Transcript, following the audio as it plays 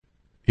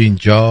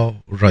اینجا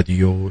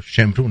رادیو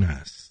شمرون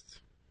است.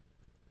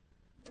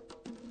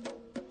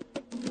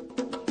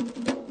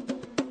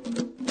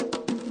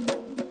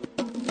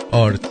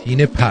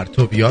 آرتین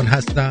پرتویان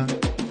هستم،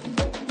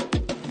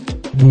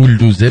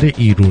 بولدوزر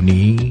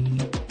ایرونی،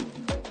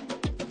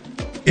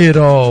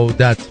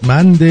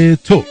 ارادتمند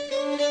تو.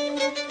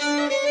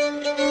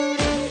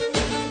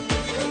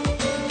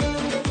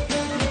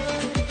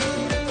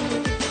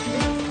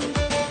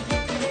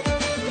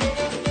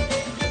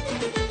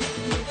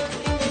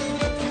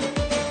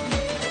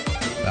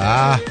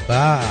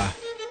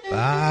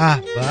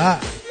 به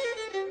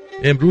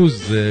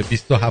امروز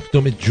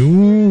 27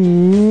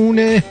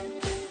 جون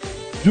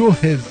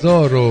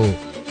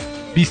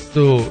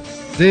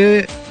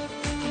 2023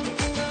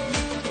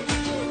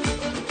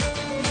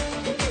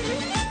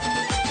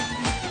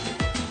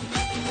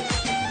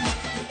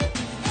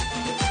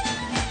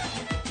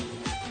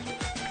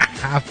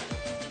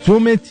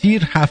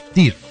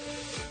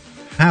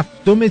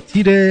 هفتم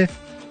تیر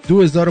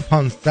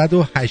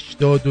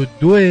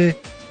 2582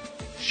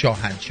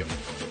 شاهنشاه.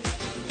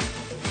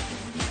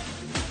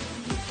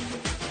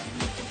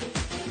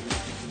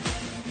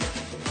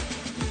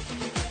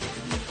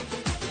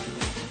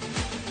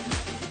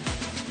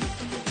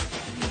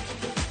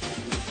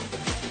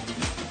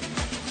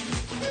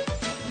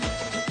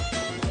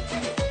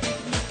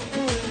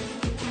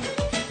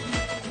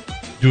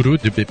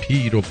 درود به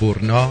پیر و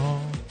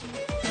برنا،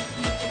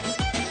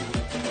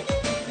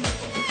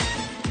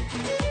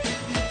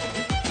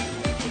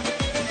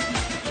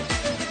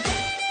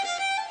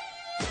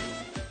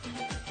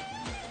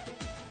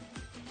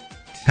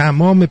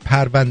 تمام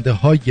پرونده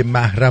های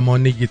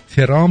محرمانه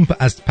ترامپ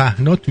از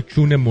پهنا تو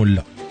کون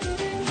ملا.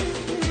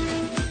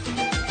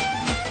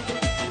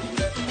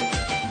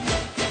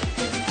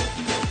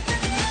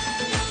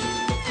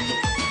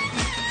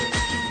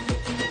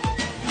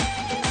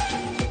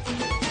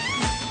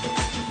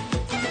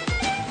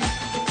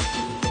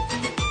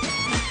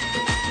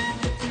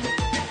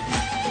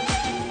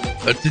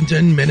 آرتین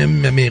جان،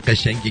 منم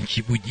قشنگ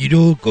کی بودی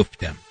رو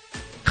گفتم.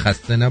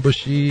 خسته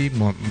نباشی،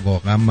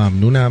 واقعا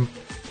ممنونم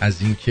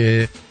از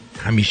اینکه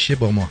همیشه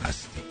با ما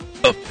هستی.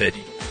 آفرین.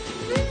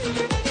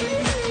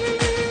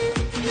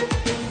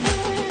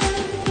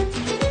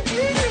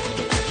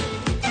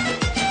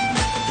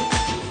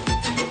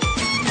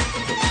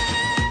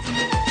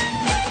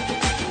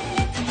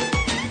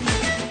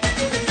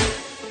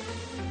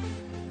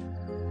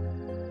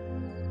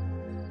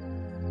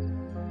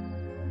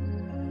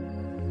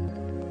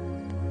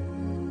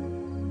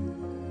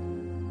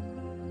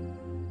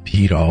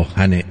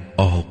 پیراهن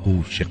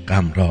آغوش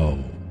غم را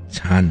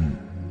تن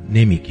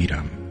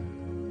نمیگیرم،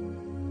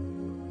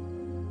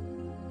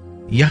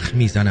 یخ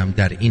میزنم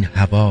در این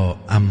هوا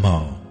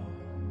اما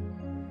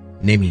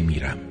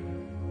نمیمیرم.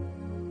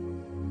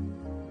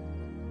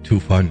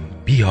 طوفان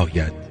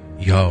بیاید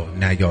یا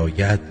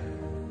نیاید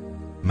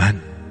من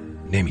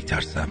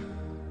نمیترسم،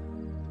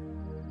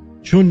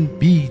 چون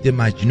بید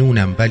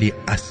مجنونم ولی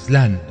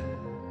اصلاً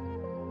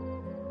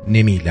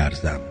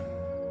نمیلرزم.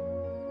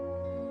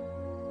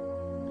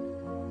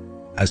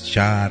 از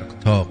شرق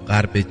تا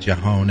غرب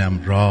جهانم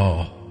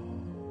راه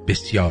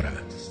بسیار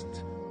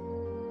است،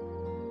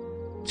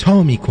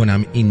 تا می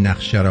کنم این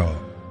نقشه را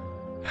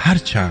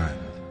هرچند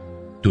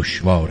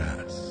دشوار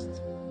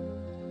است.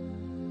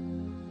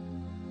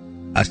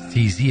 از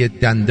تیزی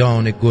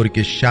دندان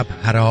گرگ شب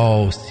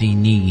هراسی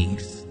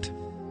نیست،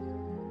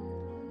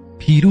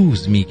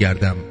 پیروز می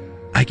گردم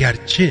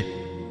اگرچه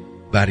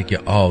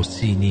برگ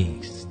آسی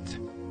نیست.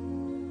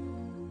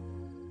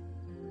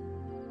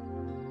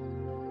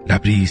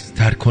 لبریز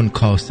تر کن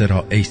کاسه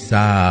را ای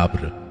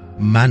صبر،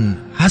 من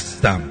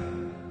هستم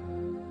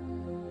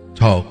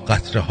تا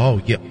قطره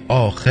های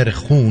آخر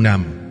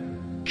خونم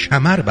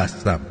کمر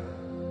بستم.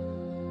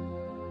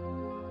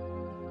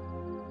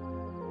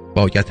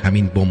 باید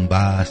همین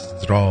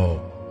بنبست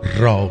را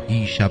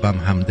راهی شوم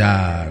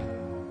همدرد،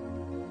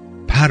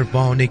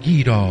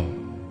 پروانگی را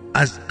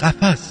از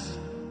قفس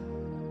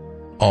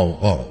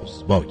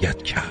آغاز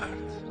باید کرد.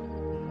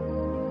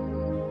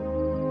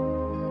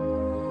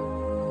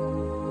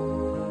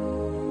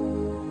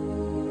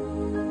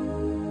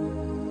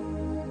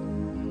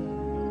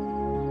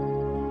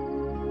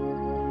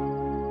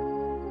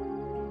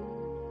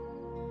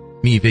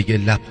 میوه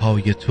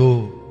لب‌های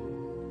تو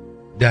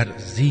در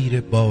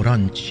زیر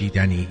باران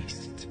چیدنی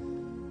است،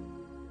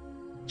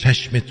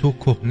 چشم تو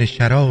کهنه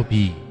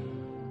شرابی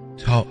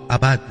تا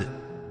ابد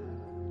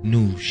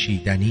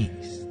نوشیدنی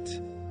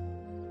است.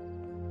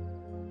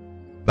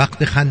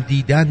 وقت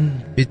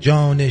خندیدن به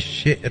جان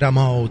شعرم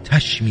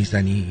آتش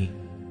میزنی،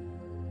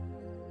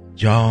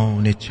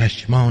 جان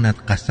چشمانت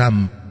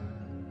قسم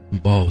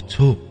با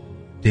تو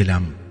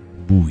دلم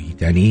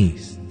بویدنی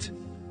است.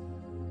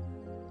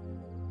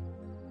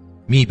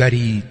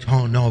 میبری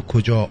تا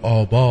ناکجا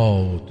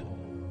آباد،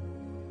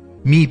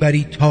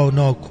 میبری تا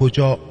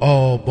ناکجا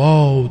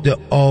آباد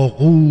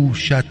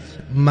آغوشت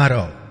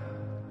مرا،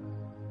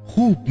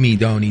 خوب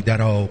میدانی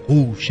در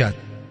آغوشت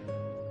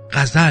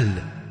غزل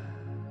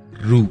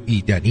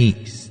روییدنی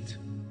است.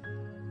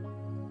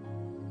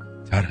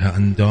 طرح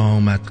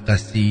اندامت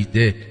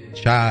قصیده،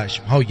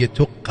 چشمهای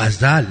تو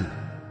غزل،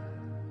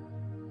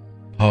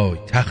 پای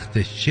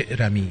تخت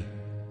شعرمی،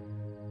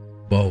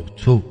 با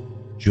تو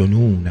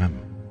جنونم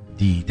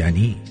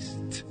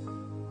دیدنیست.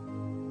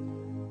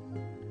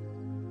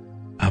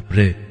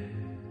 ابر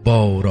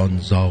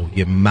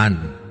بارانزای من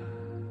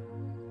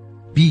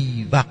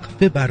بی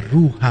وقفه بر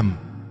روحم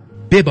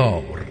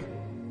ببار.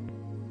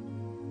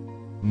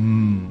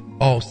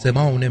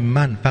 آسمان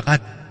من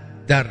فقط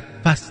در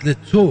فصل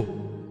تو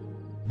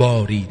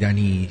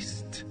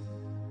باریدنیست.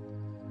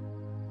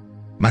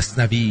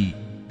 مثنوی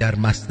در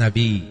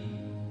مثنوی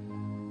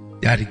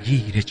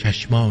درگیر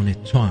چشمان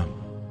توام.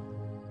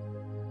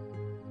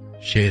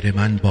 شعر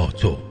من با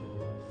تو،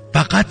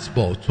 فقط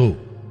با تو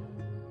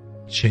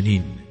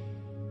چنین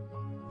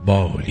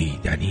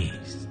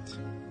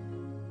بالیدنیست.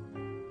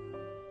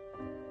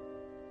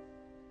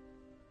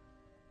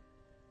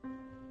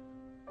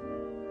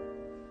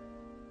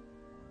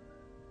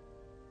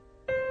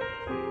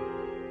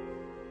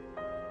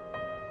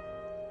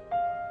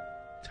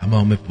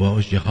 تمام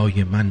واژه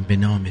های من به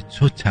نام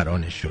تو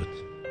ترانه شد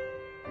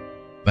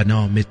و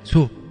نام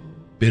تو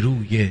به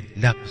روی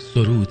لب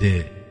سرود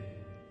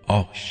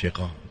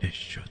عاشقانه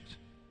شد.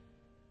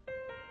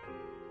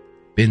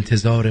 به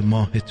انتظار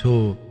ماه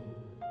تو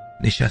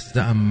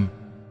نشستم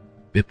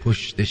به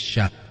پشت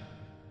شب.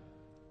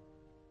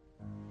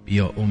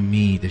 بیا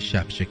امید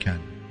شب شکن،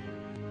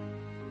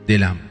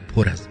 دلم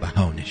پر از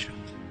بهانه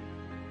شد.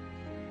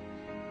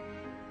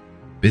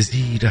 به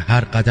زیر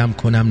هر قدم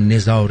کنم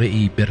نظاره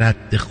ای به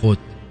رد خود،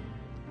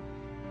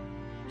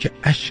 که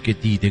اشک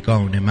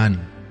دیدگان من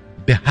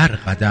به هر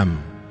قدم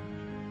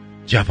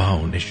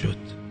جوانه شد.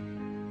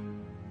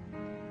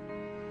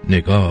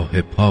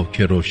 نگاه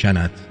پاک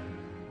روشنت،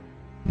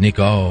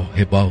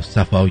 نگاه با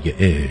صفای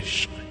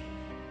عشق،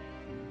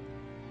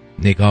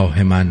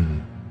 نگاه من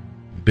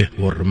به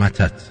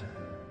حرمتت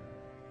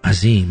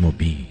عظیم و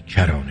بی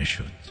کرانه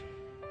شد.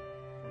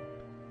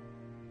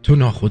 تو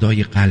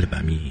ناخدای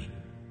قلبمی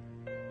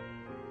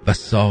و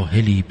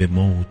ساحلی به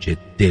موج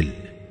دل،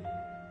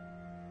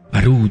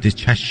 و رود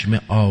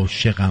چشم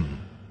عاشقم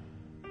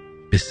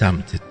به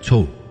سمت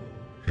تو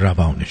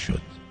روانه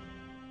شد.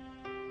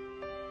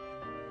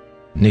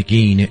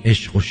 نگین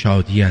عشق و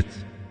شادیت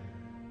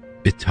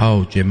به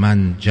تاج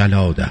من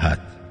جلا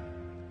دهد،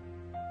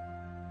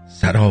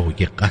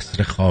 سرای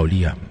قصر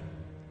خالیم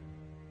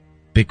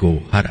به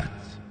گوهرت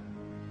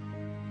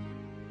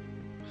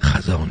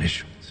خزانه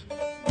شد.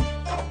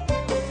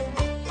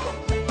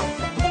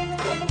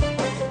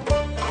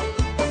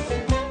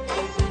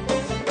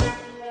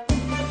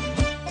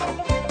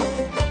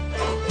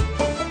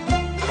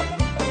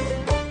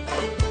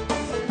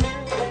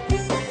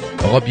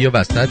 آقا بیا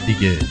وسط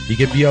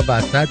دیگه بیا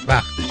وسط،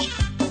 وقتشه.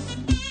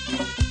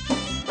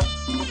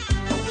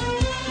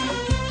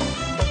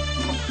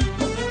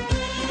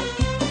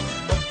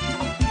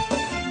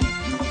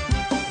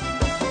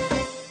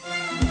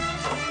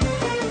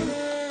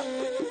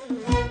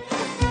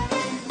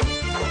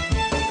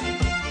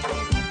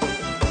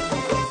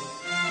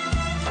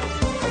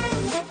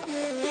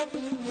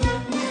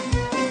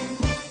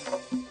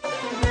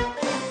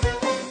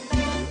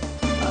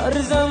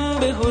 ارزم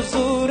به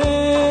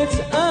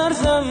حضورت،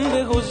 ارزم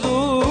به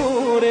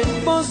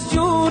حضورت، باز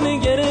جون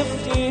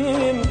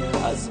گرفتیم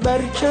از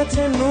برکت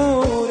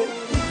نور.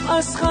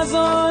 از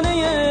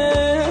خزانه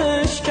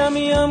عشق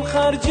کمیم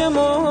خرج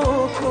ما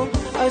کن،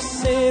 از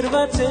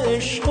ثروت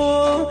عشق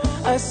و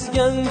از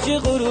گنج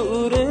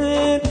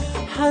غرورت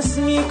حس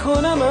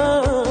میکنم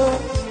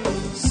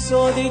از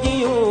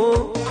سادگی و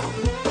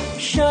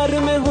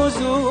شرم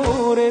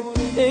حضورت.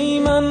 ای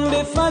من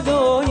به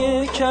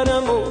فدای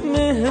کرم و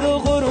مهر و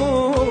غرورت.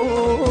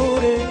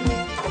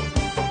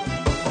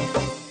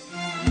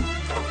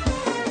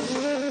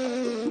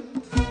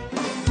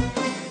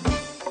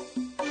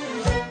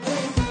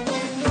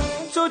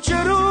 تو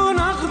چرا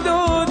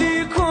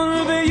نقدادی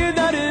کلبه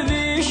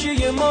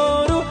درویشی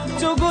ما رو،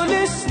 تو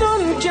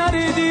گلستان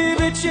کردی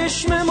به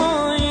چشم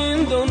ما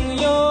این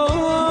دنیا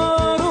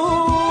رو.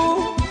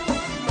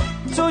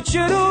 تو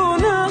چرا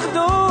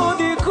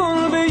نقدادی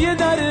کلبه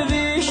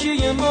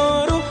درویشی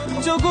ما رو،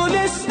 تو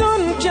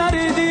گلستان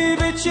کردی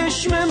به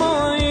چشم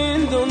ما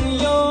این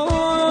دنیا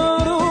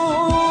رو.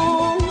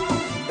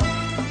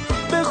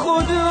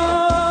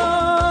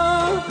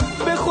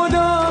 به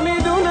خدا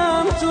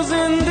میدونم تو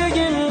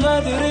زندگیم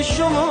قدر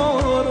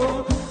شما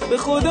رو، به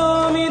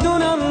خدا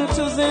میدونم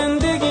تو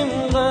زندگیم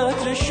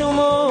قدر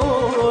شما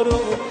رو،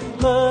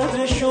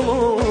 قدر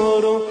شما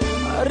رو.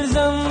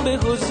 ارزم به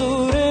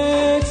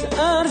حضورت،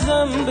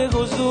 ارزم به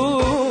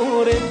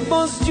حضورت،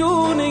 باز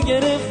جون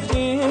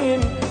گرفتیم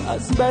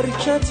از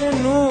برکت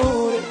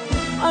نور.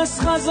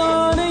 از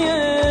خزانه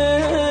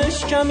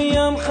عشق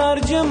کمیم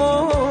خرج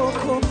ما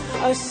کن،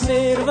 از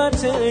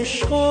ثروت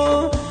عشق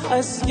و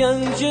از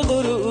گنج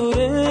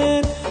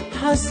غرورت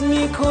حس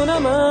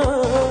میکنم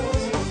از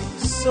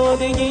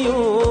سادگی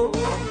و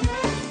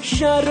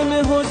شرم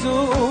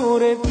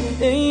حضورت.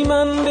 ای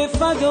من به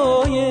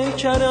فدای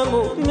کرم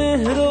و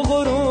مهر و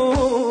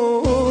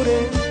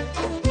غرورت.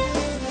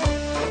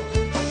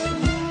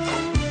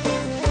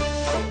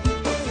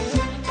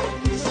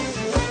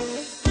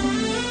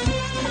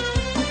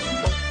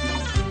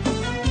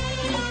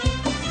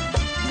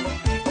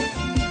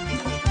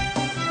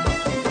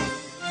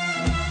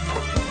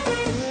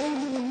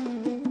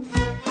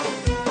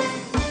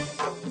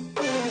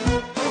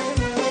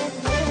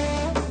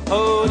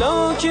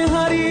 حالا که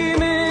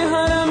حریم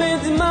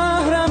حرمت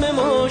محرم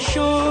ما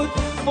شد،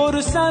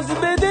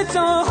 فرصت بده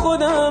تا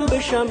خودم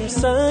بشم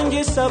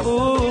سنگ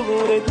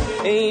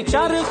صبورت. ای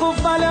چرخ و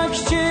فلک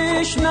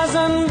چشم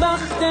نزن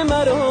بخت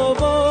مرا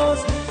باز،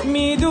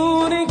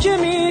 میدونه که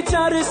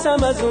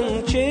میترسم از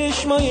اون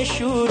چشمای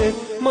شورت.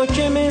 ما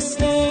که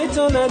مثل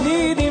تو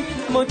ندیدیم،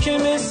 ما که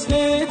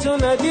مثل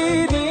تو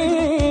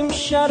ندیدیم،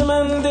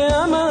 شرمنده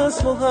ام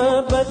از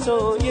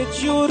محبتای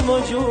جور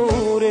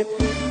مجورت.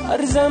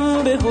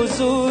 عرضم به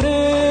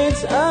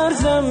حضورت،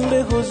 عرضم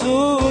به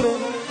حضورت،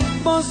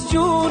 باز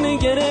جون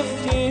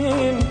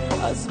گرفتیم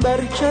از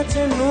برکت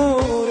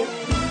نور.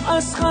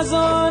 از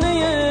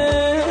خزانه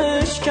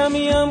عشق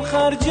کمیم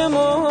خرج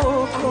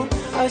ما کن،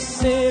 از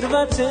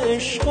ثروت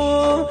عشق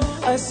و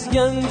از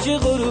گنج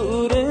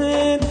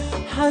غرورت.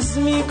 حظ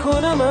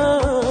میکنم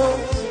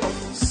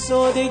از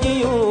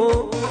سادگی و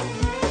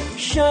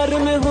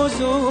شرم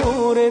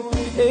حضورت.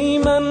 ای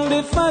من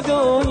به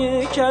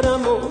فدای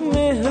کرم و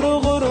مهر و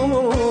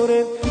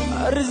غرورت،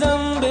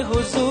 عرضم به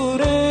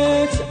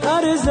حضورت،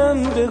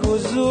 عرضم به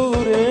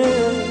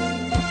حضورت.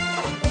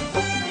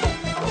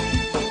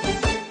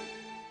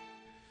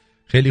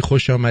 خیلی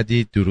خوش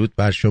آمدید، درود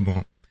بر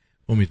شما.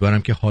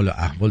 امیدوارم که حال و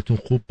احوالتون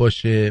خوب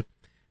باشه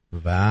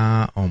و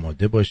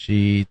آماده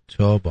باشید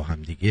تا با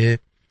همدیگه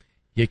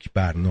یک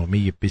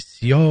برنامه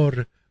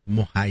بسیار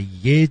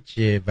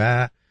مهیج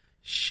و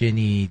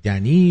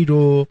شنیدنی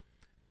رو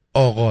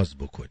آغاز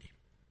بکنیم.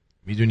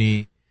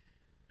 میدونی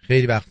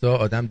خیلی وقتا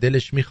آدم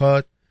دلش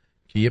میخواد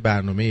که یه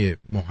برنامه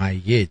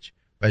مهیج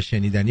و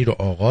شنیدنی رو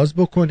آغاز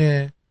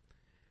بکنه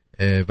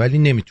ولی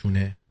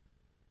نمیتونه.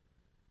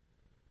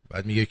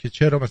 بعد میگه که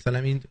چرا مثلا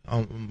این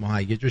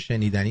مهیج و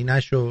شنیدنی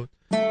نشد.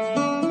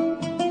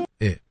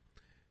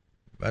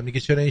 بعد میگه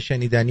چرا این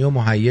شنیدنی و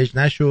مهیج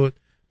نشد.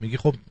 میگه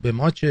خب به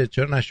ما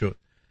چرا نشد؟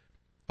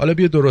 حالا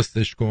بیا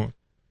درستش کن.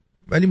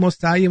 ولی ما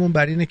سعیمون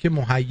بر اینه که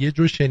مهیج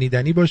و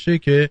شنیدنی باشه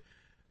که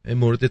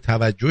مورد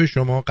توجه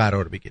شما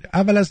قرار بگیره.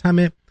 اول از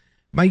همه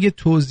من یه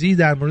توضیح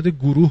در مورد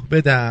گروه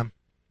بدم.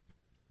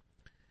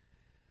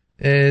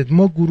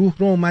 ما گروه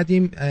رو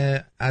اومدیم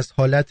از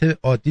حالت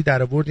عادی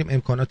در آوردیم.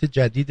 امکانات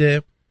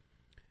جدید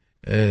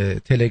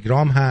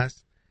تلگرام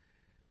هست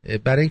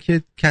برای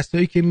اینکه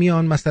کسایی که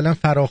میان مثلا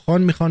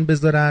فراخوان میخوان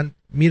بذارن،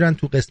 میرن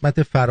تو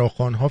قسمت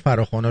فراخوان‌ها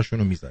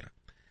فراخواناشونو میذارن.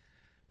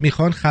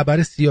 میخوان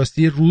خبر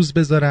سیاسی روز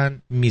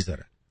بذارن،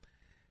 میذارن.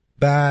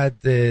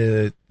 بعد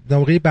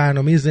موقع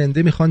برنامه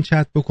زنده میخوان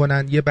چت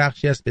بکنن، یه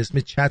بخشی هست به اسم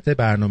چت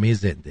برنامه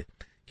زنده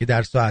که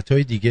در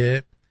ساعتهای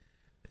دیگه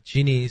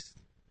چی نیست،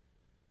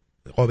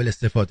 قابل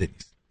استفاده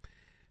نیست.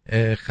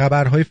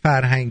 خبرهای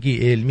فرهنگی،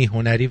 علمی،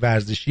 هنری،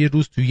 ورزشی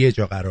روز تو یه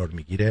جا قرار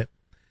میگیره.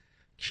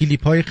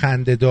 کلیپ‌های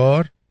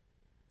خنده‌دار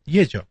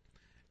یه جا،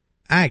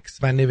 عکس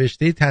و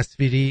نوشته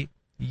تصویری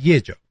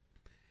یه جا،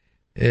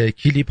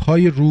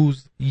 کلیپ‌های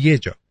روز یه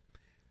جا،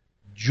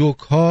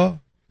 جوک‌ها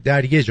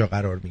در یه جا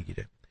قرار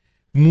میگیره.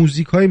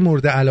 موزیک‌های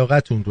مورد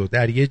علاقتون رو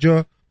در یه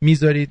جا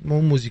میذارید.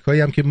 ما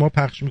موزیکایی هم که ما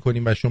پخش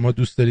میکنیم و شما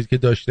دوست دارید که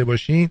داشته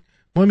باشین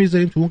ما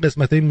میذاریم تو اون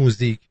قسمت‌های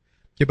موزیک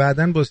که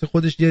بعداً واسه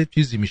خودش یه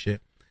چیزی میشه.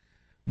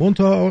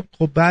 منتها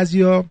خب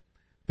بعضیا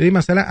ببین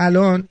مثلا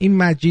الان این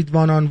مجید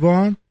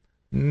وانانوان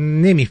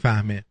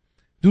نمیفهمه.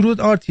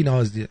 درود آرتین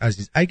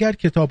عزیز، اگر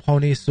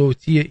کتابخانه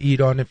صوتی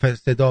ایران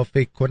صدا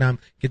فکر کنم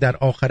که در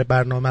آخر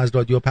برنامه از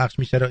رادیو پخش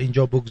میشه را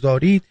اینجا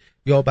بگذارید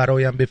یا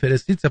برایم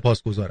بفرستید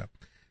سپاسگزارم.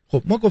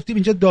 خب ما گفتیم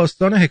اینجا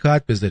داستان و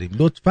حکایت بذاریم،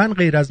 لطفاً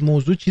غیر از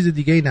موضوع چیز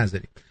دیگه ای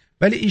نذاریم.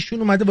 ولی ایشون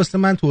اومده واسه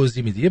من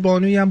توضیح میده. یه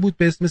بانویی هم بود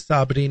به اسم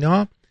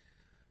سابرینا،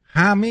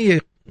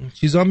 همه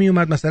چیزا می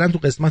اومد مثلا تو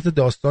قسمت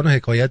داستان و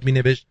حکایت می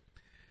نوشت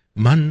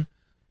من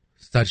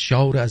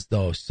سرشار از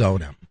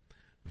داستانم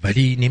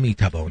ولی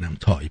نمیتوانم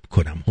تایپ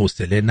کنم،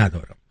 حوصله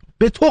ندارم.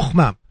 به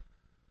تخمم.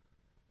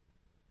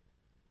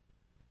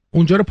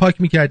 اونجا رو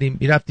پاک میکردیم،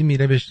 میرفتیم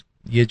مینوشت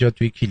یه جا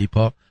توی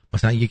کلیپا،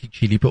 مثلا یکی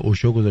کلیپ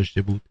اوشو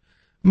گذاشته بود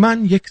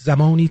من یک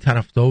زمانی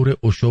طرفدار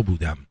اوشو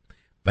بودم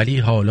ولی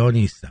حالا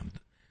نیستم.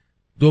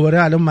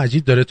 دوباره الان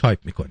مجید داره تایپ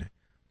میکنه،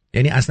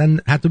 یعنی اصلا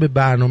حتی به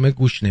برنامه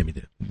گوش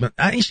نمیده.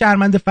 این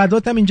شرمنده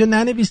فداتم اینجا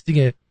ننویس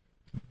دیگه.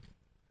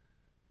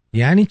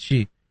 یعنی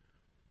چی؟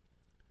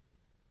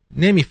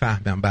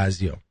 نمیفهمم.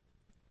 بعضیا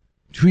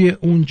توی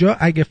اونجا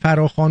اگه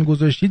فراخوان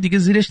گذاشتی دیگه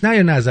زیرش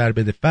نیا نظر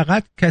بده،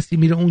 فقط کسی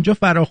میره اونجا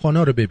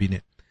فراخوانا رو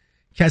ببینه.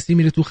 کسی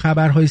میره تو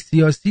خبرهای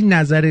سیاسی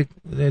نظر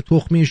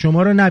تخمی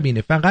شما رو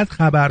نبینه، فقط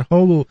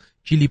خبرها و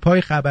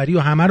کلیپ‌های خبری و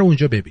همه رو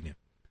اونجا ببینه.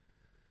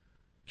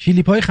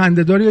 کلیپ‌های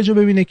خنده‌دار یه جا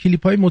ببینه،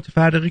 کلیپ‌های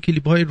متفرقه،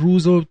 کلیپ‌های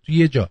روز و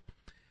یه جا،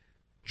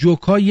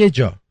 جوکا یه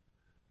جا،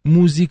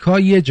 موزیکا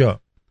یه جا،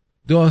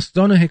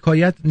 داستان و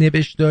حکایت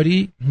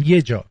نوشتاری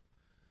یه جا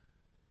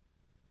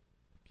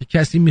که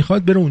کسی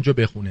میخواد بره اونجا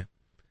بخونه.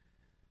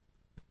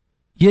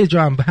 یه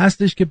جا هم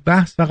هستش که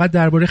بحث فقط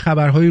درباره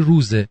خبرهای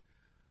روزه.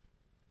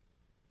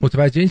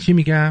 متوجه این چی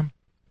میگم؟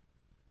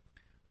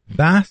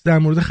 بحث در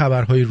مورد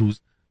خبرهای روز.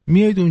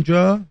 میایید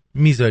اونجا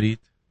میذارید.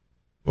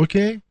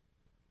 اوکی؟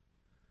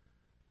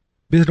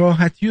 به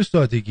راحتی و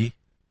سادگی.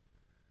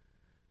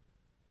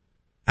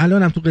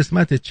 الان هم تو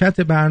قسمت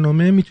چت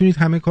برنامه میتونید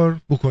همه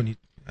کار بکنید،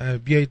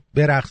 بیایید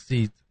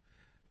برقصید،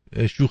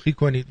 شوخی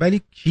کنید،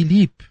 ولی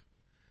کلیپ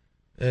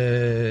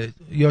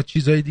یا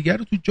چیزهای دیگر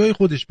رو تو جای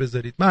خودش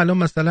بذارید. من الان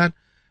مثلا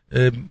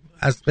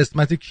از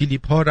قسمت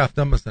کلیپ ها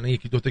رفتم مثلا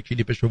یکی دوتا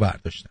کلیپش رو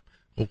برداشتم.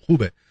 خب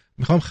خوبه،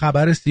 میخوام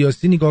خبر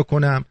سیاسی نگاه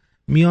کنم،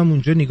 میام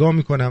اونجا نگاه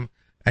میکنم،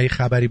 اگه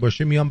خبری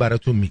باشه میام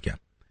براتون میگم.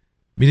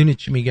 میدونید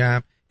چی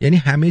میگم؟ یعنی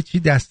همه چی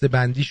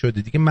دسته‌بندی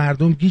شده دیگه.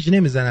 مردم گیج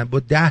نمیزنن با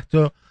 10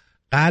 تا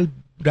قلب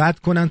رد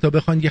کنن تا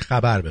بخوان یه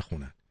خبر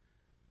بخونن.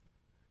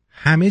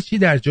 همه چی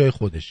در جای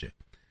خودشه.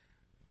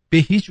 به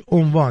هیچ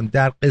عنوان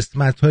در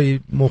قسمت‌های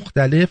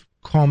مختلف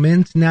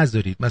کامنت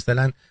نذارید.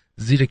 مثلا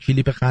زیر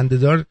کلیپ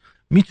خنده‌دار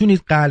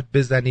میتونید قلب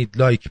بزنید،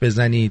 لایک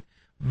بزنید،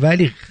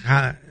 ولی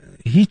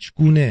هیچ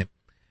گونه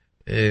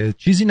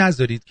چیزی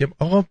نذارید که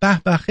آقا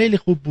به به خیلی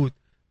خوب بود،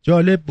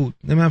 جالب بود،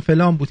 نه من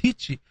فلان بود.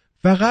 هیچی.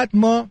 فقط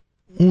ما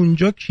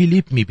اونجا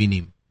کلیپ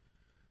میبینیم،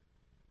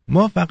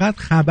 ما فقط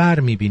خبر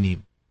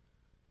میبینیم،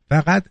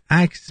 فقط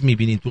عکس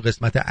میبینیم تو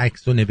قسمت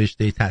عکس و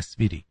نوشته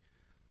تصویری،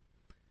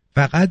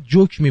 فقط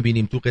جوک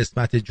میبینیم تو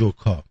قسمت جوک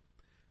ها،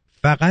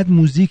 فقط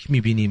موزیک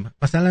میبینیم.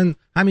 مثلا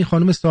همین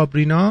خانم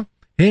سابرینا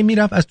هی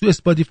میرفت از تو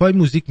اسپاتیفای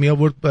موزیک می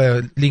آورد،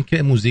 لینک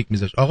موزیک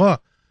میذاشت. آقا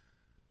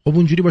خب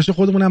اونجوری باشه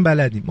خودمونم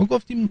بلدیم. ما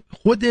گفتیم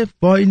خود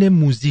فایل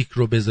موزیک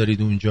رو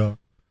بذارید اونجا.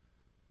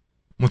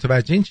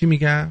 متوجه این چی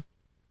میگم؟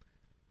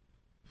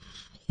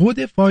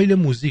 خود فایل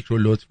موزیک رو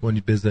لطف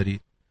کنید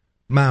بذارید،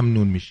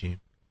 ممنون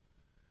میشیم.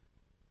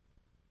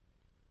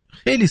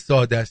 خیلی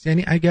ساده است.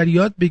 یعنی اگر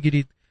یاد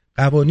بگیرید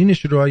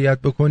قوانینش رو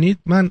رعایت بکنید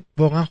من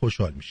واقعا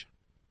خوشحال میشم.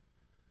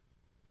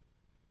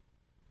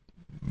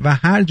 و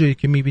هر جایی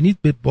که میبینید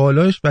به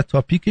بالاش و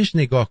تاپیکش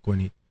نگاه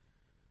کنید،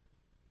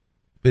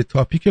 به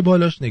تاپیک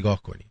بالاش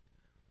نگاه کنید،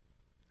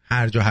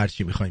 هر جا هر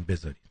چی میخواین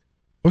بذارید.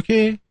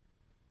 اوکی؟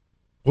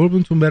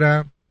 قربونتون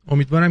برم.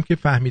 امیدوارم که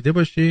فهمیده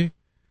باشی.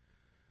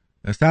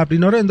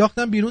 صبرینا رو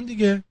انداختم بیرون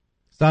دیگه.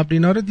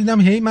 صبرینا رو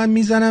دیدم هی من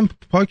میزنم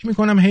پاک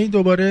میکنم، هی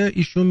دوباره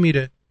ایشون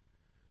میره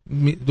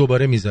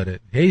دوباره میذاره،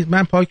 هی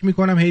من پاک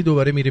میکنم هی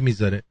دوباره میره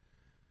میذاره.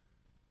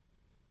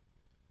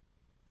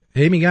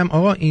 هی میگم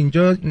آقا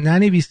اینجا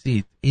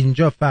ننویسید،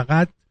 اینجا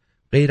فقط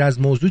غیر از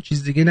موضوع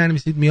چیز دیگه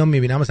ننویسید. میام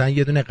میبینم مثلا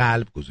یه دونه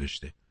قلب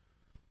گذاشته.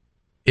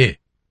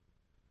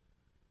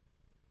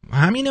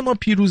 همینه، ما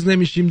پیروز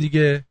نمیشیم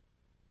دیگه.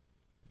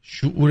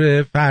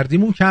 شعور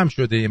فردیمون کم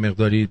شده یه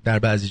مقداری در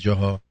بعضی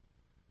جاها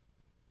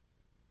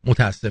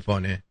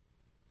متاسفانه،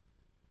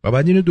 و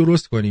باید اینو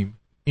درست کنیم.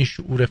 این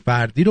شعور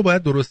فردی رو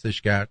باید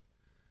درستش کرد.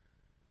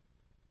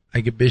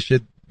 اگه بشه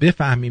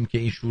بفهمیم که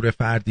این شعور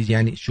فردی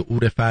یعنی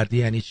شعور فردی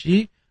یعنی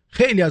چی،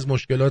 خیلی از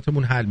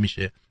مشکلاتمون حل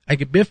میشه.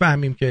 اگه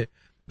بفهمیم که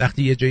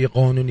وقتی یه جای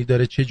قانونی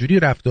داره چجوری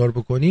رفتار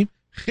بکنیم،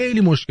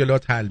 خیلی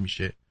مشکلات حل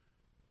میشه.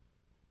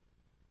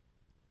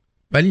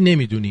 ولی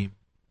نمیدونیم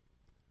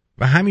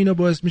و همینا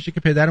باعث میشه که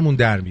پدرمون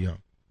در بیان.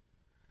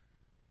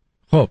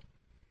 خب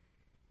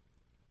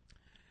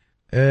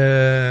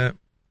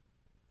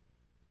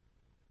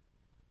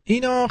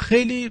اینا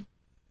خیلی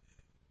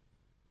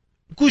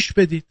گوش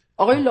بدید.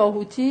 آقای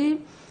لاهوتی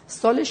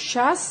سال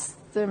 60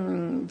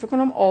 فکر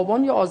کنم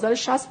آبان یا آذر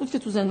 60 بود که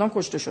تو زندان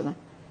کشته شدن.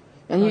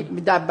 یعنی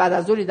بعد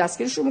از ظهر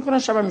دستگیرشون میکنن،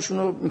 شب ایشون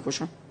رو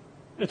میکشن.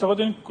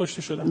 اعتقاد این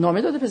کشته شدن.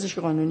 نامه داده پزشک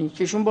قانونی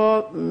که ایشون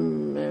با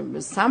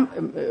سم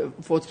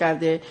فوت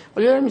کرده.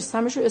 ولی یادم نیست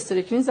سمش رو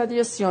استریکلین زده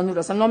یا سیانور،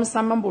 اصلا نام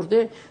سم من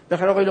برده.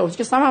 بخیر آقای لاهوتی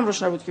که سم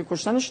همراهش نبود که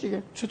کشتنش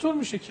دیگه. چطور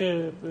میشه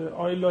که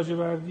آقای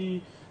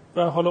لاجوردی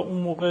و حالا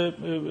اون موقع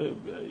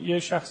یه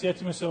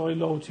شخصیتی مثل آقای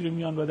لاهوتی رو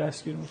میان و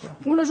دستگیر میکنن؟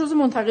 اونا جزء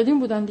منتقدین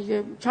بودن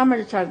دیگه، کم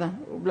مگه کردن.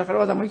 بالاخره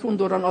آدمایی که اون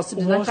دوران آسیب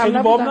دیدن کم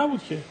نبودن. باب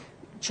نبود که.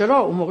 چرا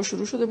اون موقع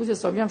شروع شده بود،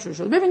 حسابی هم شروع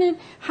شد. ببینید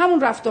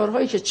همون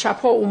رفتارهایی که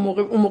چپا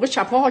اون موقع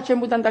چپا حاکم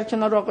بودن در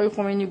کنار آقای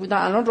خمینی بودن،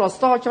 الان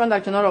راستا حاکمن در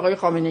کنار آقای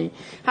خامنه ای.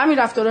 همین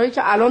رفتارهایی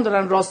که الان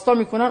دارن راستا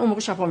میکنن اون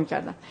موقع چپا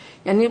میکردن.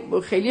 یعنی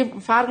خیلی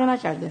فرقی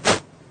نکرده.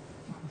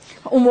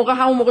 اون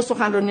موقع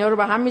سخنرانی‌ها رو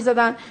به هم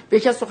می‌زدن. به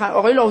یکی از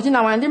آقای لاهوتی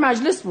نماینده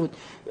مجلس بود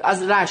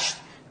از رشت،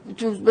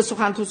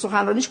 تو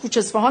سخنرانیش کوچه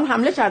اصفهان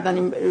حمله کردن.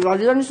 این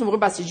والیدار نیست، اون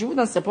موقع بسیجی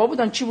بودن، سپاه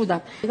بودن، چی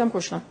بودن، دیدم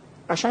کشتن.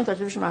 قشنگ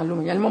تکلیفش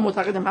معلومه. یعنی ما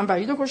معتقدیم هم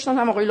وحید رو کشتن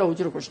هم آقای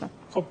لاهوتی رو کشتن.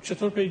 خب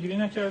چطور پیگیری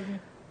نکردین؟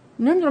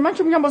 نمیدونم، من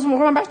که میگم باز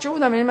موقع من بچه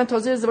بودم، یعنی من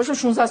تازه ازدواجم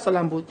 16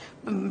 سالم بود.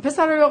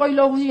 پسرای آقای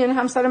لاهوتی یعنی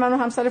همسر من و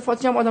همسر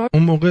فاطی هم آدمای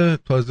اون موقع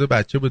تازه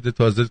بچه بوده،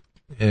 تازه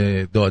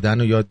دادن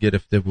رو یاد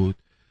گرفته بود،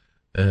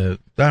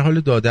 در حال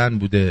دادن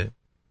بوده.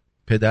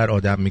 پدر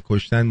آدم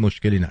میکشتن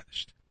مشکلی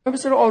نداشت.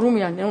 بسیار آرومی،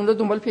 یعنی اون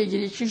دنبال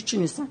پیگیری چی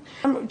نیستن.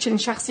 چنین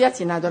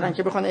شخصیتی ندارن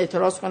که بخوان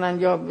اعتراض کنن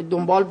یا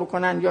دنبال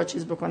بکنن یا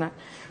چیز بکنن.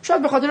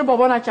 شاید به خاطر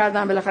بابا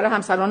نکردن، بالاخره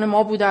همسران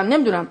ما بودن،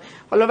 نمیدونم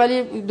حالا،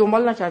 ولی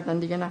دنبال نکردن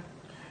دیگه. نه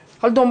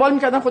حالا دنبال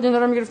میکردن خود اینا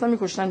رو میگرفتن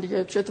میکشتن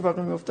دیگه، چه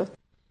اتفاقی میافتاد؟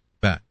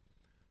 بله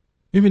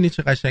میبینی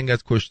چه قشنگ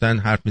از کشتن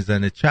حرف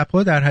میزنه.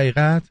 چپا در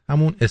حقیقت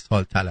همون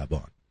اسهال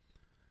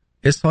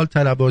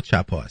طلبا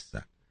چپا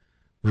هستن،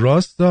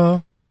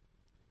 راستا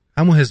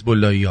همون حزب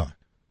اللهیان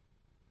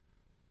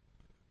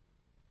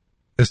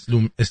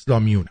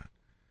اسلامیونن.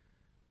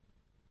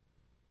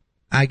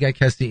 اگر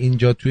کسی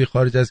اینجا توی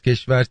خارج از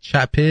کشور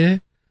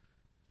چپه،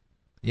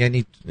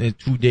 یعنی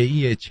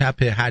توده‌ای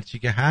چپ هرچی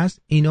که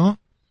هست، اینا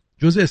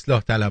جز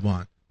اصلاح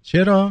طلبان.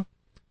 چرا؟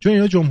 چون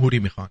اینا جمهوری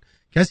میخوان.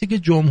 کسی که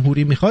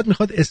جمهوری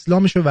میخواد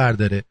اسلامشو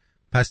ورداره،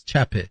 پس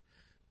چپه،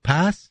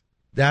 پس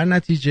در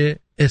نتیجه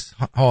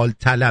اصلاح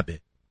طلبه.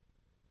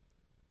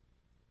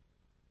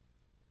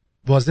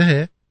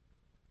 واضحه؟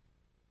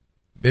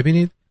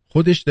 ببینید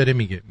خودش داره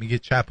میگه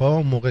چپا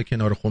اون موقع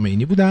کنار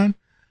خمینی بودن،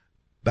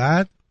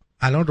 بعد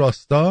الان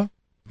راستا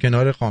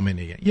کنار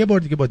خامنه ای. یه بار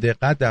دیگه با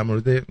دقت در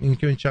مورد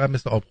اینکه این چقدر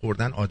مثل آب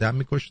خوردن آدم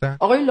میکشتن.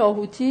 آقای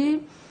لاهوتی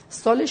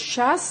سال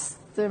 60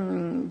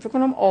 فکر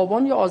کنم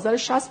آبان یا آذر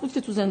 60 بود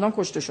که تو زندان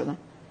کشته شدن.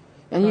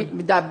 یعنی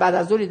بعد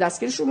از ظهر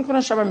دستگیرشون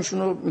میکنن، شب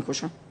میشون رو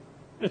میکشن.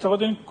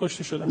 اعتقاد این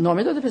کشته شدن.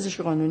 نامه داده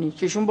پزشک قانونی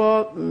که ایشون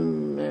با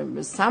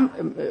سم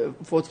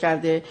فوت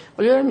کرده.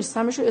 ولی یارم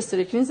سمشو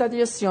استریکلین زده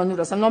یا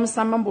سیانور، اصلا نام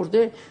سم من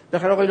برده. به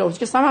خاطر آقای لاهوتی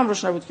که سم هم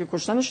روش نبود که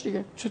کشتنش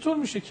دیگه. چطور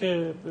میشه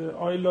که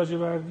آقای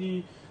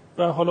لاجوردی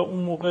و حالا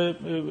اون موقع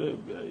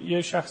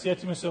یه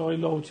شخصیتی مثل آقای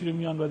لاهوتی رو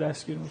میان و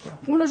دستگیر میکنن؟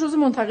 اونا جزء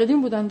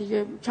منتقدین بودن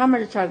دیگه، کم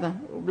مگه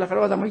کردن؟ بالاخره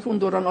آدمایی که اون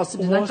دوران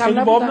آسیب دیدن کم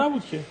نبودن.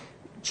 نبود که.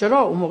 چرا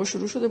اون موقع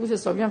شروع شده بود،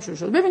 حسابی هم شروع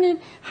شده. ببینید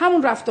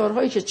همون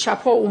رفتارهایی که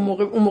چپا اون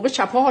موقع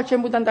چپا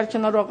حاکم بودن در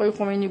کنار آقای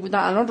خمینی بودن،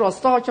 الان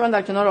راستا حاکمن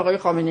در کنار آقای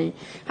خامنه ای.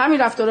 همین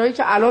رفتارهایی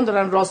که الان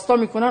دارن راستا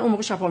میکنن اون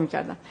موقع چپا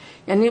میکردن.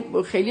 یعنی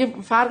خیلی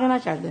فرقی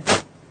نکرده.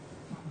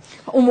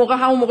 اون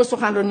موقع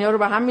سخنرانی‌ها رو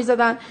به هم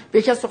می‌زدن. به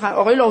یکی از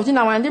آقای لاهوتی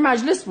نماینده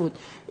مجلس بود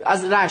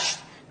از رشت،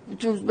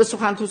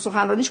 تو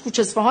سخنرانیش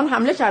کوچه اصفهان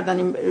حمله کردن.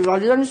 این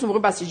والیدار نیست، اون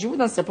موقع بسیجی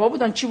بودن، سپاه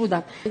بودن، چی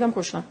بودن، دیدم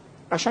کشتن.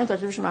 قشنگ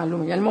تکلیفش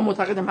معلومه. یعنی ما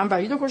معتقدیم هم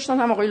وحید رو کشتن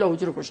هم آقای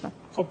لاهوتی رو کشتن.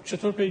 خب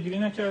چطور پیگیری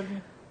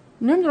نکردین؟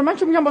 نمیدونم، من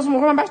که میگم باز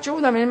موقع من بچه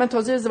بودم، یعنی من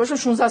تازه ازدواجم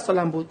 16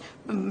 سالم بود.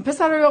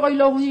 پسرای آقای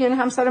لاهوتی یعنی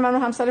همسر من و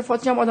همسر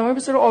فاطی هم آدمای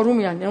بسیار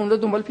آرومی ان، یعنی اونها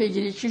دنبال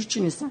پیگیری چی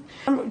نیستن،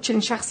 چنین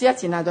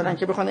شخصیتی ندارن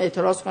که بخوان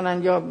اعتراض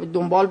کنن یا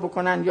دنبال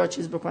بکنن یا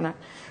چیز بکنن.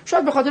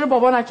 شاید به خاطر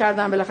بابا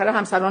نکردن، بالاخره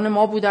همسران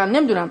ما بودن،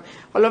 نمیدونم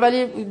حالا،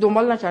 ولی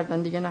دنبال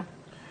نکردن دیگه. نه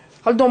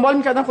حالا دنبال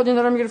میکردن خود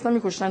اینا رو میگرفتن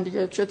میکشتن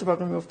دیگه، چه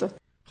اتفاقی میافتاد؟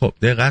 خب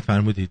دقت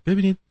فرمودید.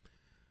 ببینید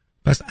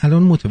پس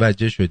الان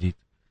متوجه شدید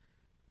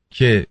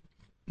که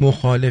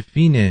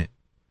مخالفین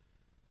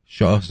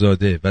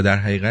شاهزاده و در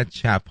حقیقت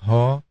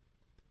چپ‌ها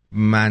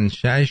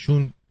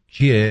منشأشون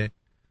کیه؟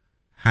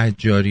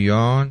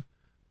 حجاریان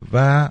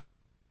و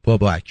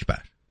بابا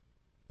اکبر.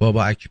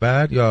 بابا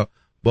اکبر یا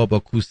بابا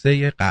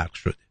کوسه غرق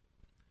شده.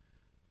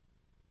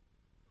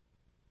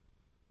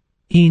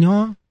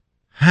 اینا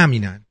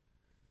همینن.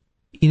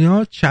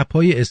 اینا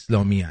چپ‌های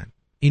اسلامی هن.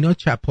 اینا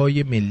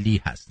چپ‌های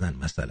ملی هستن،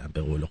 مثلا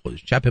به قول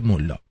خودش چپ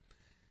ملا.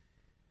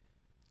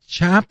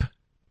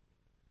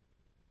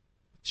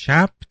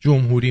 چپ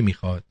جمهوری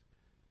میخواد.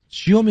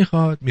 چیو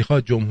میخواد؟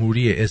 میخواد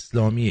جمهوری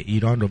اسلامی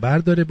ایران رو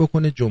برداره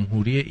بکنه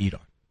جمهوری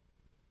ایران،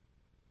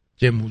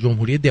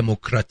 جمهوری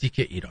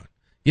دموکراتیک ایران.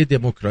 یه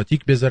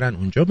دموکراتیک بذارن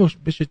اونجا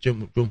بشه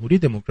جمهوری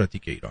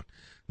دموکراتیک ایران.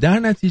 در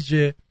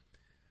نتیجه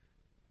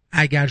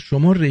اگر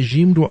شما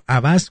رژیم رو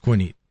عوض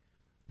کنید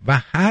و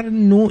هر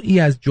نوعی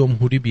از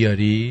جمهوری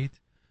بیارید،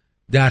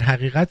 در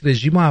حقیقت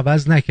رژیم رو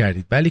عوض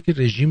نکردید، بلکه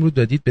رژیم رو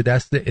دادید به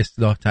دست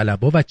اصلاح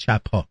طلبها و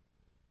چپ‌ها.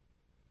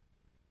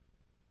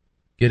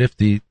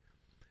 گرفتید؟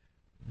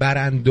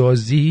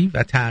 براندازی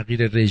و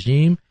تغییر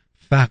رژیم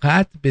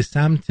فقط به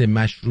سمت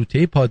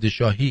مشروطه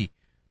پادشاهی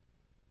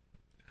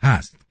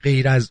هست،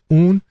 غیر از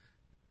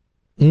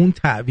اون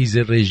تعویض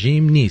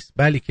رژیم نیست،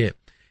 بلکه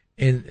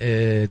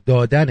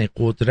دادن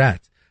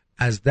قدرت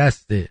از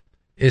دست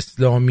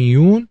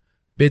اسلامیون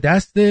به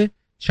دست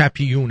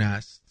چپیون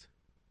است.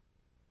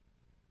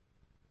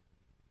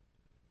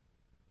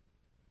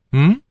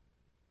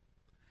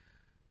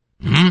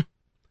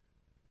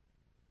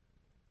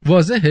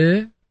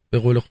 واضحه؟ به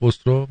قول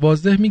خسرو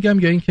واضح میگم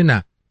یا اینکه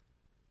نه؟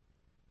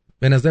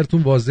 به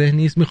نظرتون واضح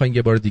نیست؟ میخواین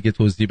یه بار دیگه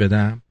توضیح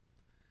بدم؟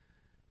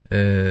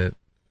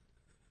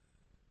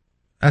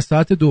 از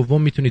ساعت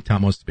دوم میتونید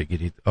تماس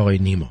بگیرید آقای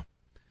نیما.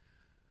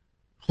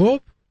 خب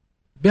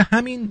به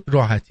همین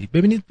راحتی.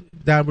 ببینید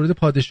در مورد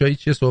پادشاهی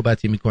چه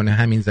صحبتی میکنه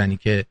همین زنی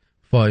که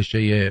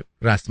فاحشه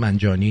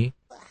رسمنجانی.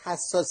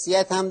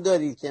 حساسیت هم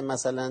دارید که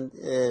مثلا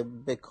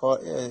به کار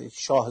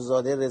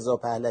شاهزاده رضا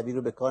پهلوی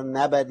رو به کار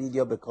نبرید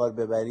یا به کار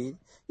ببرید؟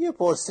 یه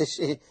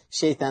پرسش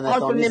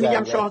شیطنت آمیز.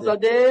 نمیگم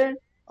شاهزاده.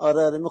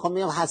 آره میخوام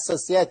بگم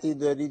حساسیتی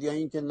دارید یا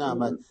اینکه نه؟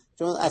 من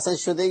چون اصلا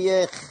شده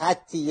یه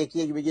خطی،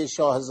 یکی بگه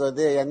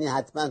شاهزاده یعنی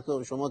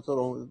حتما شما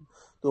تو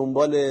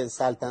دنبال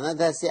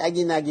سلطنت هستی،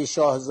 اگه نگی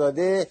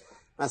شاهزاده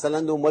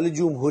مثلا دنبال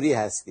جمهوری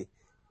هستی.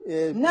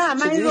 نه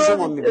من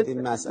شما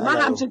می‌بینید مسئله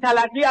من همچین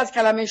تلقی از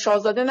کلمه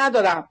شاهزاده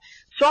ندارم.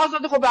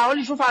 شاهزاده خب به حال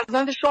ایشون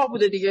فرزند شاه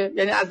بوده دیگه،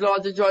 یعنی از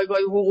لحاظ جایگاه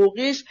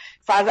حقوقیش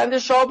فرزند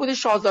شاه بوده،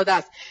 شاهزاده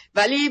است.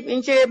 ولی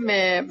اینکه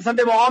مثلا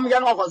به ما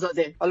میگن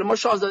آقازاده، حالا ما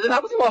شاهزاده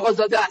نبودیم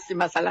آقازاده هستیم،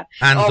 مثلا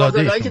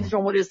آقازاده‌ای که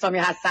جمهوری اسلامی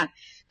هستن.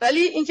 ولی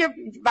اینکه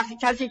وقتی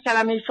کسی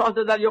کلمه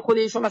شاهزاده یا خود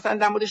ایشون مثلا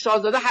در مورد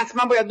شاهزاده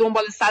حتما باید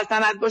دنبال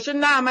سلطنت باشه،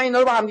 نه من اینا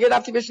رو با هم دیگه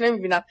ربطی بهش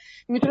نمیبینم.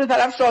 میتونه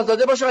طرف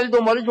شاهزاده باشه ولی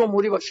دنبال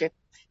جمهوری باشه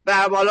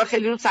و بالا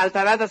خیلی رو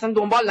سلطنت اصلا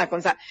دنبال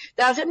نکنه.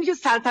 در ضمن اینکه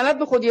سلطنت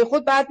به خودی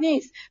خود بد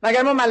نیست،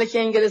 مگر ما ملکه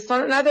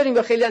انگلستان رو نداریم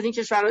یا خیلی از این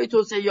کشورهای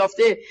توسعه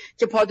یافته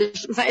که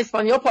مثلا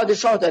اسپانیا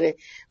پادشاه داره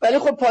ولی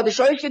خب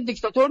پادشاهی که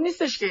دیکتاتور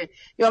نیستش که،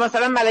 یا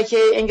مثلا ملکه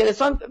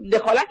انگلستان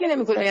دخالتی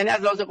نمیکنه، یعنی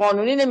از لحاظ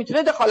قانونی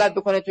نمیتونه دخالت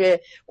بکنه توی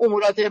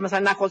امورات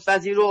مثلا نخست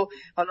وزیر و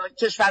حالا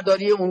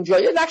کشورداری اونجا،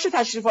 یه نقش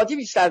تشریفاتی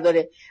بیشتر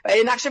داره و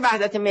یه نقش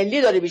وحدت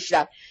ملی داره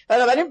بیشتر.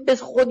 بنابراین به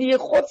خودی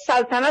خود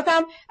سلطنت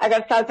هم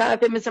اگر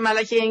سلطنت مثل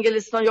ملکه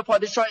انگلستان یا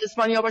پادشاه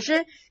اسپانیا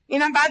باشه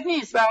اینم بد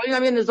نیست و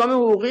اینم یه نظام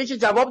حقوقی که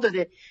جواب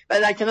داده و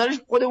در کنارش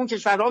خود اون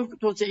کشورها هم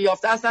توسعه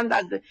یافته هستن،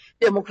 از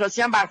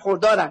دموکراسی هم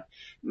برخوردارن.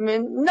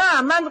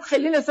 نه من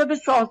خیلی نسبت به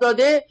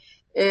شاهزاده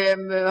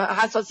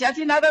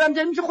حساسیتی ندارم،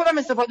 جایی که خودم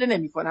استفاده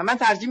نمی‌کنم. من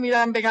ترجیح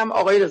میدم بگم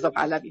آقای رضا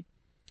پهلوی،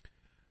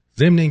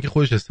 ضمن اینکه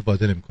خودش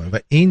استفاده نمی‌کنه و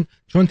این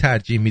چون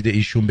ترجیح میده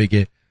ایشون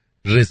بگه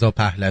رضا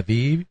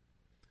پهلوی،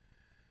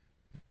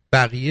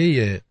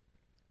 بقیه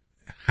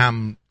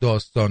هم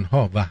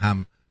داستان‌ها و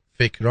هم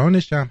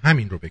فکرانش هم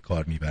همین رو به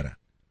کار میبرن.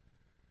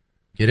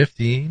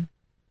 گرفتین؟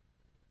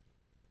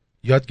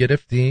 یاد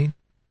گرفتین؟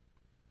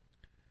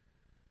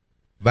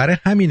 برای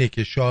همینه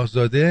که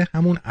شاهزاده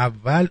همون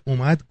اول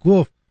اومد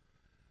گفت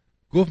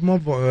ما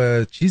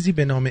چیزی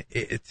به نام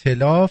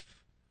ائتلاف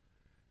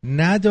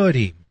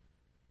نداریم،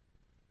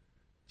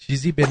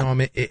 چیزی به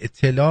نام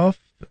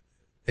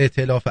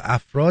ائتلاف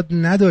افراد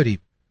نداریم.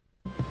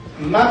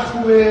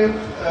 مفهوم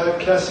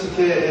کسی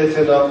که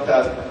ائتلاف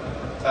در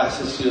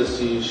بحث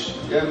سیاسیش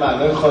یه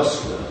معنای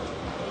خاصی داره.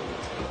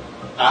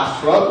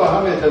 افراد با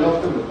هم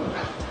ائتلاف نمی‌کنن.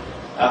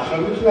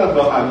 افراد میتونن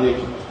با هم یک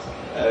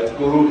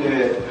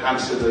گروه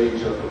همصدایی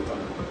ایجاد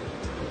بکنن.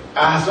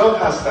 احزاب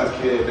هستن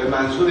که به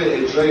منظور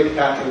اجرای یک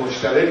طرح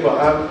مشترک با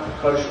هم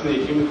کارشون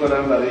یکی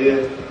میکنن برای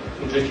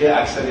اونجایی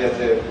که اکثریت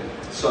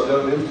ساده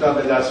رو نمیتونن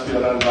به دست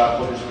بیارن و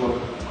خودشون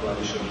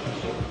کارشون.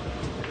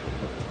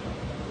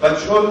 و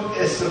چون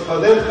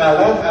استفاده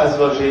غلط از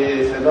واژه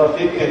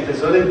ائتلاف یک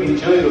انتظار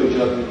بیجایی رو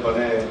ایجاد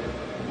میکنه،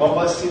 ما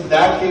بایستی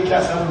درک این که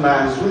اصلا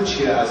منظور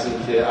چیه از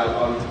این که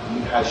الان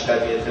این هشتگ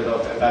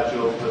ائتلاف اینقدر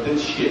جا افتاده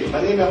چیه.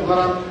 من این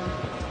مقدارم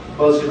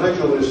بازی‌های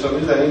جمهوری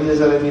اسلامی در این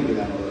نظر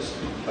نمی‌بینم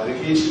برای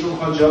که یه چیز رو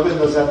میخوان جا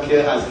بندازن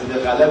که از دید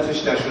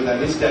غلطش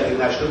نشدنی است، که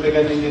اگه نشد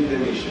بگن این دید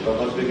نمیشه و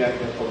باز بگن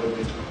که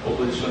خب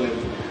اپوزیسیون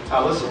نمیشه.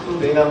 حواستون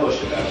به اینم باشه.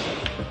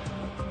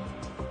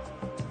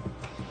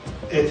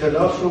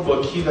 ائتلاف رو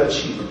با کی و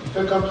چی؟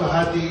 فکر کنم تا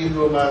حدی این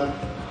رو من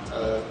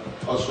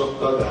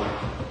پاسخ دادم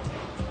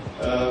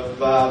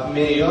و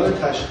معیار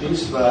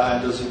تشخیص و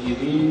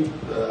اندازه‌گیری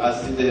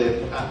از دید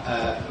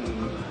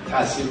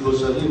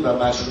تاثیرگذاری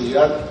و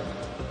مشروعیت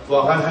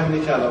واقعا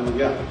همینه که الان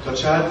میگم، تا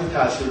چه حدی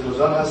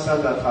تاثیرگذار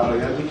هستن در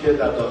فرآیندی که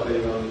در داخل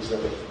ایران میگذره.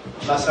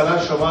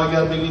 مثلا شما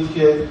اگر بگید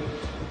که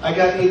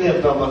اگر این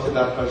اقدامات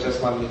در خارج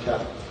از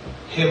مملکت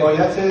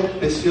حمایت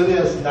بسیاری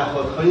از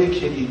نهادهای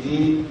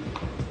کلیدی،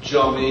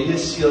 جامعه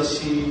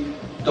سیاسی،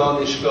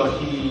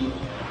 دانشگاهی،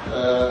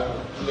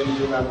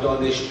 نمیدونم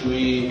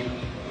دانشجویی،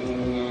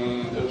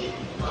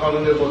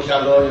 کانون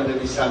وکلا یا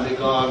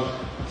نویسندگان،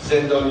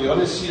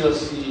 زندانیان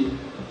سیاسی،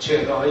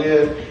 چهره‌های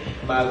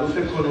معروف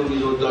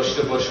کنونی رو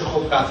داشته باشه،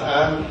 خب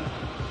قطعاً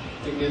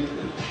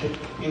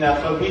این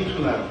افراد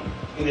میتونن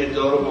این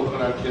ادعا رو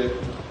بکنن که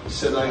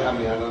صدای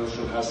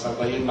همیهنانشون هستن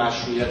و یه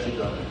مشروعیتی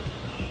داره.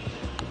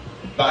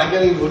 و اگر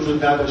این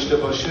وجود نداشته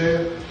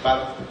باشه،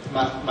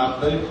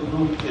 مبنای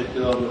کدوم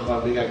ادعا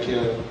میخوان بگن که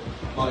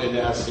ما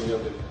ادعا هستیم یا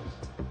بگن.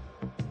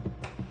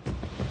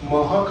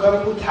 ماها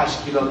کارمون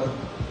تشکیلات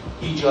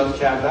ایجاد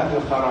کردن یا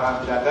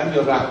فراهم کردن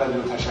یا رهبری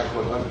و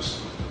تشکل‌ها نیست.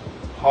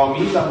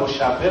 حامی و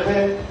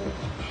مشوق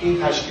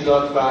این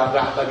تشکیلات و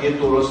رهبری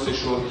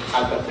درستشون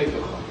البته که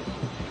خواهیم.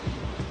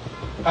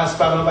 پس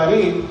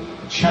بنابراین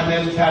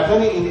چنل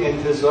کردن این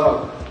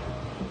انتظار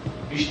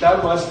بیشتر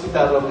بایستی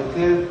در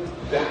رابطه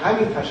به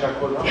همین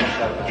تشکل‌ها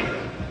مشابه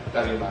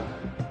در این معنی.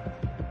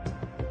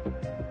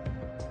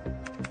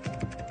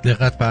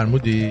 دقت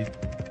فرمودید؟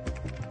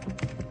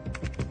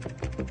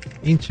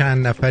 این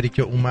چند نفری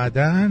که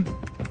اومدن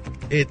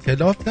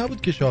ائتلاف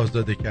نبود که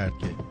شاهزاده کرد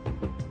که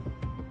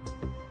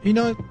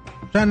اینا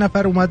چند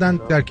نفر اومدن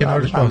در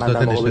کنار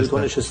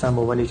شاهزاده نشستن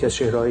به عنوان یکی از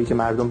چهرهایی که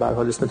مردم به هر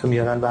حال اسمتون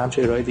میارن و هم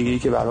چهرهای دیگه‌ای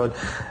که به هر حال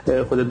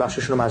خودت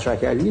بخششون رو مطرح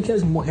کردی. یکی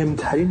از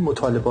مهمترین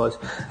مطالبات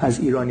از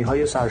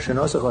ایرانی‌های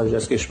سرشناس خارج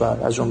از کشور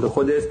از جمله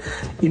خودت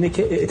اینه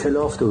که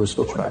ائتلاف درست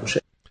بکنن.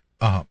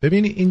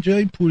 ببینی اینجا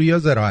این پوریا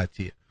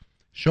زراعتیه.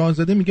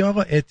 شاهزاده میگه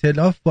آقا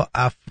ائتلاف با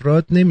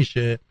افراد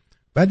نمیشه،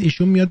 بعد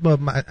ایشون میاد با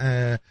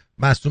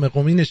معصوم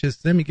قومی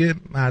نشسته میگه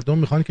مردم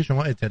میخوان که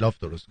شما ائتلاف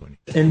درست کنید.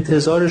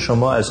 انتظار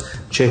شما از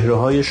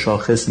چهره‌های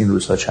شاخص این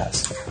روزها چه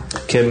هست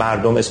که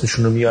مردم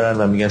اسمشون رو میارن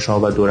و میگن شما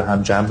باید دور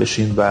هم جمع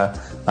بشین و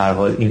به هر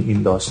حال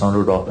این داستان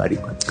رو راهبری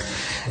کنید؟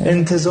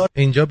 انتظار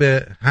اینجا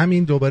به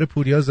همین دوباره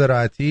پوریا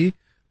زراعتی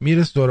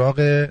میره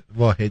سراغ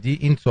واحدی.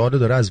 این سوالو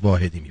داره از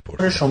واحدی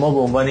میپرسه. شما به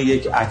عنوان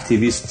یک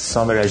اکتیویست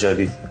سام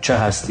رجبی چه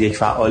هست؟ یک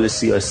فعال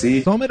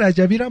سیاسی. سام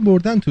رجبی رو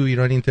بردن تو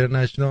ایران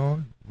اینترنشنال.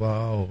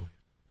 واو.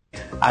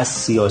 از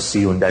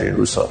سیاسیون در این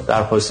روزها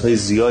درخواست‌های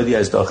زیادی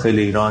از داخل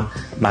ایران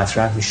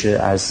مطرح میشه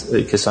از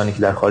کسانی که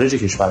در خارج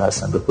کشور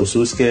هستن، به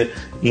خصوص که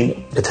این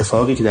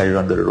اتفاقی که در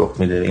ایران داره رخ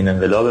میده، این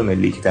انقلاب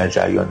ملی که در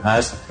جریان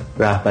هست،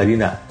 رهبری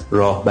نه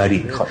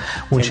راهبری میخواد.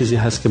 اون چیزی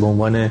هست که به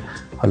عنوان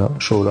حالا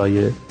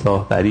شورای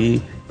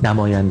راهبری،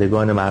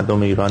 نمایندگان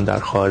مردم ایران در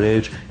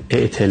خارج،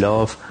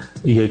 ائتلاف،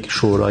 یک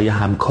شورای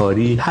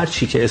همکاری، هر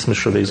چی که اسمش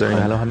رو بگذاریم.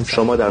 الان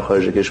شما در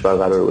خارج کشور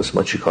قراره واسه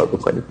ما چی کار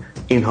بکنید؟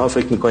 اینها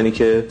فکر میکنی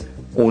که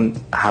اون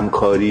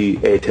همکاری،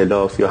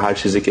 ائتلاف یا هر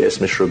چیزی که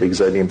اسمش رو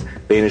بگذاریم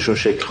بینشون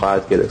شکل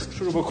خواهد گرفت؟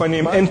 شروع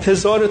بکنیم.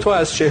 انتظار تو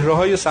از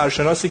چهره‌های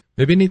سرشناسی.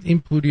 ببینید این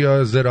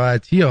پوریا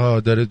زراعتی ها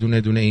داره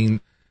دونه دونه این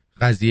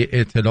قضیه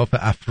ائتلاف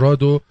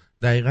افراد و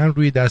دقیقاً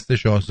روی دست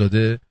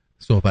شاهزاده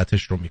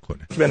صحبتش رو میکنه.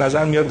 به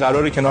نظر میاد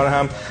قراره کنار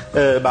هم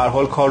به هر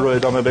حال کار رو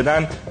ادامه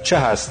بدن. چه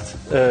هست؟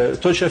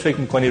 تو چه فکر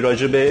میکنی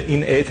راجع به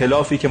این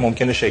ائتلافی که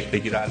ممکنه شکل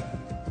بگیره؟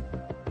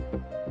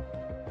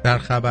 در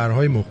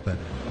خبرهای مختلف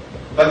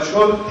و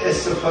چون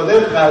استفاده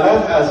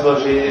غلط از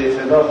واژه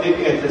ائتلاف یک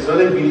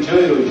انتظار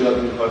بیجایی رو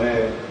ایجاد میکنه،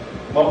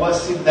 ما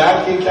باستی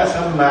درک این که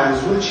اصلا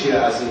منظور چیه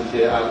از این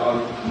که الان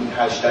این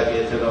هشتگ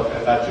ائتلاف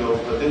اینقدر جا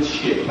افتاده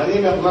چیه. من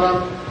این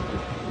مقدارم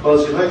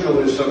بازی‌های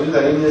جمهوری اسلامی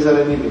در این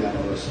نظر نمیدن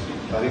واسه،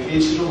 برای که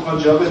یه چیزی رو میخوان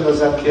جا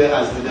بندازن که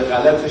از دید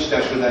غلطش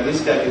نشدنی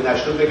است که اگه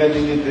نشد بگن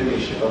این دید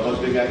نمیشه و باز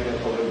بگن که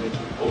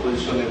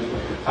اپوزیسیون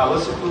نمیتونه.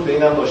 حواستون به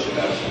اینم باشه.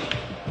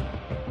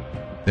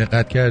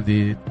 دقت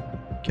کردید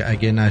که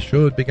اگه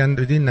نشد بگن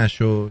دیدین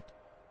نشد.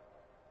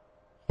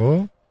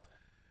 خب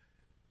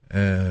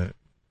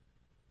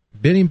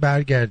بریم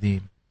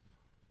برگردیم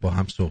با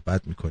هم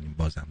صحبت میکنیم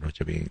بازم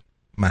راجع به این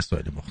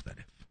مسائل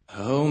مختلف.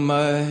 Oh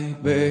my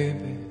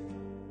baby,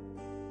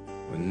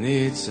 we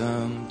need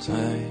some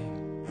time.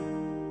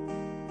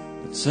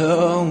 That's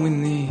all we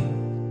need.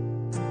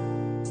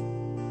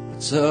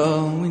 That's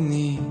all we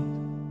need.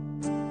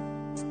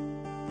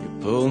 You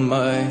pull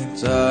my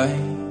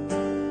tie,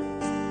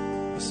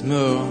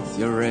 smooth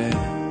your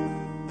hair.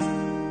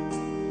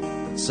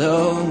 That's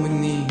all we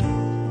need.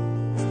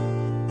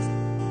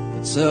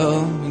 That's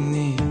all we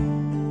need.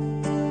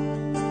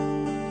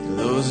 You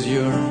lose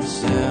your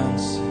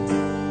senses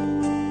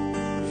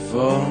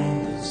before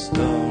the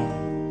storm.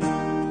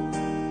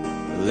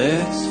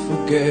 Let's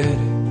forget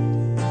it.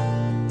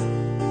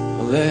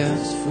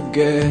 Let's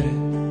forget it.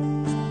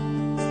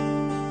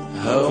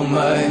 Oh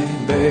my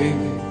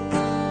baby,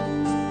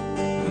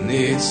 we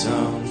need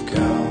some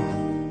calm.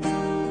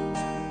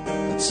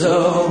 That's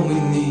all we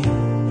need.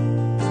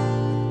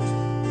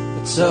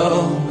 That's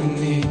all we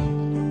need.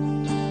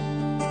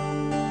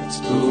 Let's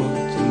put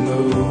the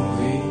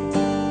movie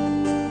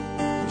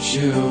we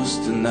choose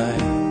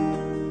tonight.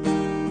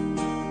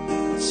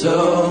 That's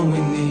all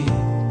we need.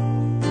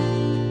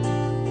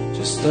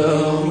 Just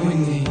all we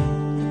need.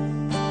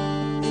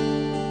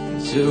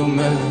 Too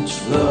much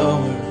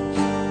flowers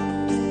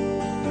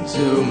and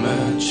too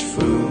much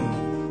food.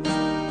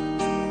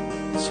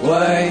 That's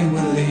why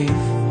we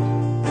leave.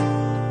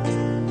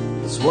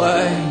 That's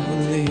why we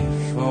leave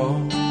for.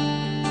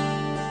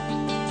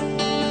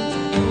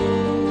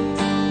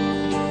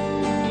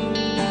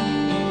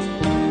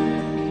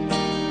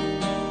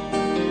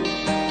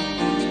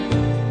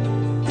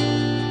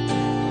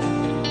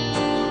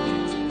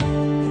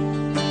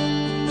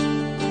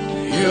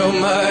 You're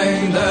my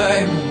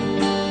diamond.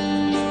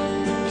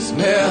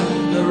 Smell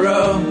the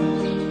road.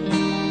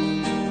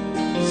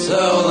 That's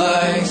all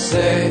I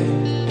say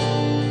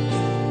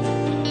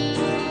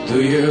to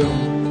you.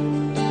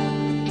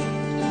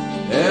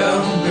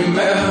 And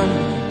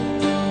remember,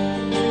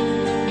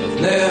 I've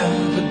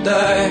never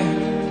died.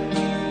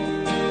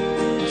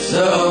 That's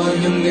all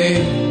you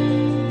need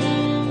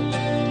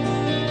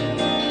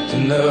to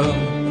know.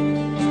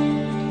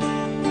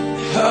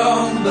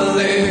 Oh,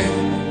 believe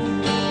me,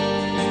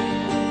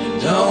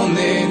 don't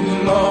need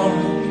more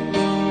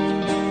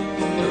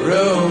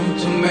room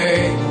to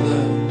make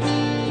love,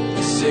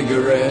 a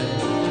cigarette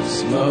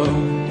smoke.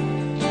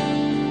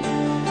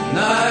 And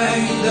I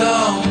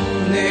don't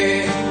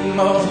need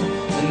more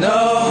than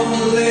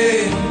only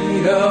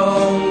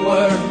don't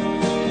work.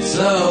 It's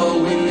all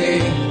we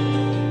need.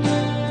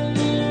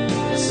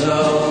 It's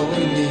all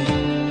we need.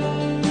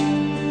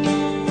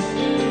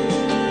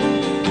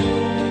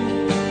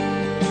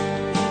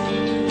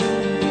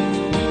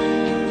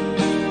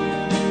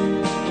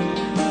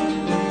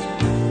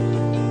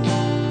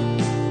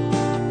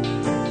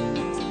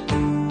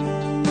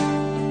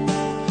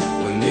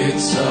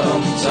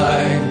 Some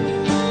time,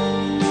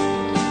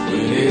 we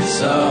need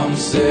some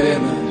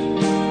cinema,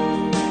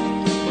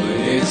 we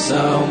need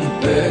some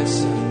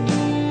pizza,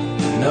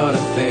 not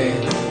a thing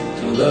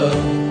to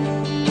love.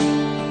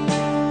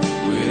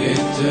 We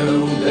need to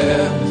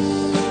dance,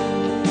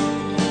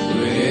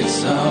 we need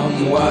some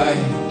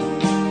wine,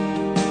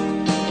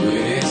 we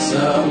need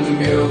some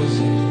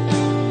music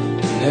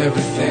and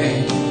everything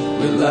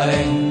we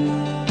like.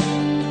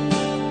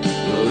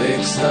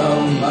 Drink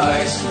some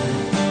ice cream.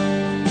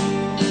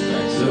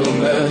 Drank too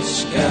much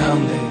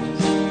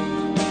Candies.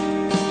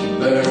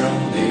 Burn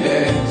the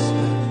eggs.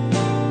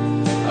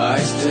 I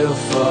still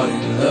fall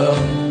in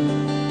love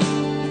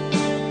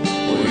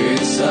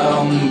with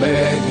some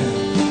beggar.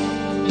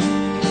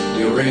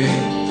 You're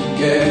in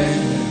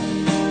together.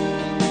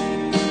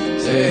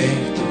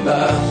 Take the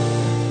bath.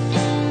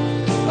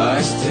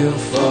 I still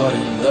fall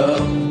in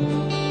love.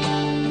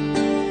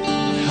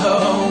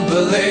 Oh,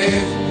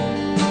 believe me,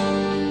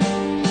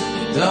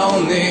 you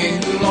don't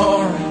need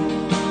more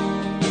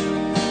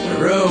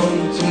room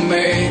to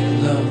make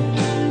love.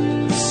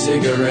 A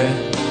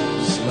cigarette,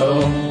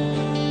 smoke.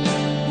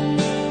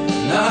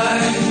 I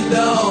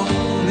don't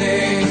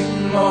need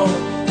more.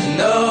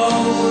 No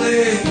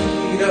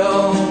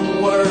little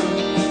word.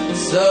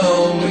 That's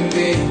all we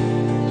need.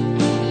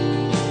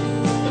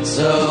 That's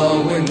all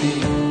we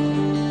need.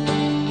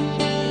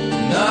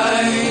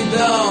 I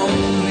don't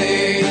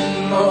need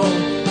more.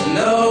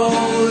 No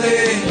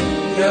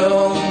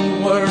little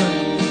word.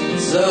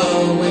 That's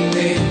all we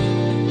need.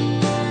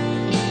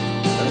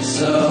 That's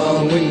all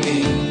we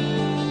need.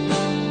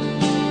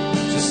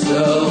 Just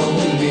all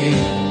we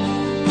need.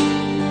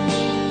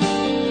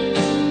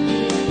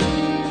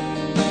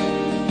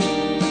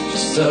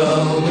 Just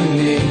all we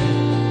need.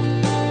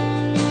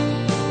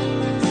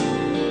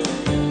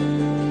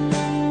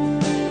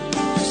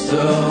 Just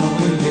all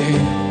we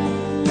need.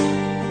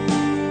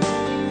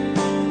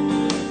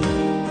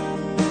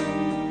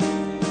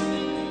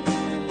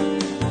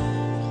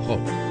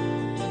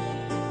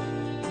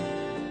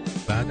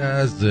 بعد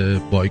از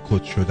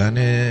بایکوت شدن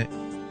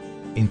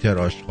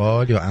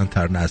اینترآشغال یا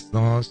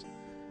انترنسناس،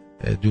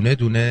 دونه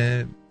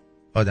دونه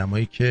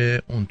آدمایی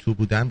که اون تو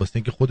بودن واسه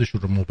اینکه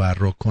خودشون رو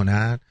مبرا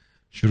کنن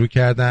شروع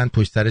کردن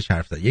پشت سرش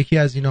حرف زدن. یکی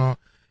از اینا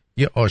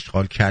یه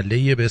آشغال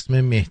کله‌ای به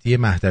اسم مهدی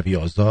مهدوی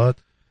آزاد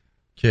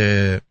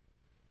که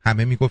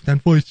همه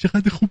میگفتن وای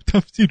چقدر خوب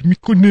تفسیر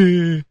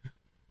میکنه،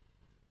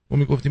 ما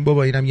میگفتیم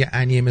بابا اینم یه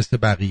انیه مثل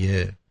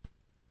بقیه،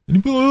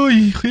 یعنی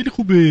وای خیلی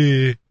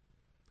خوبه.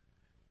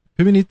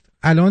 ببینید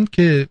الان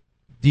که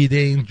دیده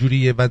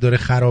اینجوریه و داره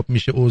خراب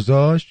میشه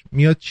اوضاعش،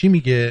 میاد چی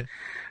میگه؟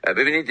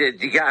 ببینید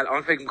دیگه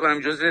الان فکر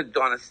میکنم جزء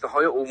دانسته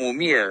های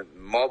عمومی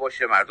ما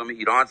باشه، مردم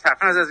ایران،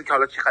 صرفا از اینکه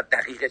حالا چقدر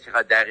دقیقه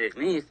چقدر دقیق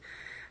نیست،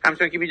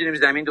 همچون که میدونیم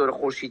زمین دور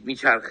خورشید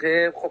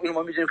میچرخه. خب اینو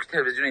ما میدونیم که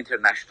تلویزیون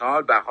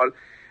اینترنشنال به حال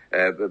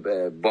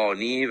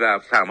بانی و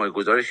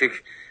سرمایه‌گذارش یک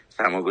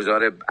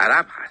سرمایه‌گذار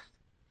عرب هست.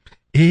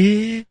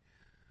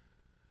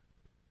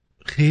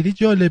 خیلی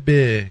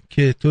جالبه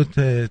که تو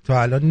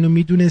تا الان اینو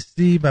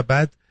میدونستی و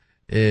بعد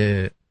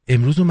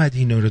امروز اومدی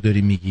اینو رو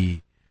داری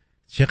میگی.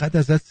 چقدر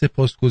ازت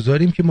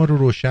سپاسگزاریم که ما رو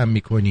روشن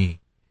میکنی.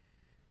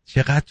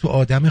 چقدر تو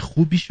آدم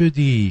خوبی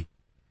شدی.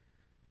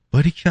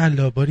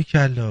 باریکلا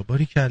باریکلا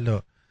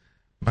باریکلا.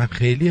 من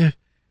خیلی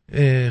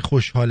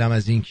خوشحالم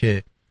از این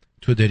که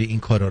تو داری این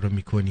کارا رو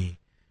میکنی.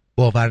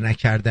 باور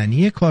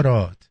نکردنیه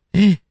کارات.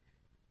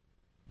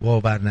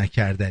 باور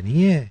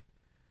نکردنیه.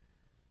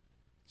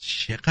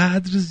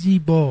 چقدر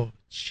زیبا،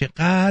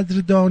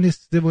 چقدر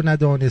دانسته و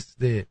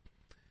ندانسته،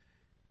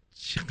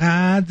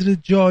 چقدر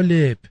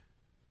جالب.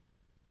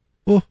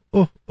 اوه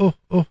اوه اوه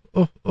اوه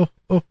اوه اوه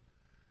اوه.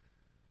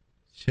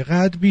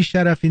 چقدر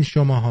بیشرفین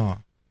شماها.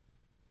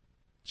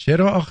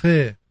 چرا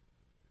آخه؟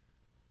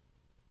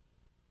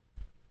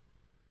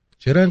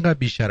 چرا اینقدر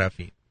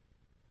بیشرفین؟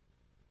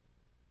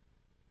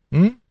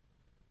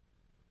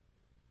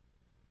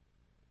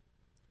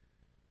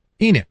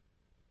 اینه.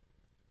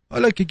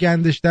 حالا که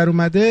گندش در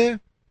اومده،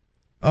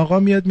 آقا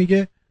میاد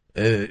میگه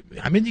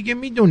همه دیگه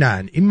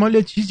میدونن این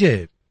مال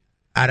چیزه،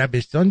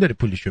 عربستان داره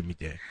پولشو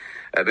میده.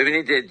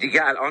 ببینید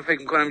دیگه الان فکر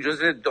میکنم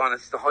جزء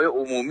دانسته های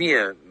عمومی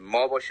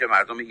ما باشه،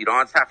 مردم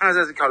ایران، صرفا از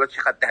اینکه حالا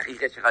چقدر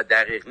دقیقه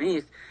چقدر دقیق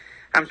نیست،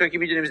 همچون که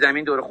میدونیم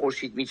زمین دور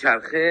خورشید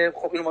میچرخه.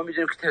 خب اینو ما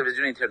میدونیم که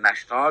تلویزیون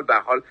اینترنشنال به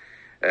حال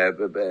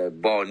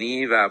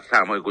بانی و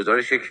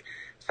سرمایه‌گذارش یک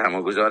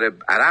سرمایه‌گذار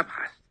عرب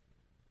هست.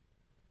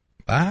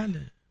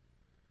 بله،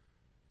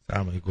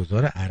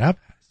 سرمایه‌گذار عرب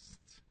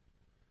هست.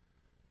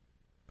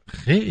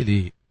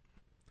 خیلی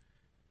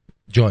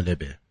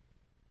جالبه.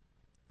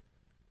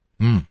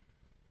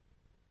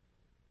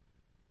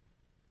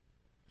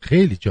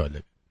 خیلی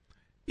جالب.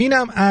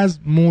 اینم از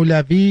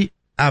مولوی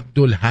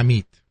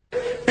عبدالحمید.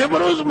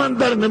 امروز من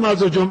در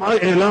نماز جمعه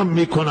اعلام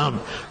میکنم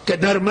که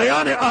در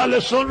میان اهل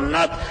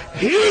سنت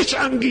هیچ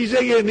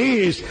انگیزه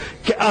نیست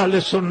که اهل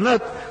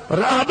سنت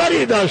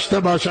رهبری داشته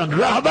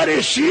باشند،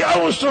 رهبر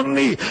شیعه و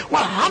سنی و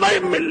همه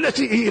ملت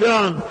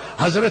ایران.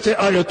 حضرت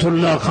آیت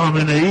الله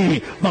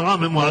خامنه‌ای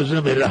مقام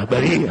معظم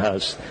رهبری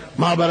هست،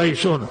 ما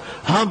برایشون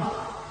هم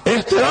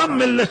احترام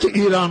ملت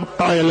ایران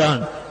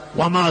قائلان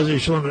و ما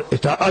ازشون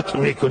اطاعت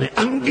میکنه.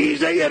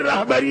 انگیزه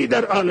رهبری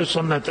در اهل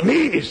سنت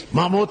نیست.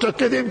 ما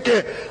معتقدیم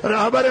که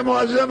رهبر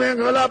معظم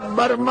انقلاب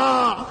بر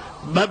ما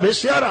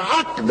بسیار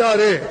حق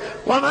داره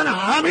و من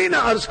همین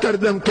عرض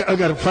کردم که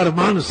اگر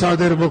فرمان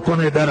صادر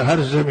بکنه در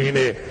هر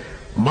زمینه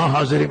ما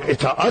حاضریم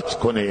اطاعت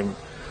کنیم،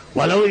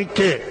 ولو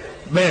اینکه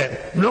به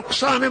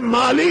نقصان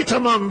مالی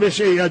تمام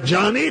بشه یا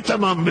جانی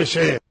تمام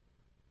بشه.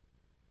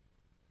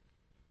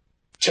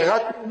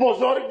 چقدر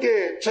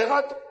بزرگه،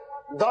 چقدر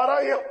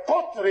دارای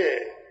قطره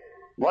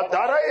و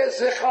دارای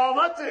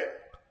زخامته.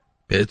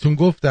 بهتون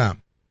گفتم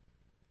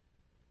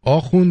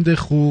آخوند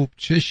خوب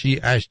چه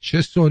شیعش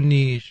چه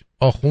سنیش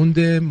آخوند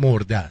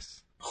مرده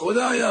است.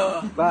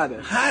 خدایا بله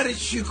هر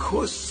چی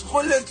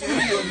کسخلت این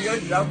دنیا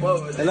شفا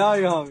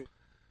بده.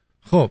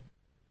 خب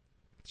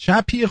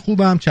چپی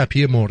خوبم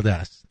چپی مرده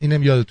است،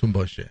 اینم یادتون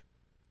باشه.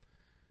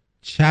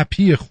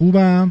 چپی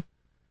خوبم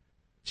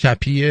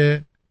چپی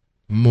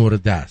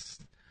مرده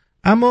است.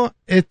 اما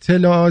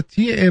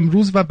اطلاعاتی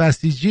امروز و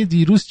بسیجی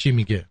دیروز چی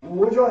میگه؟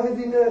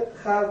 مجاهدین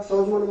خلق،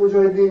 سازمان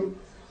مجاهدین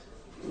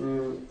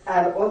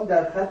الان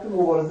در خط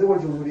مبارزه با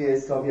جمهوری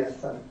اسلامی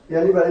هستن،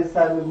 یعنی برای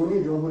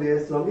سرنگونی جمهوری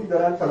اسلامی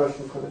دارن تلاش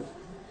میکنن.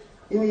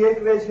 این یک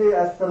وجه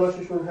از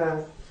تلاششون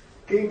هست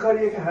که این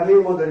کاریه که همه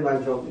ما داریم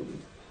انجام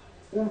میدیم.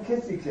 اون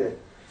کسی که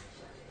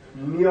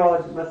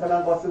میاد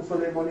مثلا قاسم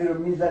سلیمانی رو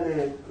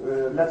میزنه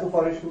لطو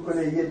پارش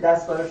میکنه یه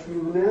دست براش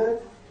میمونه،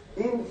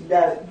 این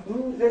در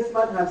این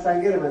قسمت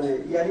همسنگر منه،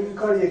 یعنی این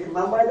کاریه که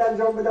من باید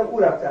انجام بدم او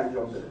رفته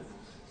انجام بده.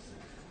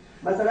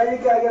 مثلا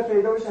یکی اگر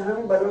پیدا بشه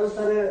همین بلا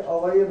سر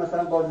آقای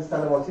مثلا بازی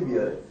صلواتی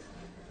بیاره،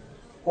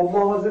 خب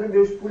ما حاضریم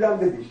بهش پولم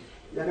بدیم،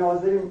 یعنی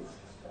حاضریم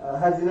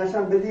هزینه‌ش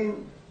هم بدیم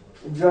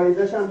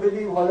جایزه‌ش هم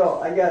بدیم.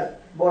 حالا اگر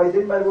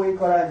بایدن برای ما این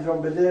کار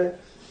انجام بده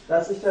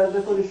دستش درد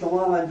نکنه،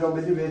 شما هم انجام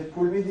بدی بهت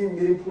پول میدیم،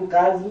 میریم پول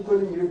قرض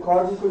میکنیم، میریم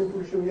کار میکنیم،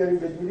 پولشو میاریم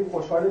بهت میدیم،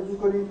 خوشحالت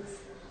میکنیم.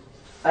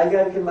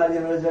 اگر که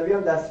مریم رجبی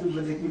هم دستور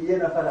بده که یه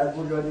نفر از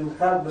مجاهدین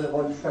خلق به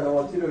قاضی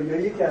صلواتی رو یا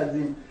یکی از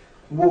این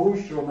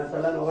وحوش رو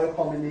مثلا آقای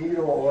خامنه‌ای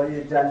رو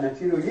آقای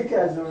جنتی رو یکی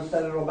از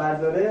درستر رو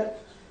برداره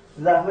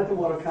زحمت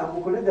ما رو کم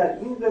بکنه، در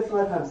این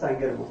قسمت هم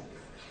سنگر ما.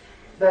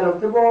 در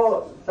رابطه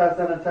با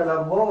سلطنت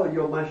طلب‌ها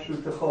یا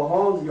مشروط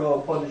خواهان یا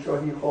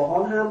پادشاهی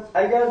خواهان هم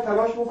اگر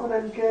تلاش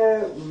بکنن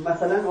که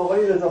مثلا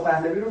آقای رضا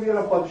پهلوی رو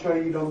بیارن پادشاهی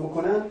ایران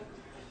بکنن،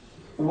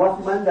 اون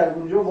وقت من در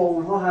اونجا با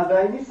اونها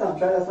همراه نیستم،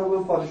 شاید اصلا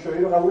من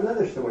پادشاهی رو قبول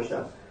نداشته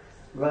باشم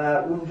و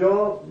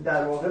اونجا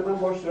در واقع من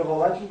باش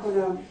رقابت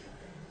میکنم،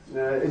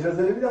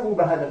 اجازه نمیدم اون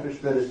به هدفش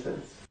برسه.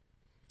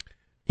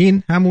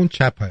 این همون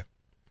چپه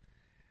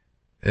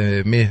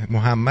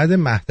محمد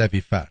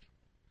مهدوی فر.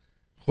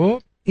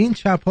 خب این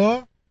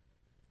چپا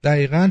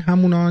دقیقا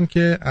همونان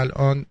که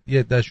الان یه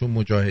عده‌شون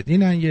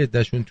مجاهدینن یه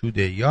عده‌شون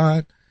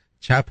توده‌ایان،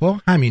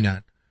 چپا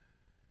همینن،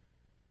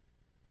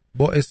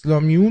 با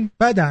اسلامیون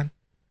بدن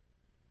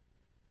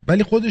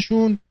ولی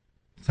خودشون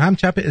هم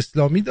چپ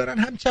اسلامی دارن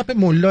هم چپ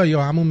ملا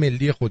یا همون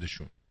ملی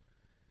خودشون.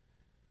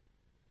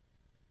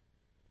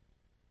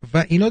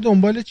 و اینا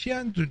دنبال چی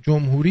هن؟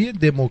 جمهوری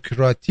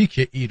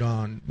دموکراتیک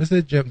ایران،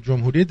 مثل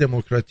جمهوری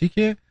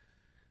دموکراتیک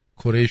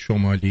کره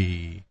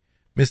شمالی،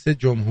 مثل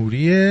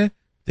جمهوری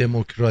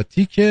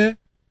دموکراتیک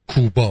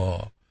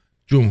کوبا،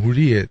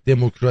 جمهوری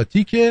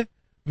دموکراتیک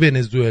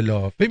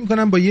ونزوئلا. فکر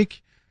می‌کنم با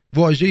یک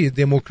واژه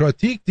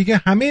دموکراتیک دیگه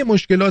همه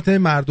مشکلات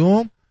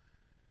مردم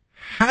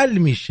حل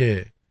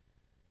میشه.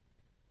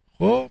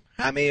 خب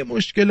همه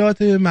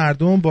مشکلات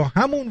مردم با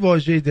همون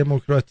واژه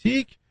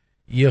دموکراتیک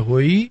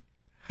یهویی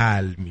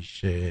حل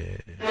میشه.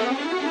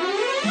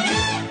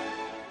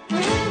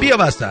 بیا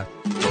وسط.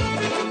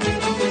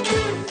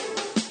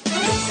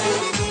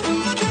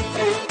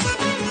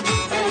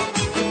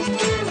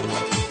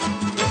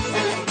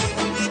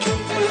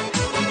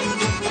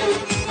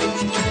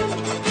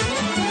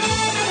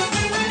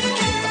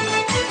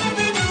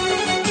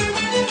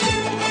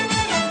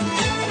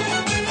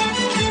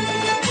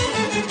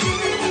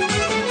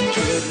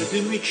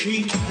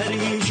 Ki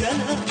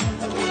pericele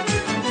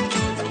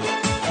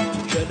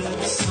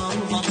gelir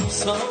sallana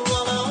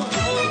sallana,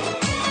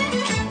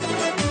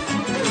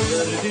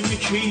 gördüm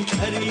ki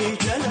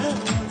pericele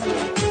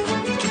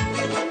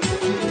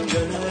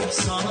gelir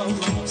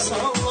sallana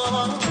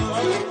sallana,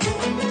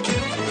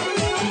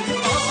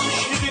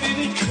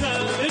 aşirin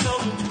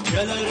köylüm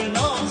gelir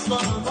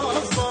nazlana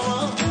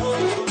nazlana,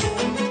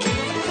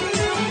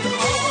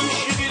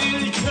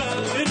 aşirin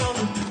köylüm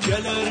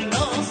gelir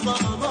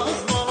nazlana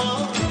nazlana.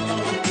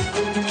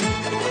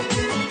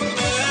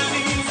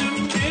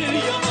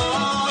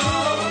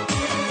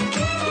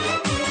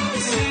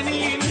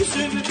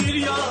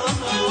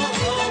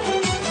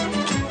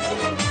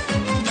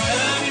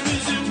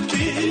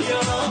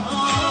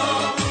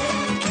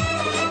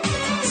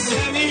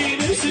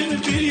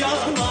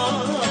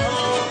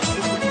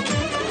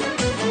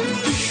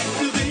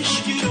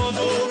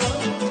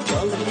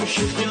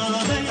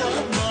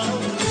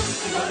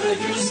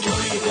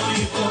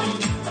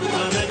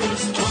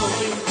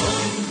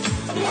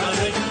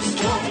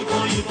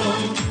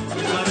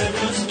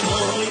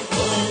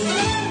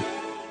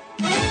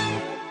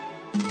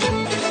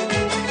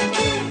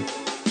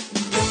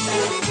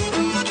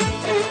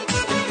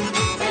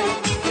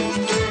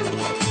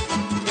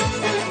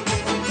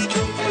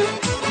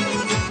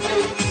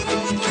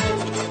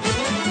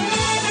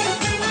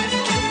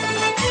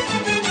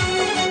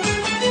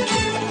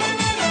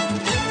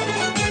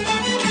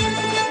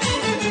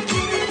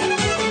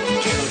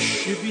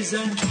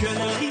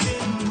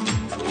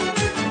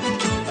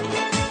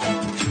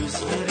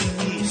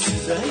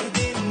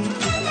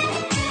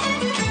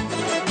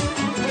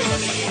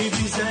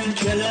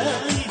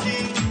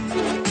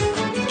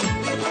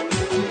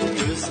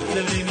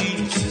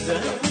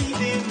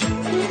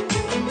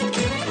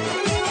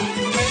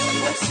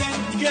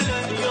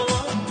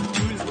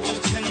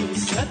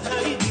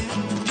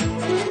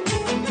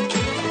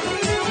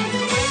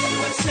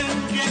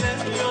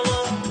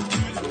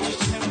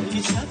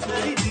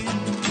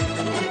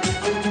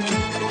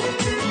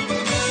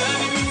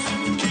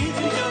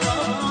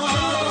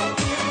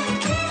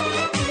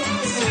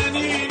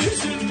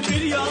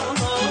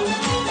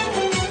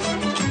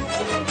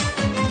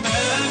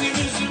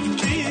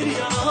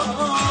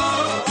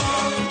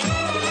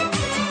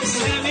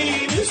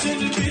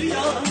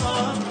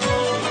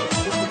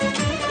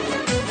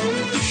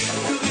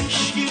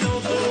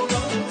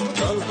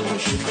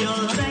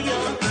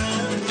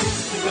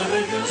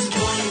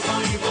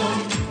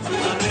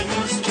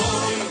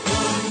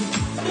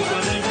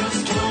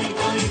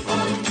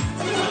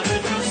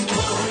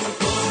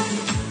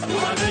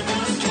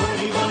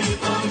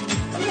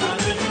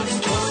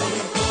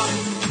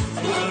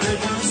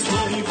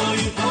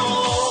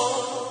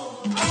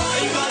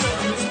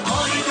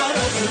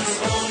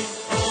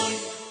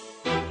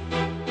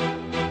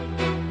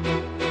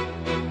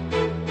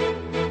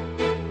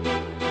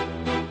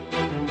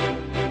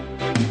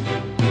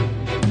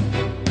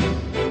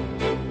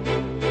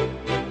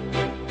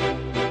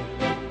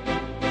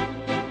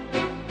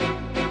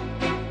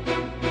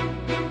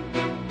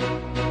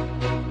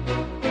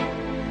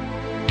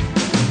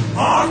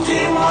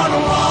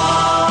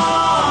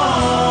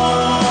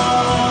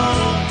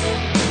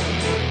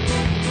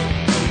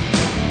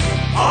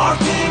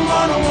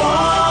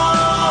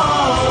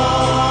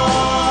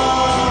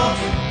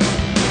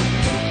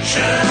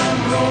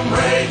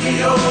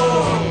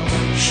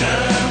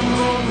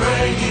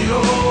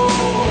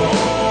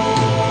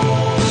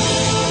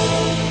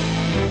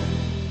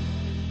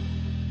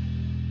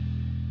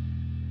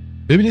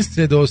 ببینید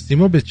صدا و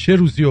سیما به چه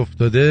روزی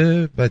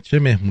افتاده و چه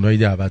مهمونایی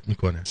دعوت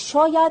میکنه.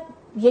 شاید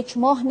 1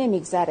 ماه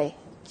نمیگذره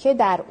که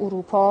در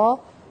اروپا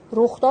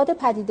رخداد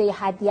پدیده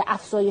حدی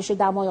افزایش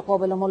دمای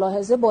قابل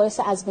ملاحظه باعث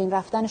از بین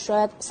رفتن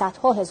شاید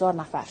صدها هزار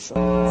نفر شد.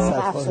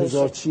 صدها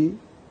هزار چی؟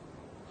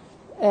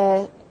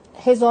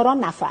 هزاران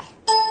نفر.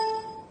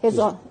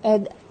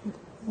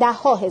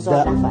 ده‌ها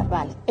هزار نفر.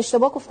 بله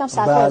اشتباه گفتم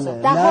صدها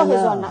هزار. ده‌ها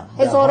هزار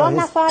نفر. هزاران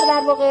نفر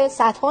در واقع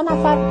صدها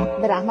نفر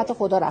به رحمت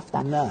خدا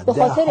رفتن به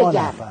خاطر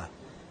گرم.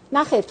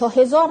 نه خیر تا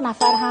 1000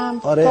 نفر هم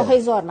تا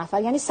 1000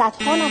 نفر یعنی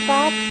صدها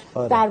نفر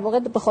در واقع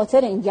به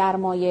خاطر این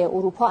گرمای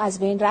اروپا از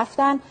بین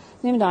رفتن.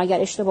 نمیدونم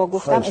اگر اشتباه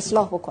گفتم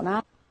اصلاح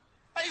بکنم.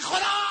 ای خدا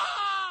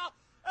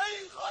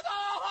ای خدا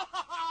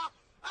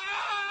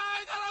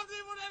ای دارم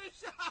دیوونه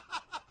میشم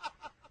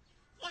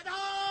خدا.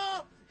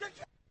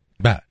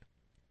 بله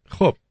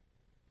خب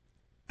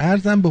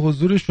عرضم به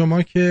حضور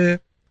شما که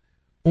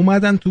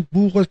اومدن تو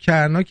بوق و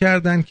کرنا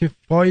کردن که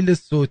فایل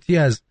صوتی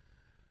از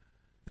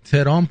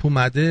ترامپ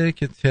اومده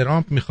که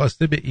ترامپ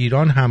میخواسته به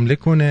ایران حمله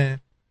کنه.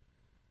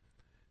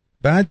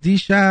 بعد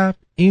دیشب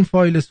این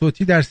فایل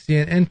صوتی در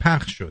CNN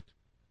پخش شد.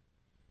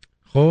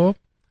 خب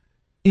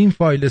این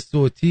فایل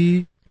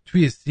صوتی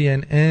توی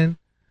CNN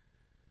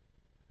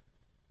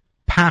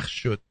پخش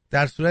شد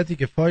در صورتی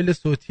که فایل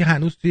صوتی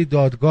هنوز توی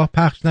دادگاه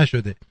پخش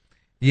نشده.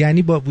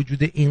 یعنی با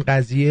وجود این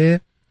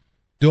قضیه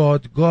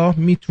دادگاه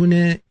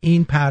میتونه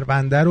این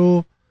پرونده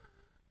رو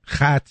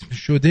ختم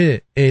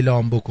شده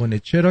اعلام بکنه،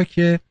 چرا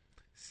که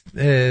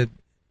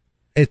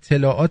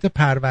اطلاعات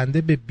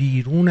پرونده به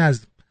بیرون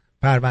از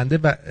پرونده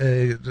و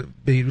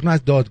بیرون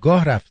از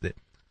دادگاه رفته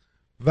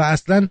و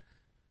اصلا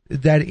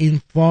در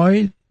این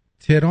فایل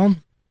ترامپ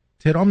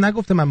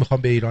نگفته من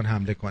میخوام به ایران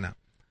حمله کنم.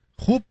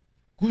 خوب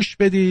گوش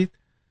بدید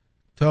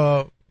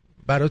تا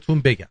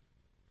براتون بگم.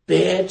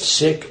 Bad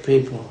sick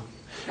people.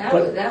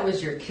 That was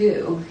your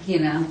coup, you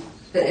know,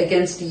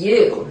 against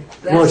you.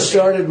 Well, it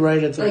started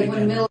right at the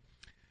beginning.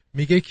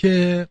 میگه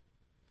که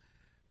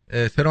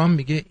ترامپ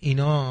میگه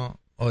اینا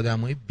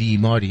آدمای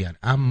بیماری هن.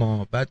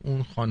 اما بعد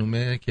اون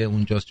خانومه که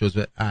اونجاست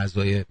جزو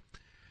اعضای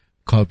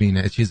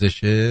کابینه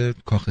چیزشه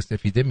کاخ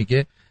سفیده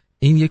میگه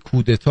این یک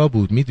کودتا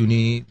بود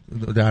میدونی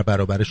در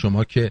برابر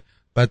شما که.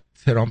 بعد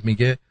ترامپ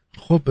میگه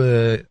خب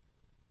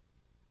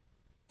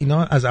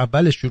اینا از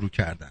اول شروع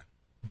کردن.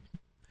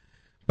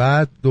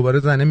 بعد دوباره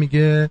زنه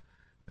میگه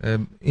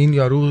این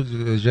یارو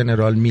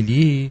ژنرال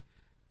میلی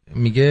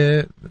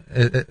میگه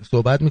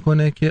صحبت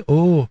میکنه که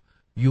oh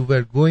you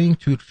were going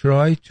to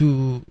try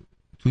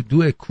to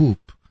do a coup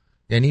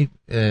یعنی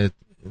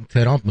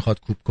ترامپ میخواد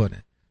کوپ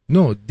کنه.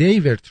 no they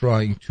were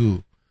trying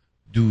to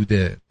do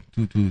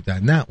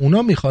that. نه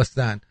اونا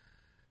میخواستن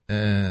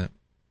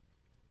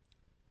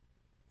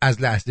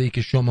از لحظه ای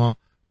که شما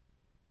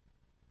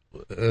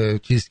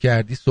چیز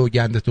کردی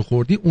سوگندتو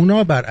خوردی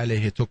اونا بر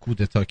علیه تو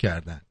کودتا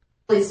کردن.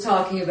 He's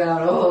talking about,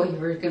 oh, you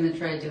were going to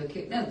try to do a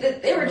coup. No,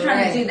 they were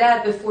trying to do that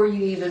before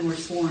you even were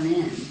sworn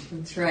in.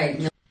 That's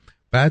right.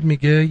 بعد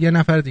میگه یه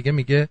نفر دیگه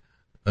میگه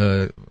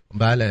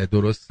بله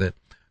درسته.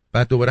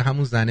 بعد دوباره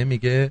همون زنه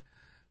میگه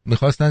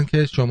میخواستن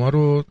که شما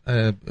رو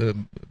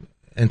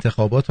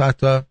انتخابات رو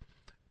حتی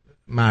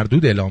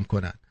مردود اعلام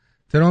کنن.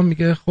 ترامپ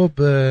میگه خب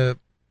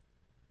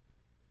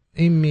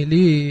این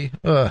میلی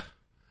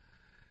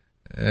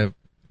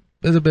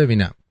بذار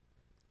ببینم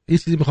یه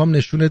چیزی میخوام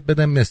نشونت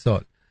بدم.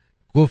 مثال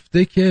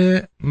گفته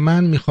که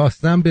من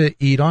میخواستم به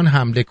ایران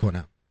حمله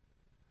کنم.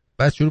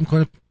 بعد شروع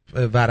میکنه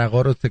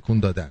ورقا رو تکون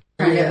دادن.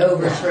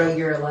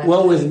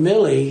 Well, with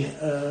Milley,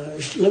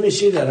 let me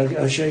see that.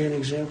 I'll show you an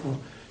example.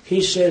 He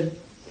said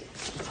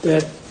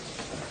that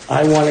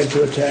I wanted to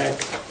attack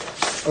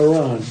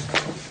Iran.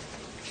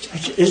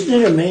 Isn't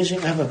it amazing?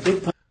 I have a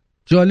big...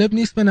 جالب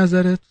نیست به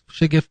نظرت؟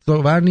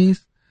 شگفت‌آور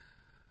نیست؟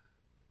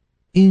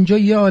 اینجا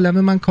یه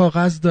عالمه من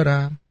کاغذ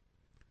دارم.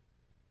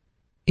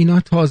 اینا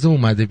تازه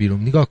اومده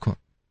بیرون. نگاه کن.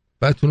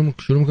 بعد شروع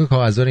میکنه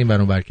کاغذها رو این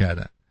ور اون ور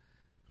کردن.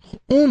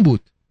 اون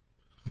بود.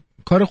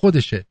 کار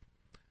خودشه.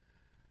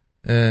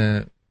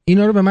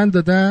 اینا رو به من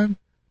دادن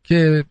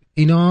که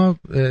اینا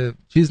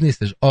چیز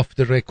نیستش.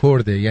 آفتر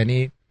رکورده.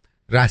 یعنی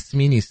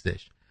رسمی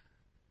نیستش.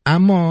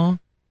 اما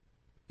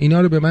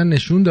اینا رو به من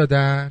نشون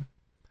دادن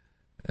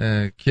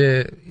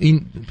که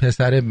این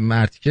پسر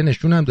مرتیکه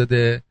نشون هم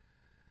داده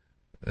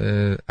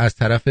از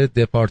طرف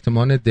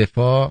دپارتمان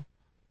دفاع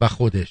و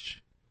خودش.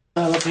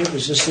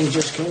 This thing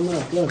just came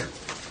up. Look,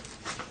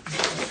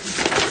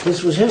 this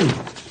was him.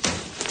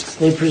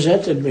 They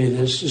presented me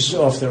this. This is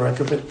off the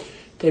record, but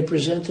they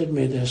presented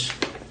me this.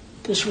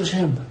 This was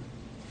him.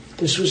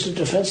 This was the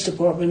Defense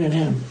Department and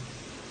him.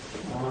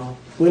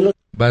 Wow.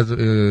 بعد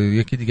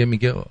یکی دیگه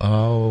میگه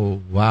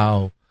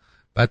واو.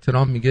 بعد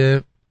ترامپ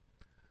میگه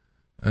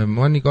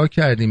ما نگاه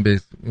کردیم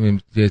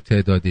به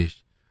تعدادش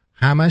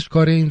همش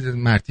کار این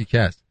مرتیکه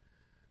است.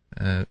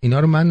 اینا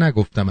رو من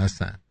نگفتم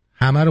اصلا.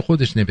 همه رو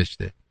خودش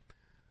نوشته.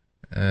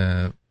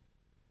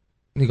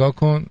 نگاه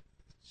کن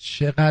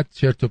چقدر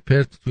چرت و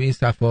پرت تو این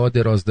صفحه ها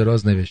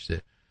دراز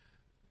نوشته.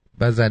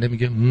 بعد زنه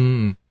میگه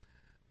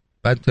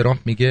بعد ترامپ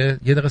میگه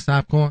یه دقیقه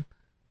صبر کن.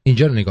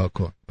 اینجا رو نگاه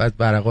کن. بعد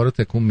ورقا رو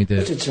تکون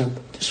میده.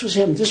 This was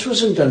him. This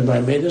wasn't done by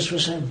me. This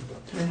was him.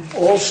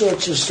 All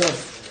sorts of stuff.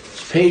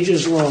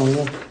 Pages long.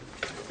 Look.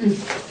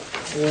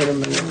 Wait a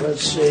minute.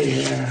 Let's see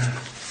here.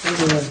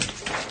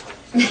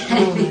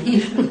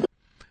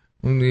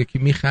 اون یکی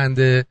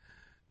میخنده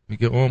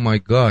میگه او مای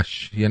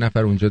گاش. یه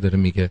نفر اونجا داره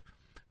میگه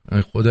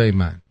خدای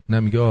من. نه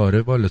میگه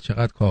آره والا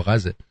چقدر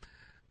کاغذه.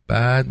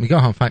 بعد میگه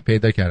ها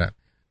پیدا کردم.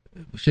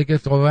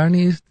 شگفت آور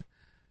نیست.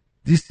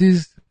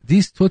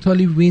 This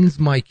totally wins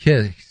my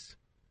case.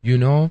 You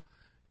know.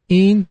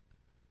 این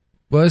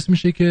باعث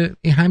میشه که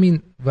این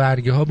همین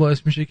ورگه ها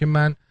باعث میشه که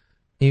من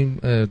این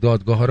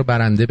دادگاه ها رو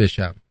برنده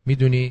بشم.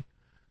 میدونی؟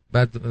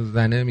 بعد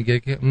زنه میگه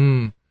که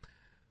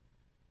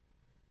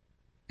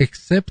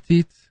except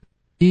it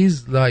is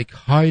like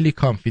highly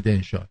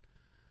confidential.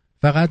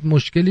 فقط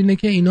مشکل اینه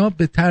که اینا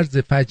به طرز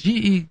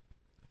فجیعی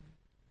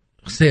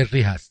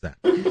سری هستن.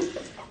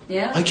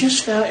 I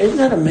just found, isn't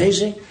that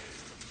amazing?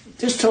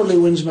 This totally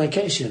wins my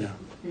case, you know.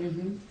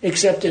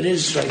 Except it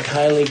is like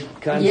highly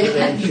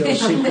confidential,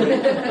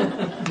 secret.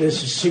 This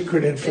is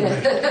secret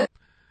information.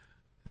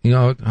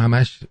 اینا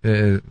همش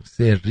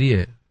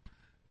سریه،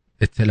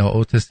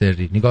 اطلاعات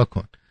سری. نگاه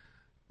کن،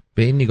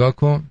 به این نگاه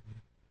کن.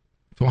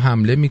 تو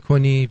حمله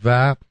میکنی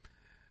و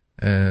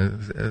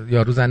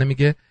یارو زنه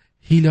میگه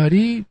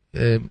هیلاری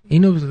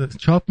اینو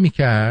چاپ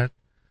میکرد،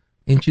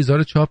 این چیزها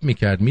رو چاپ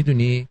میکرد،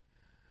 میدونی؟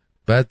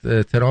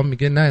 بعد ترامپ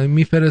میگه نه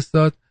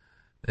میفرستاد.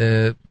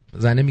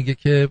 زنه میگه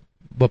که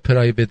با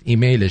پرایوت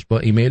ایمیلش، با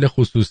ایمیل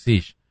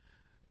خصوصیش.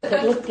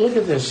 Look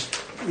at this.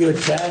 You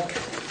attack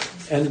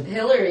and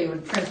Hillary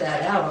would print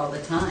that out all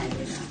the time,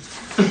 you know.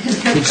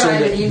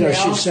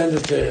 she'd send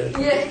it to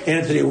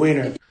Anthony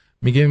Weiner.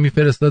 میگه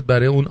میفرستاد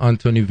برای اون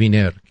آنتونی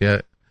وینر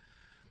که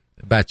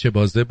بچه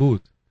بازه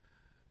بود.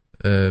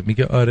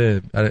 میگه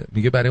آره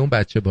میگه برای اون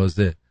بچه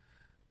بازه.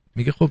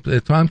 میگه خب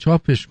تو هم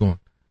چاپش کن.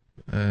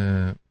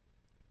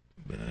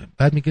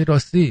 بعد میگه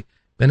راستی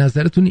به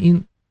نظرتون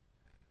این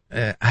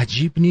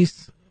عجیب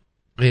نیست؟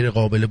 غیر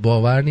قابل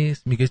باور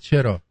نیست؟ میگه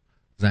چرا؟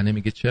 زنه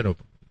میگه چرا؟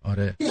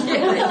 آره.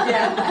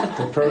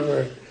 The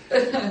pervert.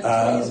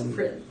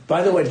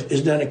 By the way,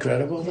 isn't that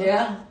incredible?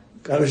 Yeah.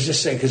 I was just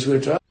saying because we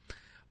were talking.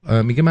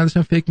 میگه من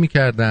داشتم فکر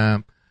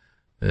میکردم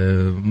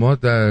ما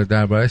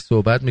درباره‌اش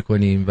صحبت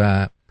میکنیم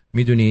و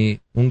میدونی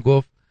اون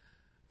گفت،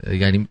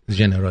 یعنی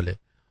ژنراله،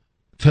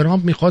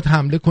 ترامپ میخواد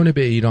حمله کنه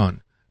به ایران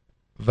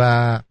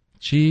و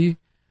چی؟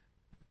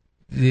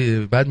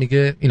 بعد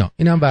میگه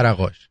اینم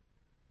ورقاش.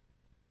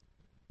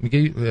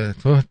 میگه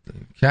تو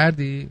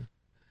کردی؟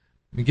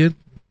 میگه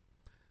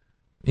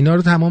اینا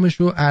رو تمامش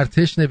رو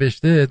ارتش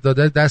نوشته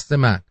داده دست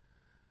من.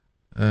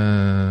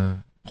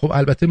 خب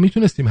البته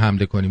میتونستیم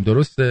حمله کنیم،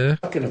 درسته؟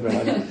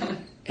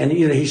 And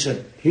he said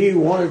he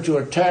wanted to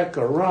attack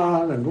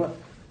Iran and what?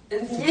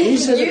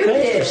 These are the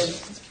papers.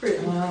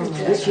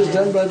 This was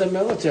done by the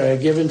military,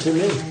 given to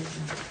me.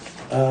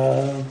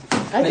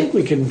 I think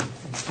we can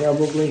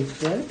probably,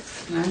 right?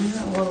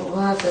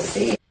 We'll have to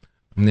see.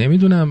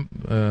 نمیدونم،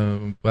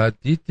 باید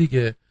دید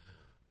دیگه.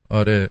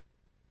 آره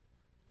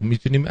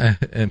میتونیم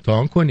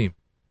امتحان کنیم.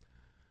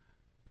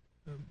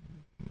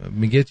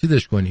 میگه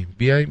چیزش کنیم،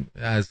 بیایم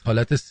از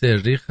حالت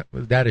سری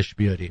درش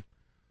بیاریم.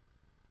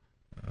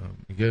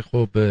 میگه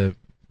خب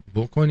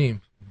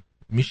بکنیم،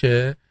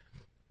 میشه؟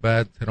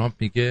 بعد ترامپ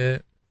میگه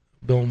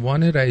به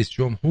عنوان رئیس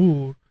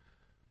جمهور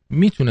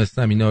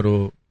میتونستم اینا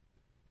رو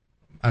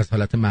از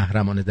حالت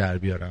محرمانه در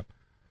بیارم.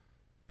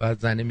 بعد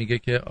زنه میگه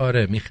که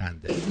آره،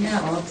 میخنده.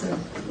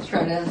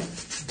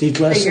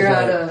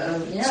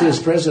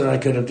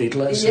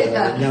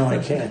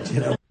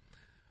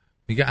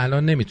 میگه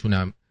الان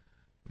نمیتونم،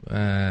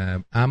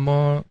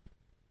 اما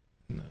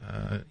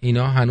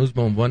اینا هنوز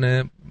به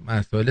عنوان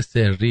مسائل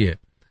سریه.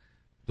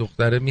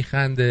 دختره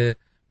میخنده،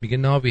 میگه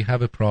now we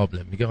have a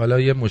problem. میگه حالا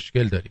یه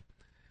مشکل داریم.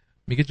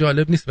 میگه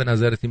جالب نیست به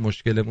نظرت این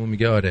مشکلمون؟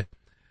 میگه آره.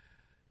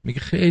 میگه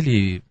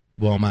خیلی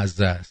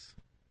بامزه است.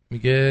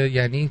 میگه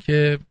یعنی این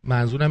که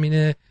منظورم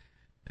اینه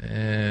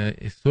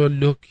so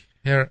look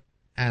here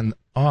and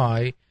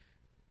I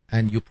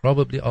and you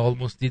probably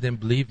almost didn't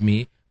believe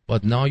me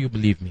but now you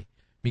believe me.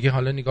 میگه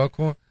حالا نگاه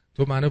کن،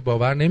 تو منو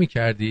باور نمی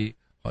کردی،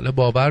 حالا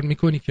باور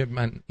میکنی که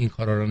من این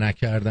کارا رو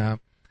نکردم.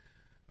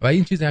 و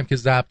این چیزی هم که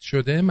ضبط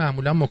شده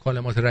معمولا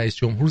مکالمات رئیس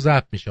جمهور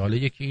ضبط میشه. حالا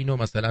یکی اینو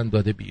مثلا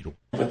داده بیرون.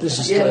 Isn't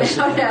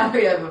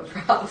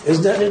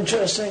that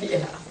interesting?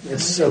 Yeah.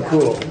 It's so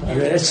cool. I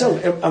mean, it's so.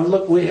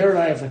 Look, we here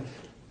I have,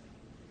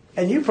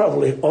 and you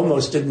probably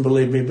almost didn't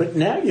believe me, but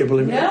now you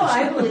believe me. No,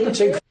 I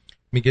believe.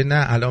 میگه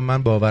نه الان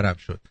من باورم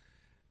شد.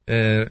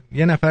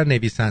 یه نفر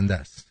نویسنده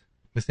است،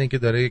 مثل اینکه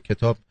داره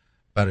کتاب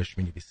براش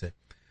مینویسه.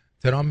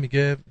 ترامپ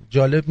میگه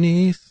جالب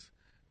نیست،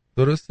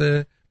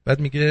 درسته؟ بعد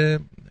میگه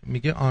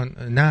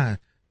نه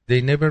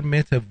they never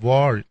met a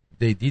war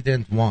they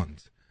didn't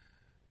want.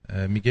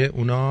 میگه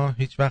اونا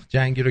هیچ وقت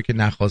جنگی رو که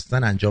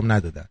نخواستن انجام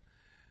ندادن.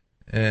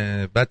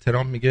 بعد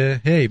ترامپ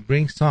میگه hey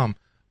bring some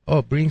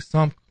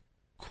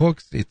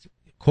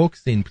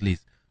cooks in please.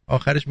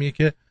 آخرش میگه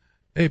که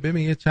ببین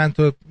یه چند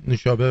تا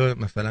نوشابه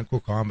مثلا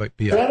کوکا هم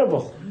بیار.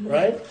 Incredible,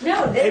 right?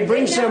 Hey,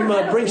 bring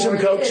some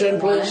Cokes in,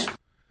 please.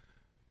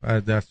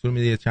 و دستور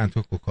میده یه چند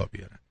تا کوکا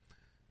بیارن.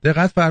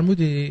 دقت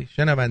فرمودی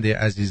شنونده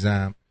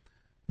عزیزم؟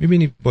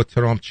 میبینی با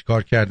ترامپ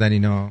چیکار کردن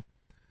اینا؟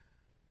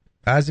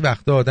 بعضی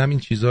وقتا آدم این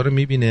چیزها رو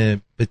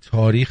میبینه به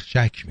تاریخ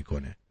شک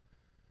میکنه.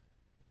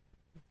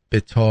 به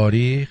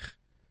تاریخ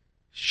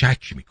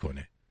شک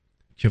میکنه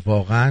که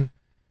واقعا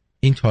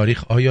این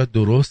تاریخ آیا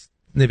درست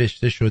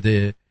نوشته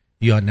شده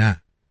یا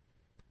نه؟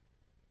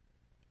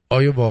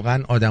 آیا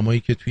واقعا آدمایی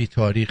که توی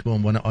تاریخ به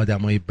عنوان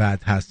آدمای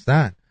بد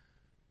هستن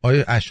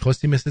آیا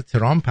اشخاصی مثل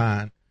ترامپ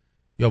هن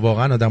یا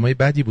واقعا آدمای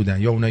بدی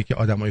بودن؟ یا اونایی که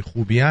آدمای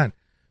خوبی هن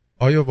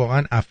آیا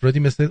واقعا افرادی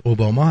مثل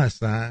اوباما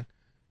هستن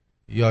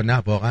یا نه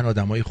واقعا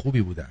آدمای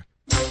خوبی بودن؟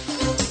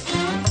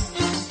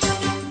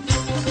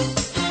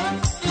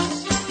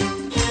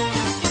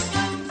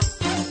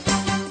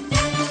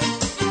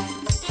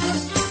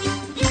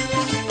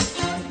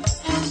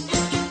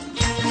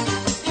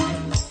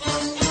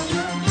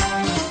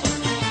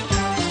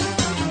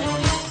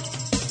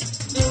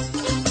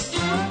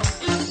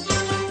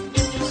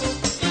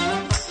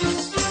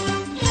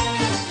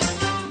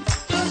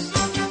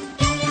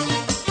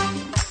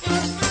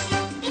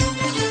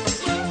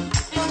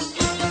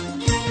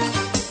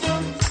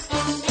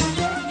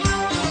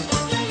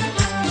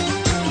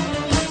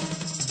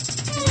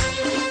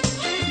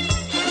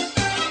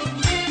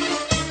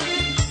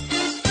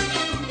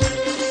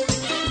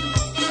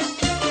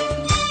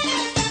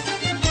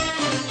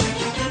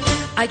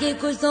 اگه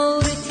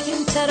گذارت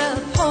این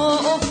طرف ها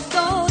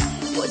افتاد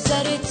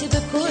گذرت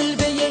به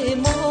کلبه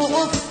ما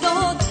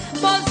افتاد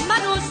باز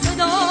منو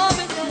صدا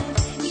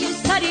بده یه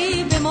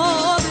سری به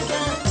ما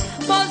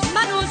بده باز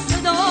منو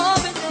صدا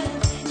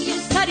بده یه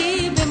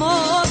سری به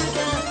ما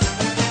بده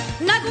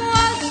نگو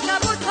از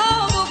لب و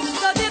تاب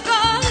افتاده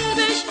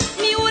قلبش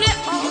میونه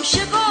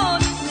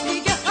عاشقانیست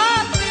دیگه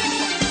حرفش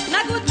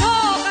نگو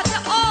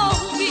طاقت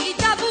آه بی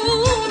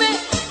دوومه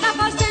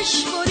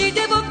نفسش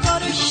بریده و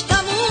کارش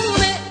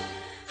تمومه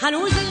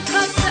هنوز این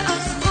خسته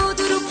از خود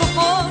رو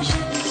پاشه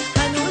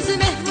هنوز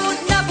مهمون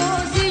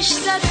نوازیش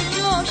سر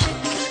جاشه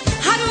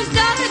هنوز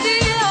دردی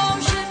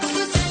عاشق تو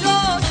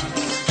صداشه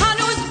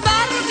هنوز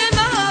برق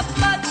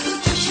محبت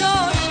تو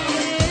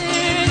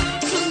چشاشه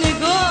تو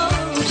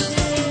نگاشه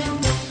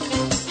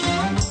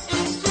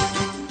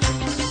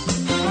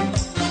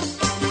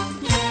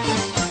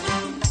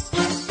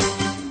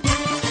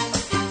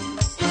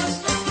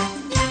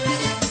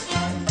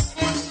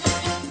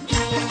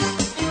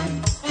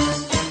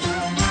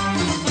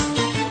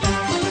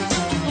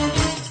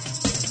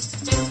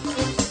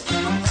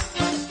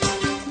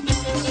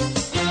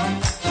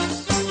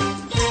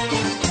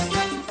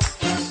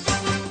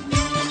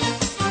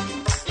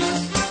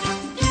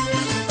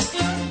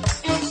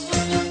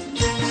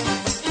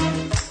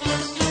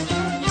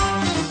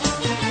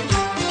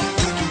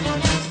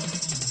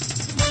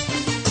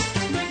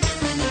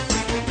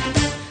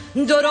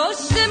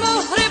درسته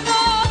مهر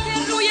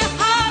باد روی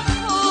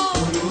حرفا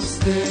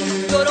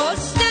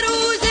درسته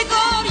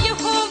روزگار یه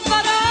خوب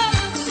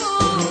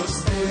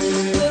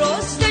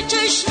درسته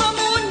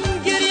چشممون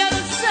گریه رو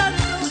سر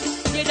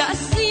داد یه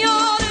دستی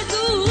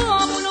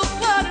آرزوامونو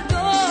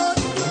فرداد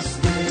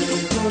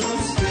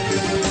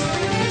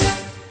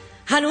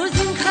هنوز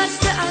این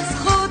خسته از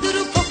خود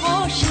رو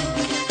پاشه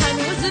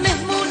هنوز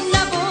مهمون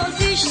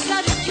نوازیش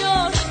سر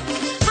جاش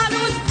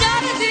هنوز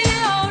دردی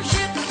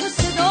عاشق تو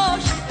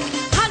صداش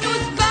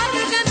هنوز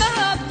برق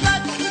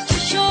محبت تو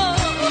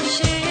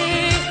چشاشه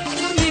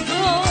تو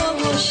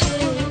نگاشه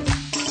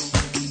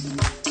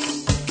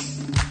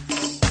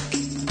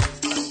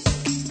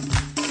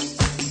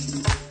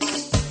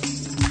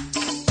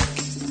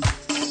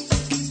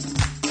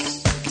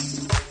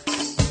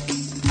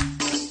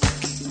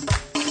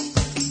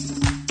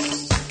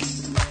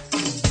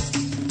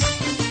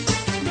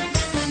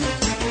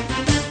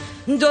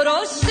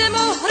درسته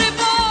مهر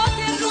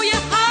باد روی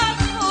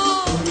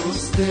حرفا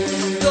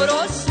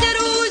درسته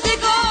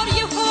روزگار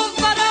یه خوب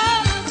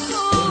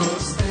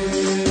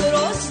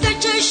درسته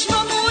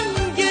چشممون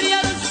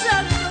گریه رو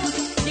سر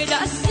داد یه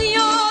دستی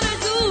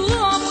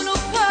آرزوامونو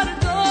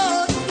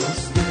فرداد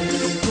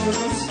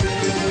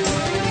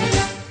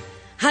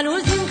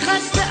هنوز این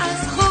خسته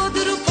از خود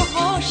رو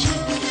پاشه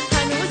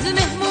هنوز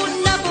مهمون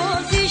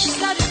نوازیش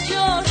سر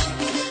جاش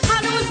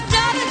هنوز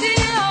دردی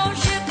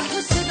عاشق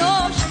تو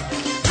صداش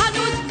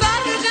هنوز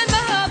برق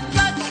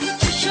محبت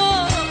تو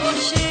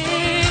چشاشه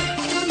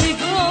تو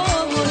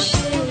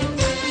نگاشه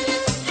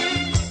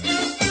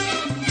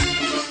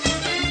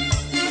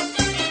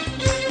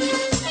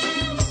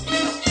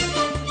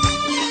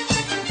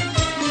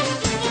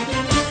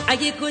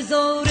اگه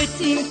گذارت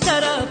این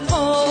طرف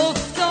ها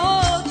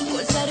افتاد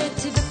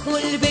گذرت به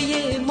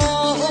کلبه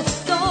ما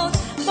افتاد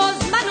باز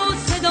منو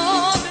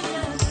صدا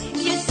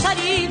بده یه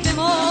سری به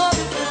ما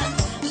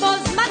بده باز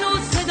منو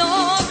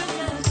صدا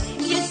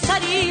بده یه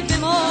سری به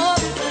ما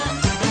بده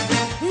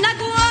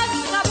نگو از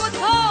لب و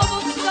تاب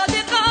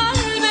افتاده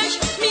قلبش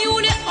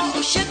میونه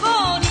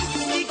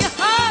عاشقانیست دیگه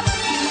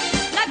حرفش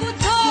نگو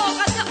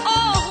طاقت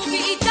آه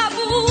بی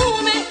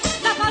دوومه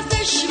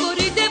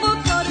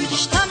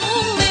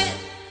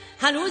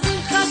هنوز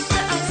این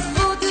خسته از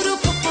خود رو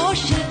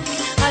پاشه،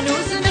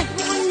 هنوز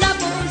مهمون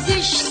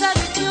نوازیش سر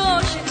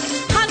جاشه،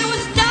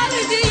 هنوز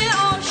دردی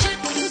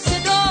عاشق تو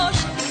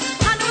صداشه،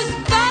 هنوز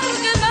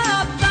برق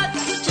محبت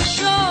تو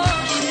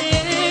چشاشه،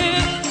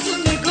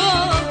 تو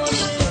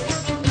نگاشه.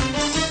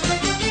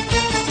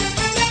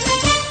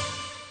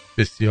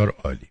 بسیار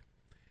عالی.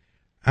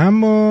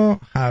 اما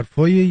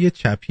حرفای یه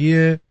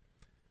چپی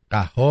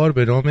قهار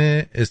به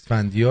نام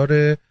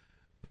اسفندیار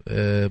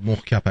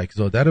مخکپک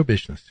زاده رو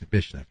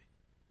بشنویم.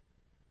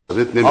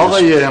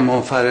 آقای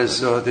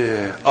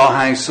منفرزاده،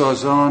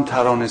 آهنگسازان،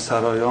 ترانه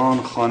سرایان،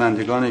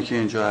 خوانندگانی که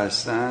اینجا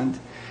هستند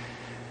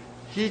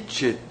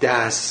هیچ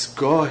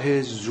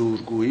دستگاه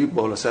زورگویی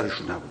بالا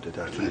سرشون نبوده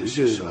در طول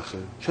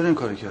چرا این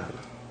کاری کردن؟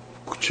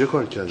 چه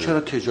کار کردن؟ چرا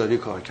تجاری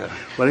کار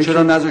کردن؟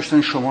 چرا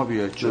نذاشتن شما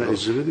بیاید؟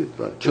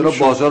 چرا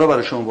بازار رو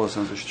برای شما باز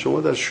نذاشتن؟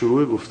 شما در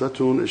شروع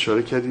گفتتون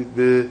اشاره کردید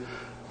به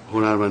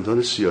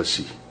هنرمندان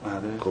سیاسی.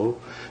 خب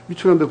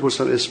میتونم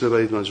بپرسم اسم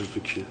ببرید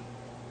منظورتون کیه؟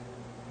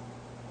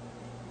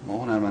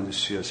 ما هنرمند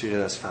سیاسی غیر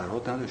از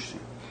فرهاد نداشتیم.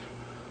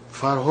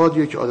 فرهاد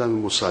یک آدم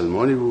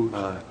مسلمانی بود.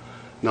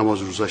 نماز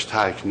روزش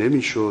ترک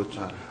نمیشد.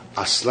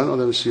 اصلا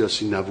آدم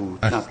سیاسی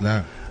نبود.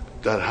 اصلا.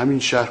 در همین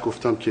شهر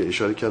گفتم که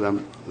اشاره کردم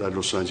در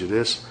لس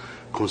آنجلس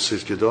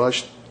کنسرت که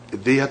داشت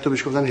دی حتی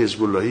بهش گفتن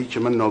حزب اللهی که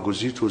من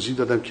ناگزیر توضیح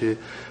دادم که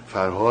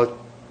فرهاد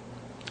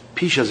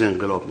پیش از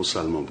انقلاب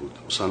مسلمان بود،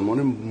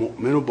 مسلمان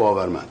مؤمن و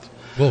باورمند،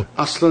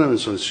 اصلا هم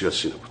انسان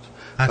سیاسی نبود.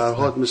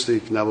 فرهاد مثل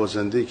یک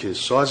نوازنده‌ای که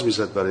ساز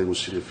میزد برای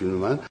موسیقی فیلم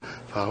من،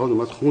 فرهاد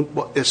اومد خوند،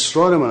 با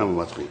اصرار منم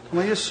اومد خوند.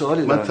 من یه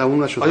سوالی دارم. من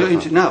تموم نشد. آیا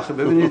این نه آخه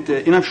ببینید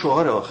اینم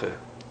شعار آخه.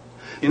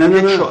 اینم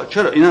یک شعار.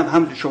 چرا اینم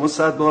هم شما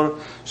 100 بار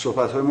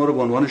صحبت‌های ما رو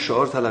به عنوان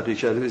شعار تلقی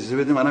کردید، اجازه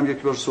بدید منم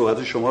یک بار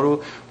صحبت شما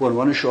رو به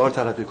عنوان شعار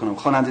تلقی کنم.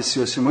 خواننده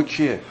سیاسی ما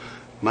کیه؟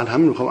 من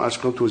همین میخوام عرض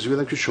کنم، توضیح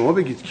بدم که شما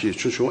بگید کیه،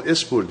 چون شما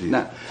اسم بردید.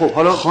 نه خب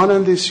حالا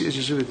خواننده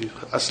اجازه بدید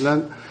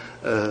اصلا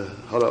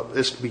حالا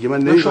اسم میگه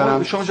من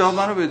نمیبرم، شما جواب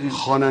منو بدین.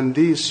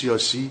 خواننده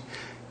سیاسی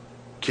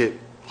که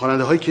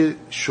خواننده هایی که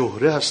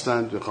شهره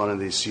هستند به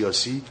خواننده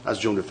سیاسی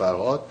از جمله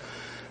فرهاد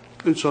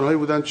انسان هایی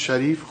بودن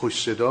شریف،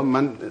 خوش صدا.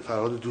 من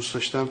فرهاد دوست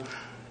داشتم،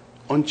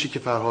 آنچه که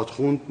فرهاد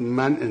خوند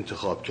من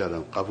انتخاب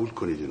کردم، قبول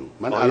کنید اینو.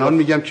 من الان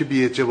میگم که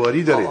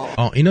بی‌اعتباری داره.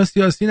 اینا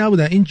سیاسی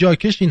نبودن، این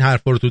جاکش این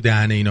حرفا رو تو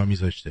دهن اینا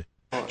میذاشته.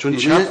 چون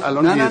چپ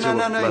الان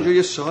نه اینجا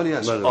یه سوالی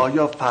هست.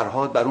 آیا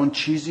فرهاد بر اون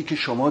چیزی که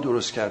شما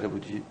درست کرده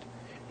بودید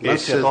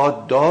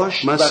اعتقاد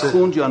داشت و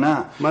خوند یا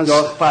نه؟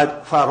 یا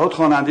فرهاد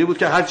خواننده بود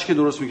که هر چی که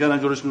درست میکردن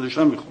جلوش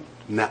میذاشتن میخوند؟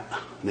 نه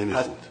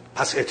نمیخوند.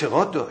 پس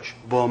اعتقاد داشت،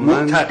 با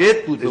من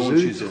معتقد بود به اون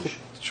چیزش.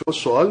 شما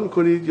سوال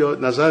میکنید یا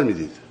نظر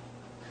میدید؟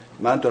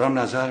 من دارم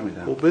نظر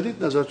میدم. خب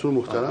بدید نظرتون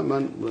محترم.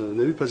 من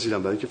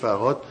نمیپذیرم، برای اینکه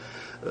فرهاد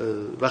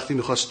وقتی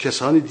میخواست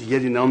کسانی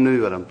دیگری نام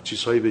نمیبرم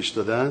چیزهایی بهش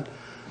دادن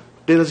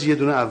غیر از یه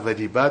دونه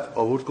اولی، بعد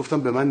آورد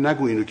گفتم به من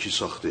نگو اینو کی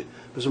ساخته،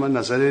 بذار من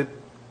نظر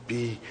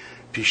بی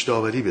پیش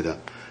داوری بدم،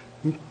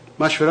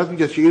 مشورت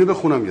میگرد که اینو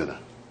بخونم یا نه،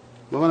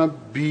 و منم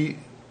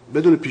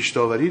بدون پیش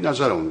داوری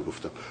نظرمو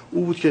میگفتم.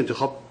 او بود که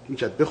انتخاب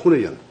میکرد بخونه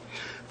یا نه.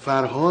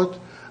 فرهاد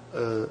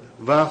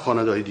و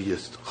خواننده‌های دیگه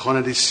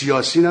خواننده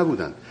سیاسی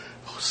نبودن،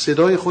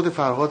 صدای خود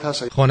فرهاد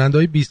هست.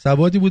 خواننده‌های بی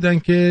سوادی بودن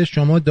که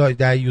شما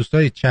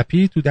دعیوسای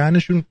چپی تو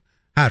دهنشون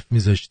حرف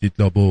میذاشتید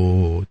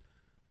لابد.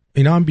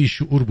 اینا هم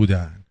بیشعور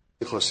بودن.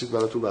 خواستید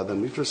براتون بعداً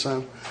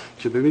میفرستم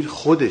که ببینید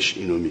خودش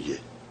اینو میگه،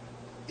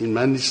 این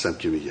من نیستم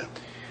که میگم.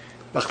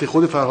 وقتی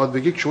خود فرهاد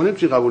بگه شما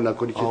نمیتونی قبول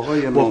نکنی که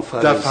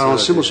در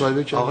فرانسه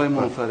مصاحبه کرد. آقای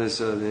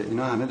منفرزاده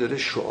اینا همه داره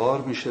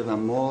شعار میشه و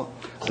ما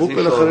خب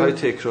بالاخره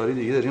تکراری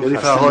دیگه داریم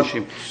خسته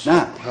میشیم.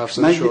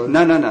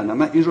 نه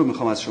من این رو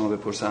میخوام از شما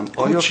بپرسم،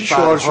 آیا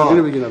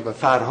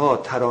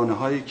فرهاد ترانه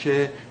هایی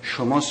که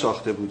شما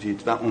ساخته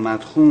بودید و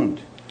اومد خوند،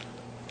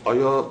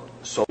 آیا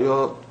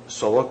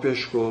ساواک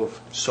بهش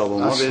گفت،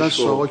 ساواما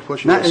بهش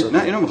گفت؟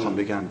 نه اینو میخوام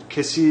بگم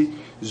کسی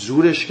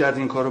زورش کرد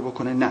این کارو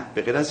بکنه؟ نه،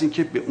 به غیر از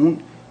اینکه به اون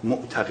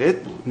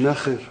معتقد بود. نه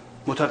خیر،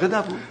 معتقد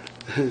نبود.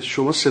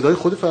 شما صدای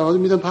خود فرهاد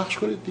میدم پخش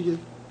کنید دیگه.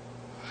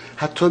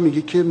 حتی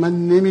میگه که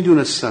من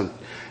نمیدونستم،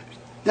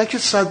 نه که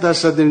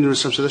 100%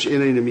 نمیدونستم صداش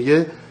اینو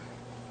میگه،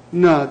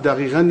 نه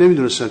دقیقاً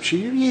نمیدونستم چی،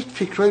 یک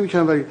فکرایی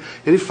میکنم. ولی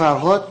یعنی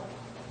فرهاد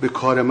به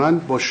کار من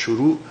با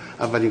شروع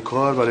اولین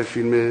کار برای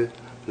فیلم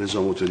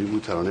رضا موتوری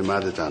بود، ترانه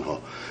مرد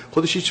تنها.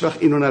 خودش هیچ وقت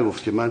اینو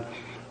نگفت که من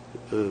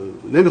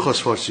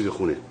نمیخواست فارسی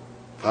بخونه.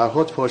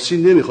 فرهاد فارسی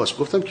نمیخواست،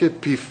 گفتم که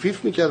پیف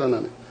پیف میکردن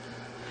همه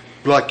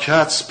بلاک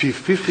کاتس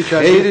پیف پیف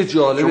میکردن. خیلی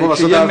جالبه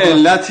که یه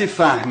ملتی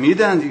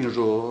فهمیدند این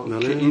رو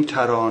که این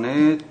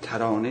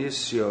ترانه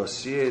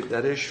سیاسی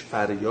درش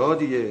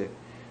فریادیه.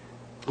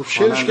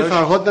 شعرش که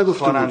فرهاد نگفته بود،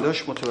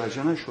 خواننده‌اش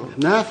متوجه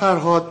نشد. نه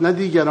فرهاد نه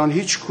دیگران،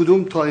 هیچ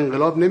کدوم تا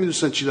انقلاب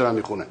نمیدونستن چی دارن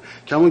میخونن.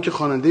 کمون که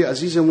خواننده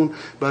عزیزمون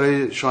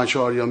برای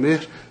شاهنشاه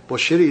آریامهر با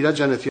شعر ایرج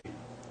جنتی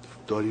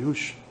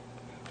داریوش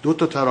 2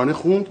 تا ترانه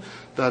خوند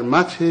در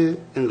مدح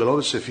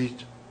انقلاب سفید.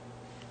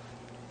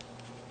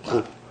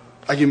 خب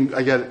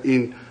اگر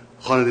این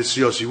خواننده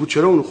سیاسی بود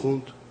چرا اونو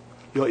خوند؟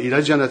 یا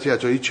ایرج جنتی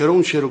عطایی چرا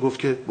اون شعر رو گفت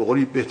که به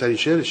قولی بهترین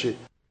شعرشه؟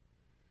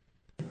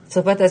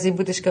 صحبت از این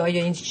بودش که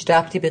آیا این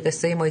ربطی به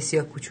قصه مای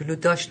سیاه کوچولو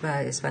داشت و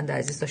اسفند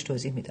عزیز داشت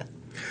توضیح میدن.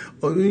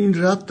 این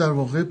ربط در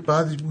واقع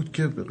بعدی بود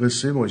که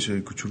قصه مای سیاه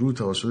کوچولو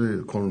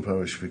توسط کانون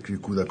پرورش فکری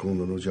کودکان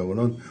و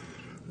نوجوانان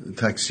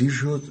تکثیر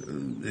شد،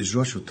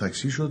 اجرا شد،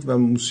 تکثیر شد و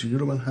موسیقی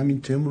رو من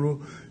همین تم رو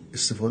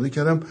استفاده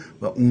کردم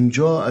و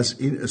اونجا از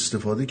این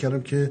استفاده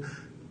کردم که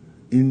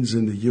این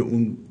زندگی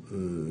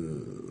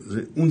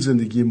اون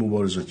زندگی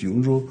مبارزاتی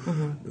اون رو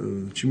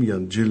چی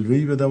میگن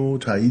جلوه‌ای بدم و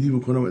تأییدی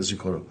بکنم از این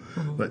کارا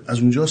و از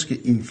اونجاست که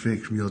این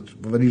فکر میاد.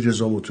 ولی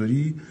رضا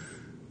موتوری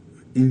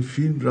این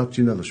فیلم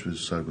ربطی نداشت به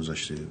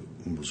سرگذشته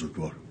اون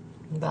بزرگوار.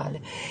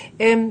 بله.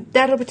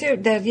 در رابطه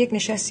در یک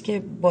نشستی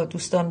که با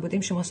دوستان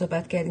بودیم شما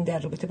صحبت کردین در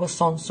رابطه با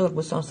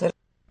سانسور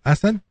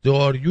اصلا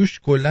داریوش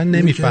کلا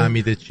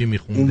نمیفهمیده چی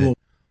میخونده.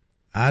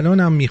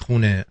 الانم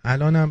میخونه،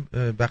 الانم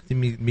وقتی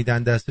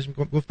میدن دستش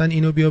گفتن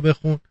اینو بیا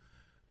بخون،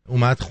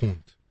 اومد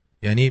خوند.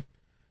 یعنی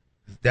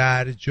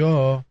در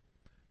جا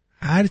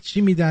هر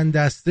چی میدن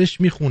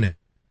دستش میخونه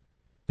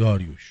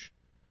داریوش.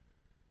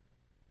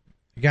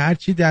 اگه هر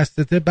چی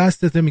دستته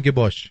بستته میگه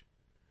باش.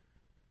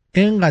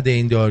 اینقدر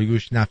این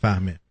داریوش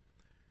نفهمه،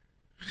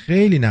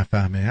 خیلی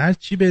نفهمه. هر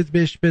چی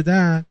بهش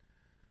بدن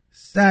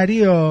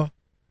سریع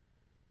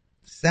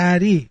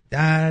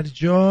در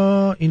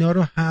جا اینا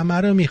رو همه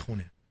رو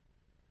میخونه.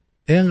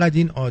 اینقدر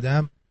این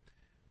آدم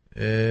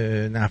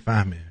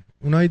نفهمه.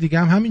 اونای دیگه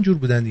هم همینجور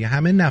بودن دیگه،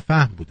 همه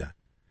نفهم بودن،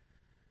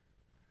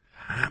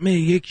 همه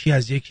یکی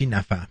از یکی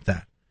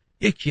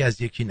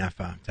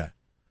نفهمتر.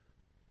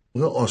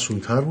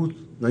 آسونتر بود،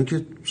 نه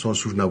اینکه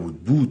سانسور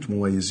نبود، بود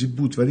ممیزی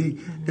بود، ولی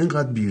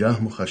اینقدر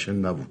بیرحم و خشن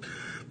نبود.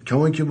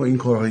 کما اینکه با این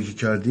کارهایی که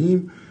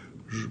کردیم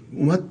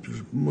اومد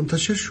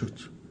منتشر شد.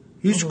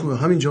 هیچ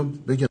همینجا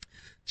بگم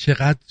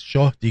چقدر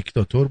شاه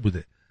دیکتاتور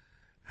بوده.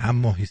 هم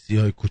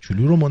ماهیسی‌های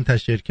کوچولو رو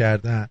منتشر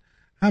کردن،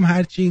 هم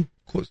هرچی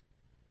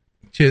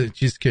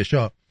چیز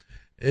کشا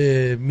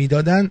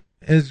میدادن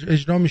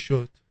اجرا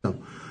میشد.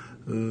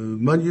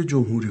 من یه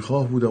جمهوری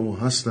خواه بودم و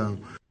هستم.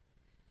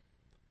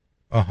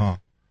 آها،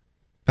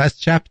 پس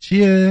چپ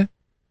چیه؟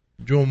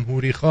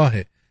 جمهوری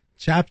خواهه.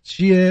 چپ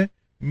چیه؟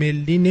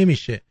 ملی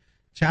نمیشه.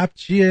 چپ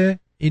چیه؟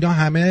 اینا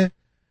همه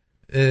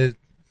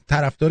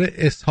طرفدار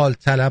اسهال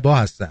طلبا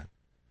هستن.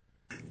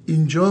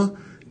 اینجا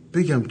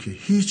بگم که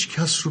هیچ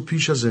کس رو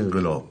پیش از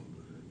انقلاب،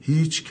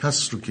 هیچ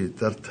کس رو که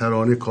در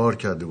ترانه کار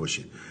کرده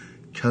باشه،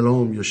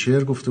 کلام یا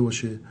شعر گفته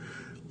باشه،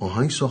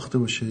 آهنگ ساخته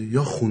باشه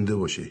یا خونده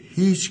باشه،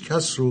 هیچ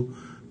کس رو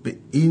به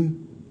این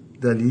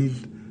دلیل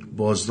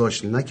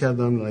بازداشت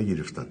نکردن و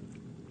نگرفتن.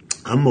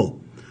 اما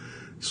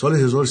سال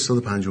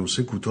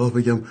 1353 کوتاه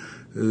بگم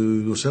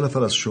 2-3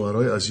 نفر از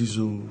شاعرای عزیز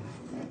و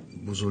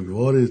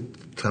بزرگوار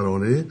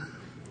ترانه،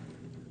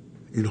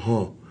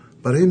 اینها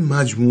برای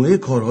مجموعه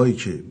کارهایی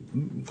که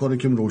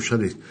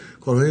روشنه،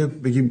 کارهای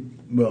بگیم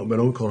به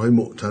نام کارهای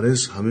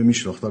معترض همه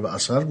میشناختن و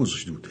اثر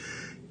گذاشته بود،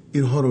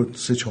 اینها رو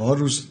 3-4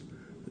 روز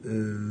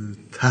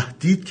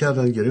تهدید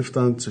کردن،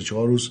 گرفتن، 3-4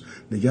 روز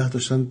نگه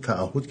داشتن،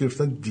 تعهد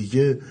گرفتن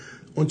دیگه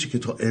اون چی که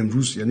تا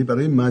امروز، یعنی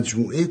برای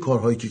مجموعه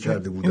کارهایی که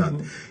کرده بودن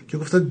که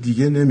گفتن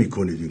دیگه نمی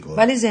کنید این کار.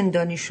 ولی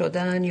زندانی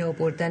شدن یا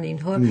بردن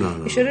اینها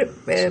اشاره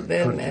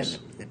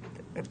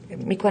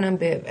میکنم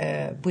به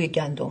بوی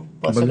گندم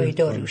با صدای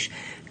داریوش.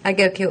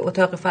 اگر که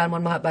اتاق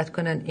فرمان محبت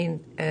کنن این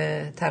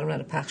ترانه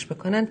رو پخش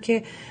بکنن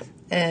که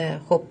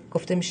خب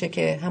گفته میشه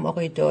که هم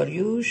آقای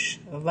داریوش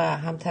و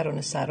هم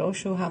ترانه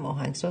سراش و هم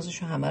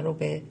آهنگسازش و همه رو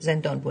به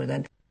زندان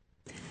بردن.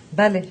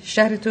 بله،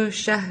 شهر تو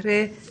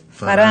شهر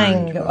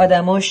فرنگ،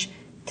 آدماش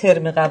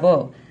ترم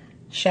قوا،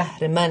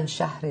 شهر من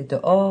شهر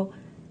دعا،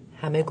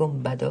 همه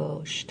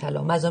گنبداش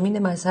طلا. مضامین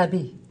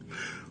مذهبی.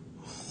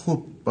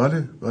 خب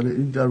بله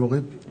این در واقع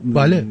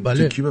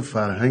تکیه به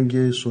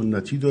فرهنگ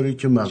سنتی داره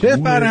که مقبوله.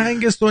 چه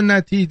فرهنگ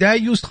سنتی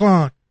دیوس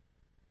خان؟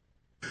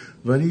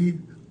 ولی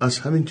از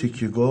همین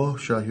تکیهگاه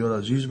شهریار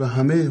عزیز و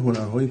همه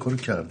هنرها این کارو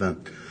کردن.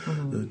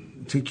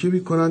 تکیه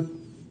میکنن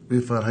به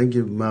فرهنگ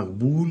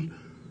مقبول،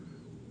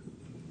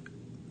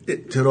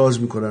 اعتراض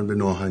میکنن به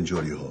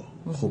ناهنجاری ها.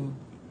 خب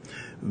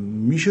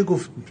میشه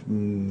گفت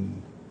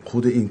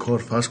خود این کار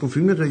فرض کن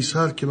فیلم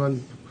رئیسر که من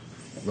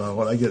و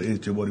حال اگر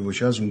اعتباری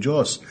باشه از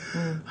اونجاست،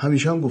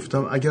 همیشه هم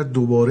گفتم اگر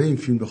دوباره این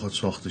فیلم بخواد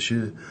ساخته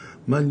شه،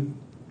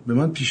 به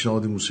من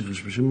پیشنهاد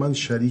موسیقیش بشه، من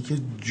شریک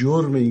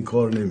جرم این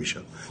کار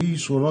نمیشم. این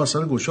سونا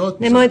اثر گشاد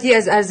نمادی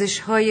از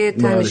ارزش‌های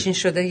تنشین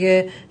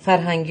شده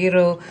فرهنگی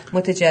رو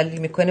متجلی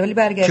میکنه. ولی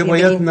برگردیم که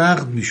باید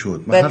نقد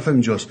میشد. من حرفم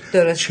اینجاست.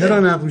 چرا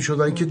نقد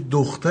میشد؟ اینکه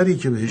دختری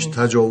که بهش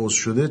تجاوز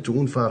شده تو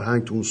اون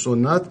فرهنگ، تو اون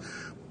سنت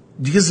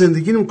دیگه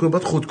زندگی نمیکنه،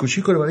 باید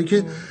خودکشی کنه، برای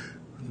اینکه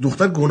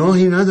دختر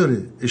گناهی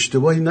نداره،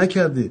 اشتباهی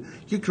نکرده،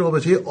 یک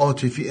رابطه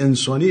عاطفی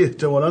انسانی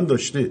احتمالاً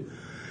داشته.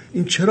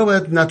 این چرا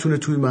باید نتونه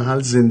توی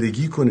محل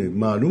زندگی کنه؟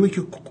 معلومه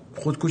که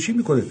خودکشی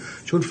میکنه،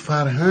 چون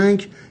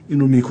فرهنگ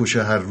اینو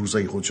میکشه هر روز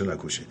اگه خودشو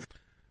نکشه.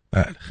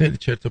 بله، خیلی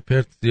چرت و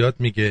پرت زیاد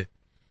میگه.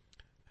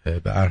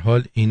 به هر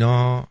حال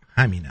اینا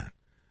همینن.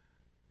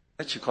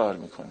 چی کار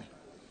میکنی؟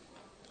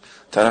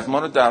 طرف ما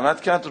رو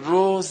دعوت کرد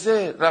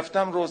روزه،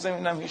 رفتم روزه،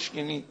 میبینم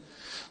هیچکی نی.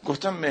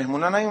 گفتم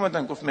مهمونا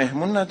نیومدن، گفت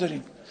مهمون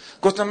نداریم.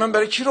 گفتم من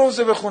برای کی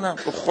روزه بخونم؟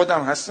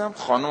 خودم هستم،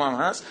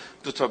 خانومم هست،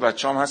 2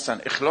 بچه‌ام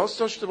هستن. اخلاص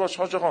داشته باش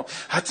حاج آقا،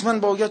 حتما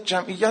باید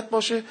جمعیت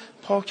باشه،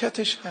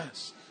 پاکتش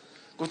هست.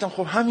 گفتم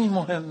خب همین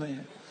مهمه.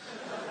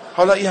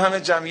 حالا این همه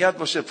جمعیت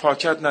باشه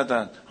پاکت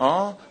ندن،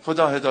 ها،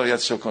 خدا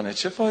هدایتشو کنه،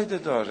 چه فایده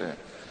داره؟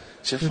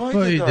 چه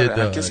فایده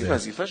داره؟ هر کسی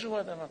وظیفه‌شو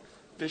باید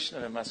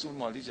بشنوه. مسئول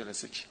مالی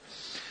جلسه کی؟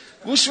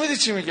 گوش میدی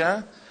چی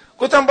میگن؟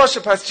 گفتم باشه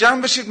پس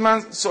جمع بشید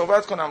من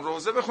صحبت کنم،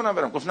 روزه بخونم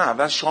برم. گفت نه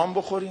اول شام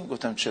بخوریم.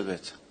 گفتم چه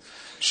بهتر.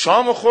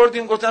 شام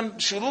خوردیم. گفتم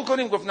شروع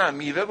کنیم. گفت نه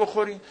میوه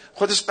بخوریم.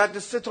 خودش قد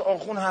 3 تا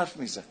آخون حرف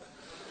میزد.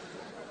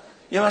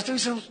 یه مرتبه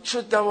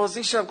شد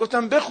 12 شب.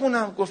 گفتم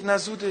بخونم. گفت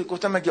نزوده.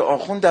 گفتم مگه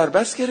آخون در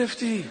بس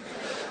گرفتی؟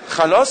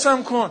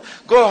 خلاصم کن.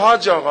 گفت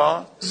حاج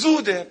آقا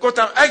زوده.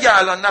 گفتم اگه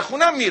الان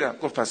نخونم میرم.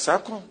 گفت پس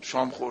صبر کن،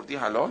 شام خوردی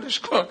حلالش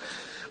کن.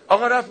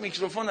 آقا رفت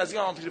میکروفون از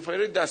این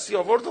آمپلیفایر دستی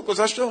آورد و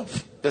گذاشت و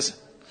بزن.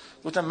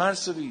 گفتم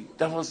مرسوی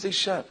 12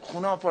 شب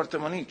خونه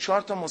آپارتمانی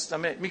 4 تا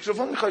مستمع،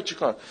 میکروفون میخوای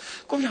چیکار؟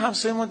 گفت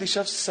همسایه ما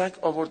دیشب سگ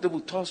آورده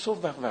بود تا صبح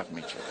وق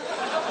میکرد،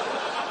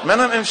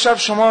 منم امشب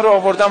شما رو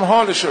آوردم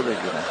حالشو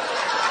بگیرم.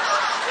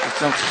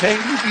 گفتم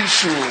خیلی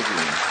بیشوری،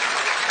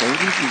 خیلی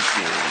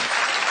بیشوری،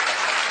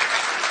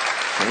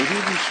 خیلی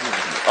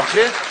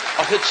بیشوری.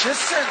 آخه چه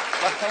سن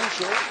وقتم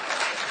شد؟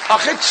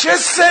 آخه چه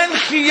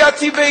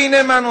سنخیتی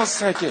بین من و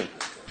سگه؟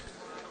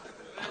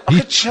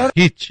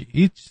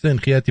 هیچ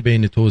سنخیتی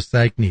بین تو و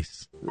سگ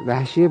نیست.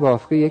 وحشی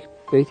بافقی یک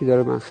بیتی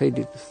داره من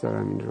خیلی دوست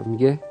دارم این رو،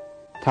 میگه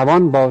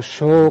توان با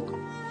شوق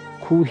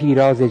کوهی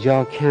راز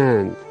جا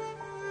کند،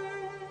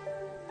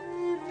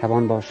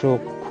 توان با شوق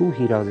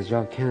کوهی راز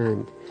جا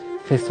کند،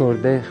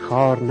 فسرده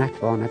خار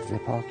نتواند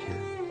زپا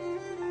کند.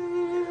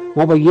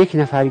 ما با یک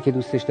نفری که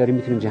دوستش داریم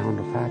میتونیم جهان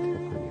رو فتح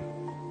بکنیم.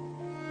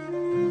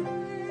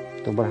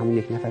 دنبال همون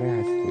یک نفره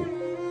هستیم.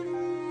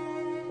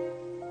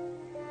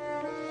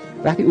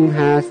 وقتی اون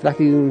هست،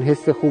 وقتی اون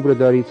حس خوب رو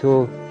داری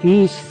تو،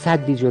 هیچ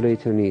سدی جلوی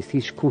تو نیست،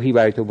 هیچ کوهی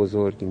برای تو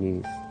بزرگی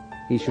نیست،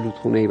 هیچ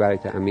رودخونه‌ای برای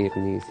تو عمیق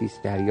نیست، هیچ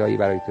دریایی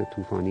برای تو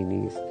طوفانی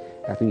نیست.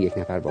 وقتی اون یک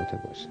نفر با تو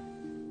باشه.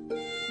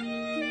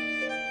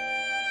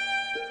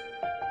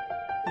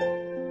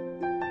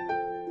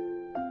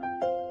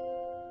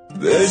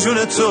 به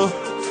جون تو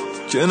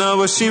که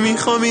نباشی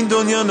میخوام این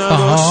دنیا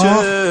نباشه،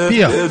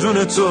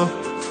 بدون تو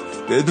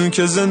بدون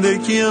که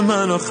زندگی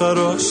منو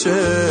خراشه.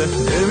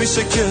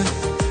 نمیشه که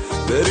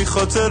بری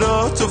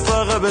خاطراتو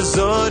فقط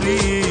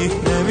بذاری،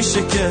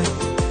 نمیشه که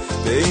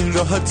به این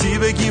راحتی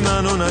بگی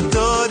منو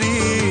نداری.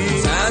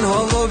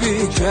 تنها و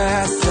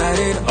بیکس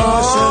ترین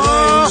عاشق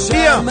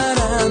این شهر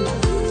منم،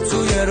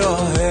 توی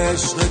راه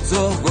عشق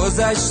تو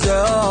گذشته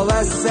آب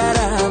از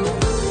سرم.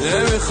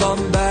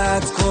 نمیخوام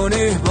بد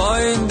کنی با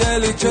این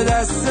دلی که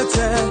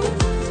دستته،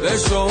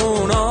 بشو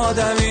اون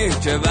آدمی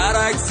که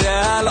برعکس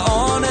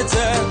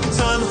الانته.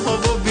 تنها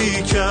و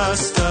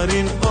بیکس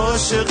ترین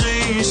عاشق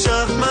این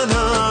شهر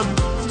منم،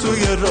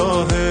 توی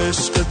راه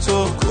عشق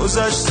تو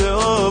گذشته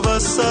آب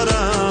از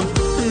سرم.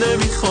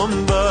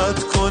 نمیخوام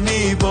بد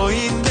کنی با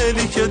این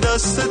دلی که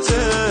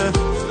دستته،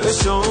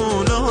 بشو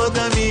اون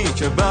آدمی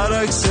که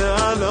برعکس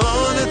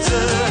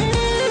الانته.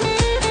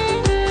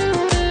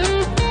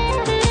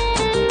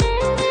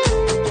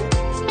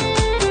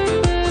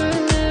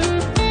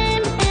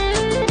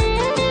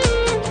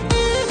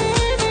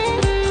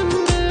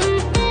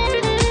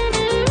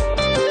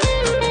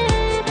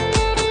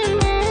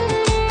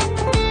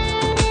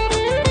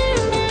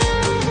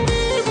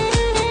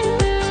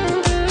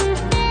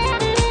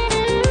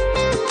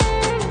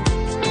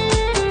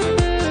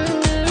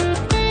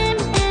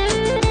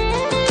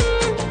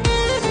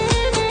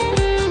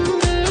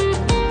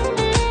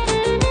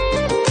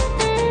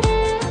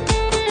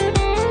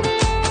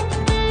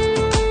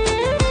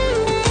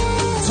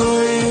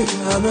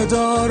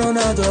 دار و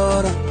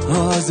ندارم،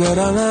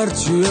 حاضرم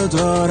هرچی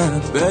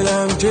دارم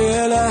بدم که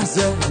یه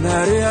لحظه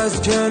نری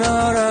از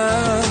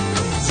کنارم.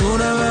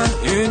 جون من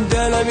این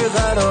دل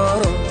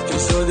بیقرارم که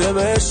شده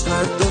به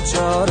عشقت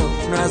دوچارم،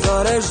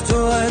 نظارش تو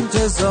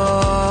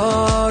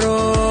انتظارم.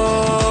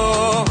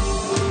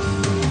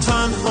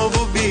 تنها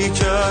و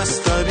بیکس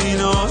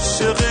ترین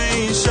عاشق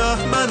این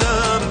شهر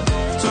منم،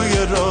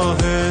 توی راه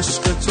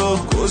عشق تو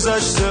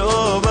گذشته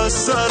آب از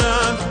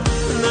سرم.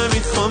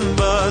 نمیخوام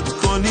بد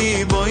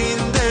کنی با این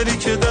دلی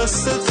که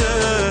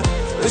دستته،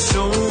 بشو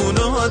اون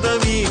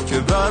آدمی که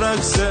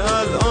برعکس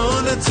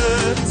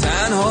الانته.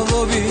 تنها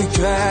و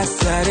بیکس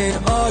ترین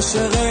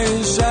عاشق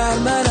این شهر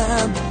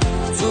منم،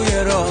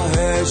 توی راه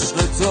عشق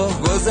تو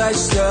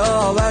گذشته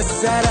آب از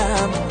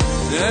سرم.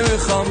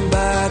 نمیخوام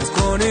بد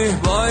کنی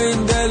با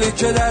این دلی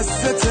که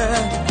دستته،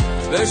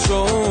 بشو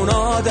اون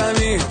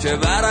آدمی که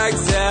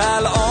برعکس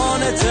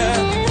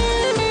الانته.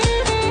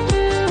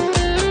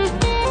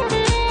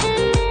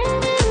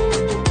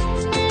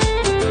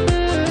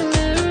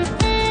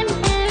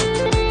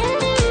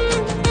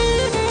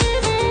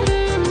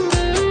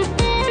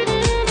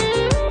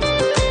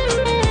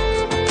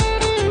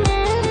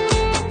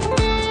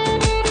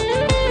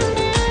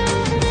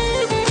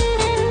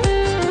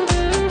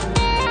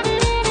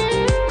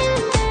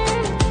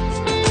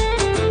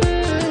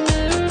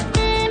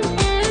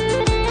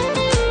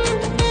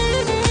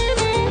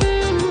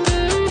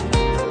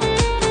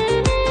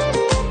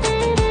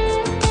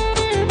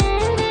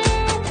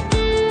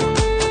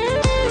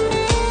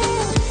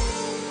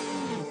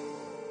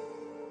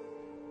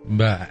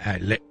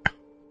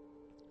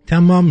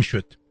 تمام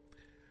شد.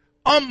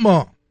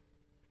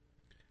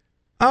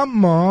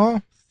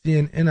 اما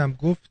CNN هم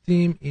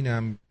گفتیم،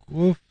 اینم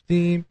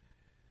گفتیم،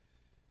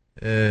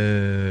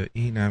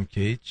 اینم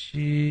که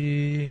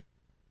چی.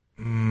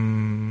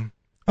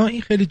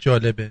 این خیلی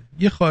جالبه.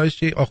 یه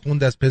خواهشی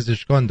آخوند از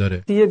پزشکان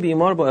داره. یه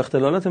بیمار با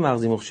اختلالات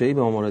مغزی مخشعی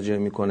به ما مراجعه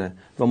میکنه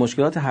و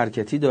مشکلات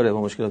حرکتی داره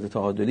و مشکلات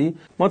تعادلی.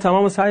 ما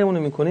تمام سعیمون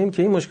رو میکنیم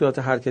که این مشکلات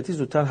حرکتی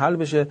زودتر حل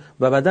بشه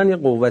و بدن یه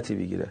قوتی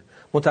بگیره.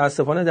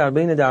 متاسفانه در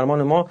بین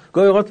درمان ما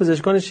گاهی اوقات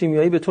پزشکان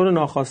شیمیایی به طور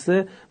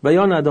ناخواسته و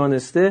یا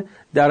ندانسته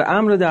در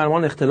امر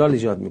درمان اختلال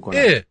ایجاد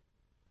میکنه.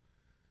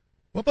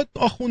 بابا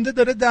آخونده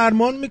داره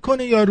درمان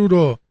میکنه یارو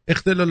رو،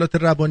 اختلالات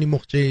روانی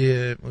مخچه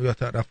یا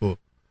طرفو،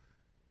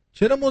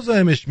 چرا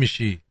مزاحمش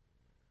میشی؟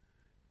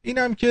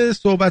 اینم که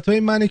صحبتهای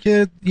منه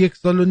که 1.5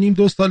 سال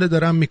 2 ساله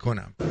دارم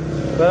میکنم.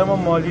 برای ما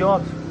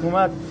مالیات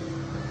اومد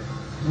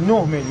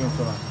 9 میلیون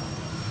تومان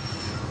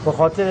به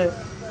خاطر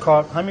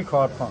همین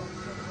کارخان.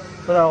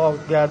 خود آقا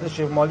گردش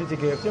مالیاتی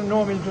گرفتیم 9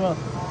 میلیون تومان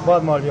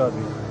باید مالیات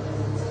بدیم.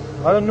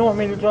 حالا 9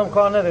 میلیون تومان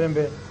کار نداریم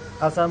به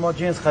اصلا ما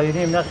جنس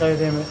خریدیم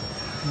نخریدیم،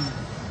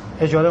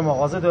 اجاره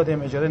مغازه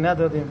دادیم اجاره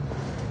ندادیم،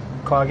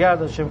 کارگر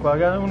داشتیم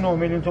کارگر، اون 9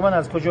 میلیون تومان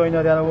از کجا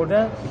اینا در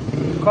آوردن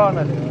کار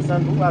نداریم،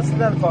 اصلا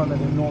کار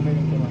نداریم 9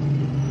 میلیون تومان.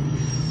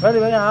 ولی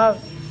برای هر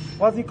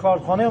باز این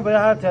کارخانه برای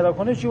هر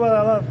تراکنه چی باید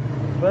الان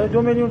برای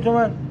 2 میلیون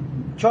تومان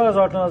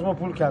 4000 تومان از ما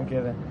پول کم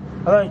کرده.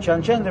 الان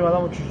چنده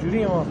الان ما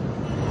چجوری ما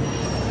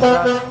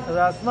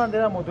رسما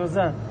دارن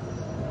متوزن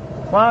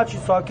ما هر چی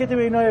ساکته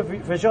به اینا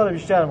فشار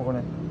بیشتر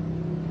میکنه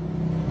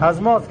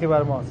از ماست که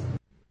بر ماست.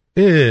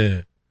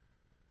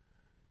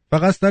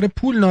 فقط سر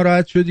پول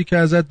ناراحت شدی که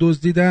ازت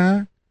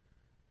دزدیدن؟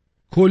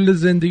 کل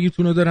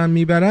زندگیتون رو دارن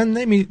میبرن،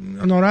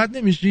 ناراحت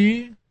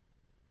نمیشی؟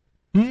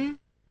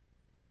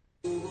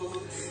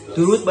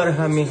 درود بر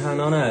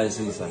هم‌میهنان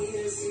عزیزم،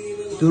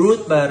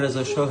 درود بر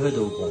رضا شاه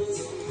دوم،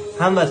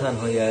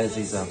 هموطن‌های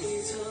عزیزم.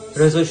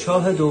 رضا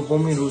شاه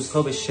دوم این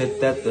روزها به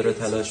شدت داره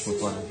تلاش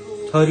میکنه.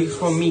 تاریخ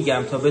رو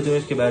میگم تا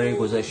بدونید که برای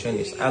گذشته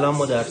نیست. الان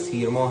ما در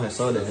تیر ماه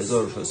سال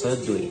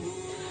 1602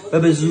 و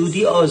به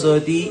زودی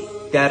آزادی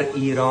در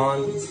ایران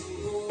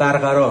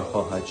برقرار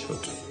خواهد شد.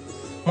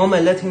 ما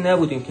ملتی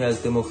نبودیم که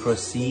از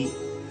دموکراسی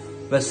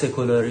و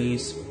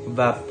سکولاریسم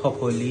و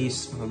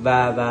پاپولیسم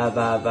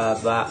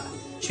و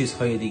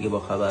چیزهای دیگه با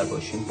خبر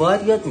باشیم.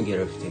 باید یاد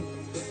میگرفتیم.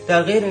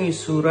 در غیر این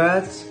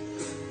صورت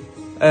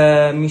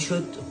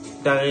میشد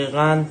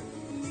دقیقاً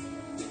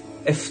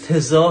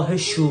افتضاح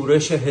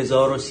شورش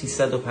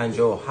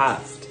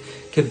 1357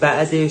 که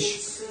بعدش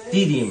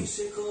دیدیم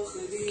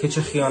که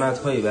چه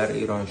خیانت‌هایی بر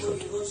ایران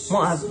شد.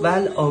 ما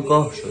اول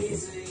آگاه شدیم،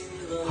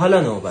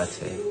 حالا نوبت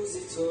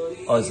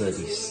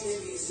آزادی است.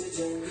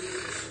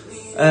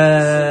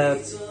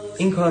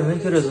 این کارهایی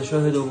که رضا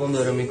شاه دوم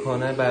داره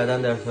میکنه بعداً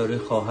در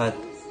تاریخ خواهد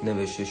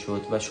نوشته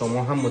شد و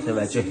شما هم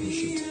متوجه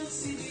میشید.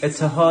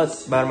 اتحاد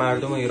بر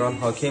مردم ایران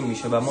حاکم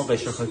میشه و ما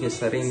قشر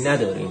خاکستری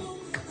نداریم.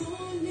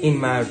 این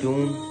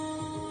مردم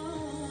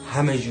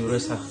همه جوره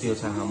سختی و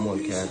تحمل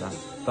کردن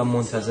و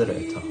منتظر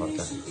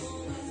اتحادن.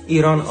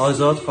 ایران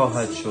آزاد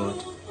خواهد شد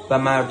و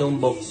مردم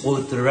با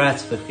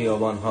قدرت به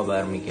خیابانها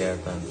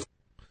برمیگردند.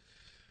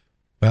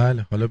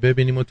 بله، حالا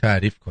ببینیم و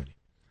تعریف کنیم.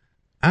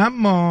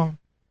 اما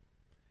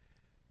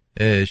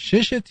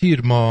 6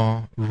 تیر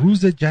ماه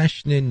روز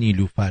جشن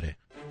نیلوفره.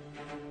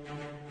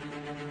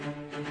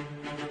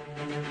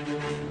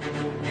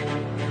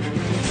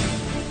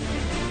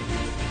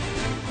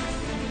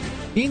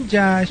 این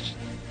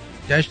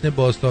جشن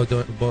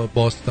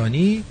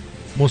باستانی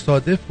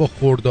مصادف با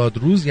خرداد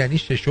روز یعنی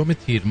 6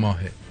 تیر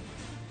ماهه.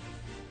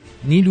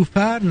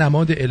 نیلوفر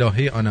نماد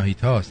الهه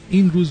آناهیتاست.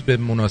 این روز به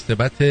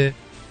مناسبت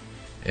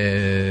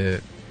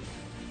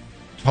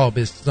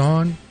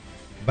تابستان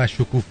و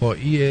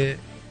شکوفایی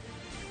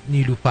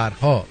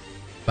نیلوفرها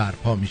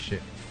برپا میشه.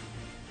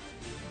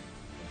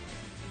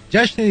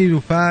 جشن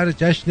نیلوفر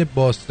جشن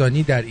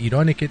باستانی در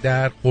ایرانه که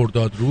در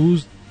خرداد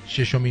روز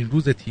 6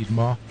 روز تیر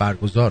ماه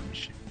برگزار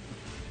میشه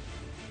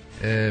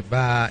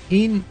و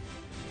این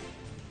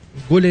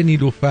گل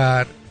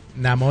نیلوفر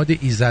نماد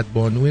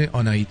ایزدبانو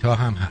آناهیتا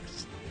هم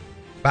هست.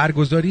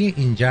 برگزاری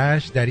این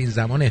جشن در این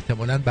زمان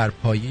احتمالاً بر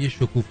پایه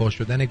شکوفا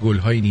شدن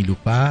گل‌های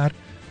نیلوفر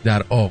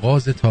در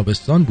آغاز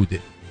تابستان بوده.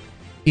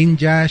 این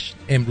جشن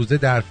امروزه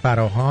در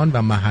فراهان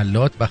و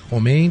محلات و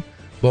خمین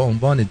با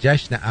عنوان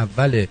جشن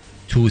اول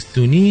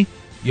توستونی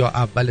یا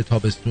اول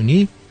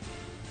تابستونی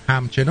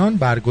همچنان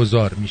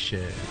برگزار میشه.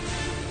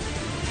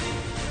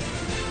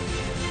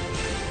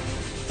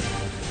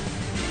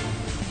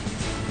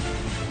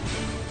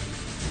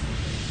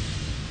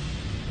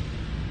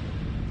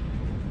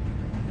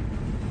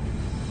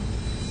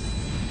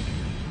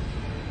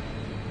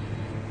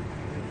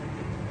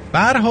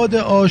 فرهاد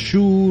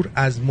عاشور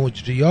از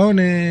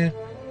مجریان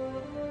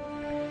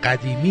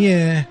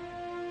قدیمی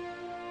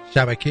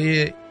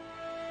شبکه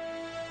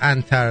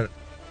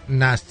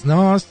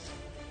انترنسناس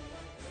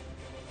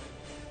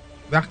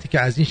وقتی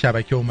که از این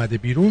شبکه اومده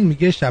بیرون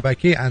میگه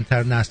شبکه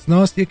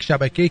انترنسناس یک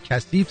شبکه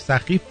کثیف،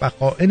 سخیف و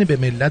خائن به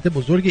ملت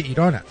بزرگ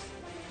ایران است.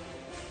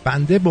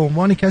 بنده به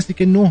عنوان کسی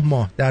که 9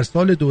 ماه در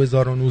سال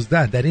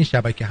 2019 در این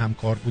شبکه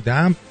همکار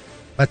بودم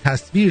و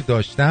تصویر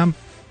داشتم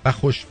و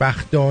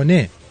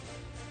خوشبختانه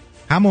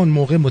همان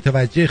موقع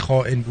متوجه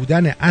خائن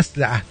بودن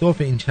اصل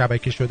اهداف این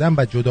شبکه شدم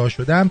و جدا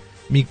شدم،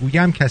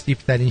 میگویم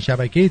کثیف‌ترین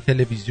شبکه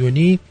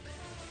تلویزیونی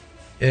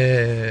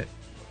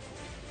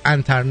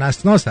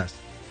انترنسناس است.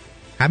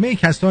 همه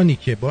کسانی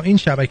که با این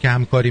شبکه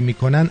همکاری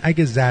میکنن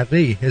اگه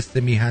ذره‌ای حس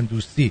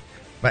میهندوستی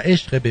و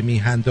عشق به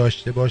میهن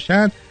داشته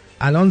باشند،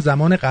 الان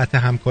زمان قطع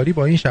همکاری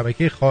با این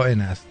شبکه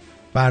خائن است.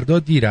 فردا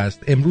دیر است.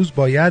 امروز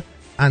باید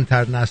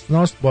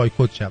انترنسناس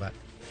بایکوت شود.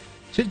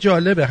 چه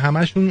جالبه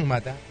همشون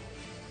اومدن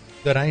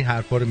دارن این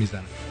حرفا رو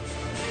میزنن.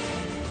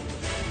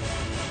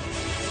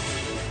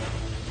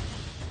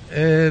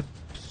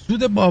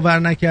 سود باور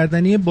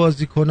نکردنی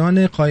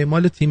بازیکنان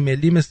قایمال تیم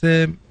ملی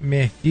مثل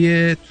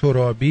مهدی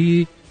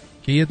ترابی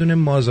که یه دونه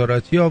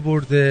مازاراتی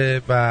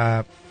آورده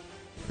و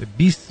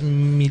 20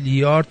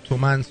 میلیارد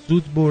تومان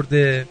سود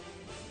برده،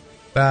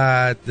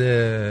 بعد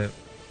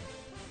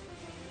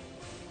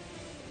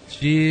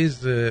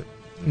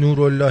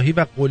نوراللهی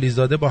و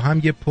قلیزاده با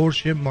هم یه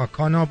پرش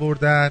ماکان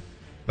آوردن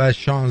و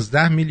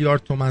 16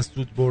 میلیارد تومان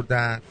سود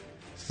بردن.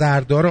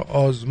 سردار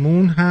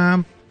آزمون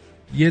هم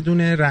یه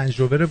دونه رنج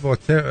روور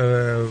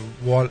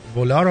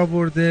ولار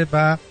آورده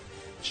و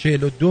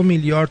 42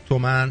 میلیارد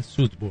تومان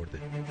سود برده.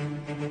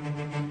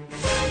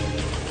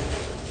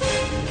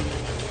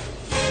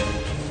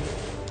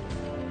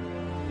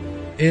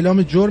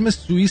 اعلام جرم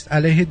سوئیس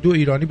علیه 2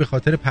 ایرانی به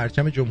خاطر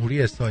پرچم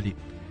جمهوری اسلامی.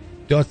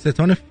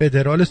 دادستان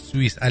فدرال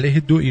سوئیس علیه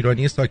 2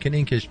 ایرانی ساکن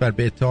این کشور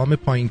به اتهام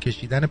پایین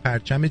کشیدن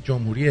پرچم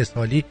جمهوری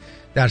اسلامی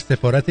در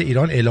سفارت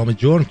ایران اعلام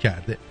جرم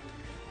کرده.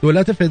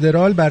 دولت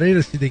فدرال برای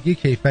رسیدگی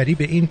کیفری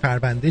به این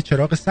پرونده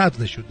چراغ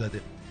سبز نشون داده.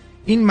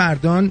 این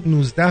مردان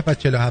 19 و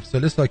 47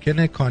 ساله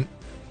ساکن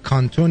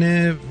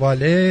کانتون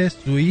واله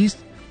سوئیس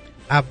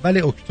اول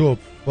اکتبر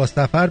با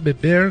سفر به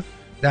برن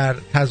در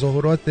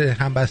تظاهرات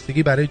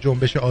همبستگی برای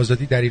جنبش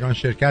آزادی در ایران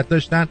شرکت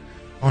داشتند.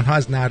 آنها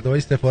از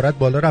نرده‌های سفارت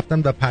بالا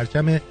رفتند و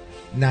پرچم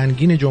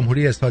ننگین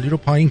جمهوری اسلامی رو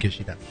پایین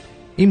کشیدند.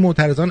 این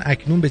معترضان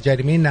اکنون به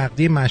جریمه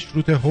نقدی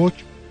مشروط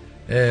حکم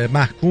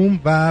محکوم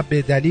و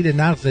به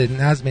دلیل نقض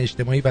نظم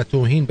اجتماعی و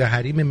توهین به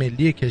حریم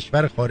ملی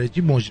کشور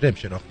خارجی مجرم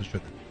شناخته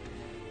شدند.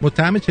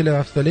 متهم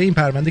 47 ساله این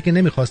پرونده که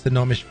نمیخواسته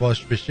نامش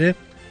فاش بشه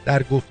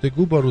در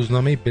گفتگو با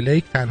روزنامه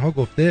بلیک تنها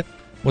گفته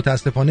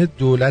متاسفانه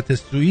دولت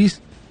سوئیس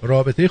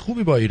رابطه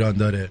خوبی با ایران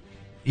داره،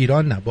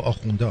 ایران نه با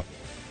آخوندا،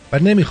 و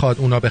نمیخواد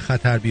اونا به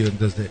خطر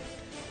بیاندازه.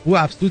 او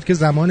افزود که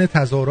زمان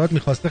تظاهرات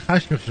میخواسته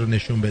خشمش رو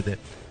نشون بده،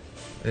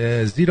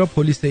 زیرا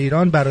پلیس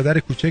ایران برادر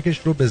کوچکش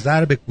رو به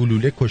ضرب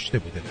گلوله کشته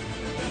بوده.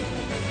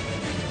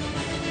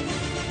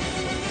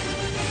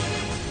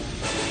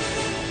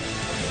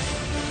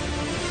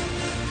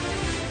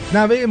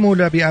 نوه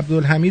مولوی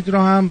عبدالحمید رو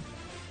هم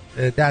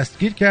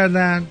دستگیر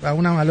کردن و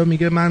اونم الان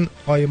میگه من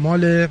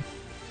قایمال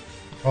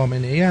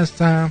خامنه ای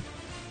هستم.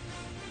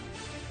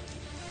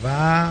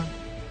 و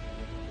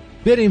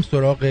بریم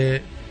سراغ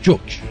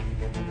جوک.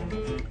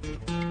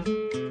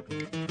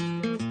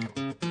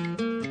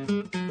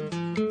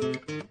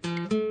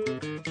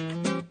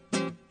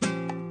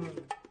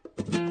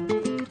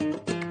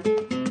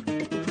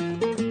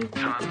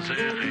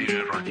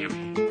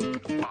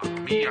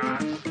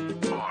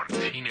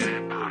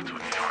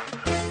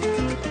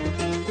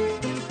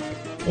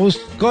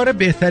 اسکار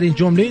بهترین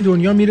جمله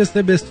دنیا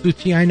میرسه به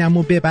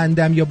سوتیانمو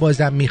ببندم یا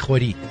بازم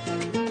میخوری.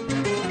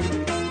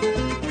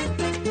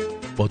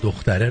 با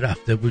دختره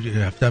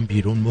رفتم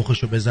بیرون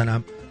مخشو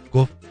بزنم،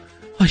 گفت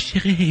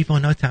عاشق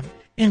حیواناتم،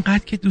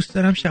 اینقدر که دوست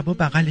دارم شبا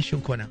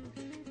بغلشون کنم.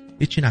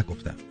 هیچی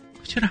نگفتم.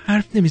 چرا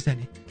حرف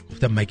نمیزنی؟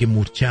 گفتم مگه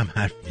مورچه هم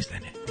حرف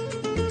میزنه؟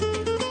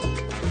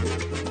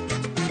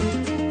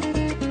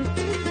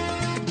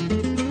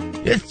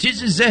 یه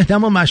چیزی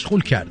ذهنمو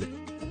مشغول کرده.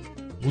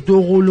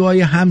 دو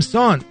قلوهای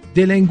همسان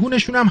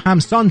دلنگونشون هم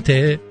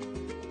همسانته؟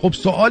 خب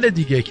سوال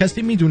دیگه،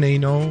 کسی میدونه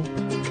اینو؟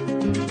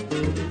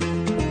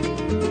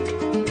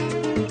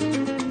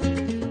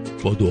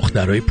 با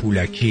دخترای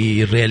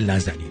پولکی رل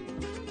نزنید،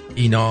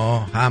 اینا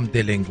هم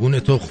دلنگون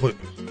تو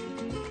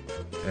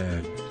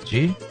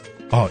چی؟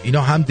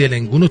 اینا هم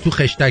دلنگون تو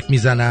خشتک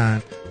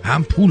میزنن،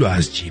 هم پولو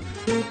از جیب.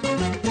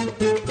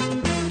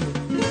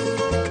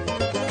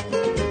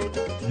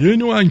 یه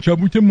نوع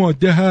عنکبوت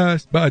ماده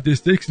هست بعد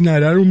سکس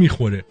نره رو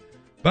میخوره.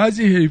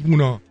 بعضی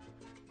حیوونا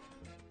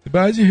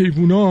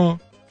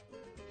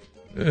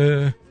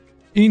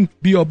این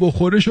بیا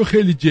بخورش رو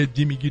خیلی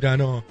جدی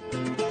میگیرن ها.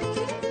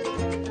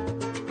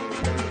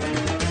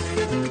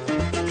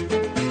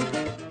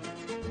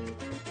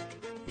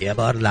 یه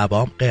بار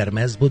لبام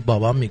قرمز بود،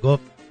 بابام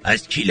میگفت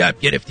از کی لب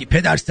گرفتی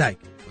پدر سگ؟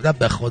 بودم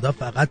به خدا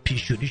فقط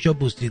پیشونیشو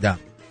بوسیدم.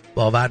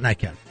 باور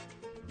نکرد.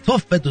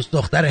 توف به دوست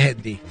دختر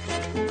هندی.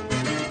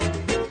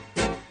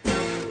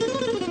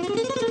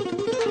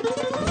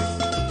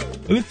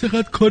 ولی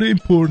چقدر کار این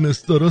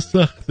پورنستارا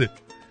سخته.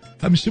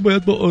 همیشه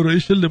باید با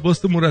آرایش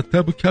لباس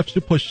مرتب و کفش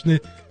پاشنه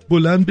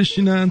بلند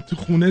بشینن تو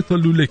خونه تا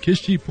لوله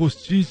کشی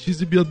پستچی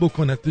چیزی بیاد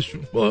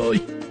بکنتشون. وای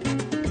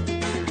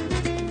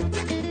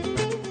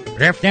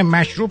رفتم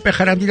مشروب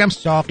بخرم دیدم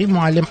ساقی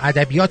معلم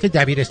ادبیات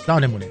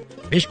دبیرستانمونه.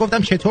 بهش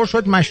گفتم چطور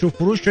شد مشروب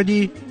فروش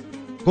شدی؟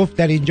 گفت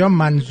در اینجا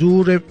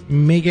منظور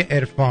می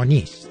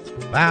عرفانی است.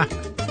 و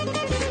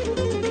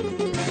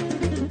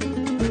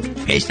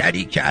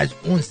پسری که از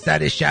اون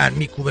سر شهر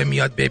میکوبه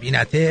میاد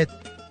ببینتت،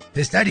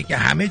 پسری که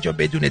همه جا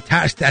بدون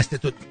ترس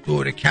دستتو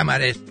دور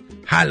کمرت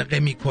حلقه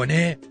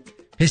میکنه،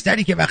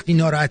 پسری که وقتی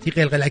ناراحتی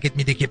قلقلکت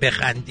میده که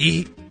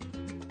بخندی،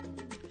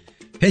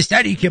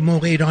 پسری که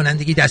موقع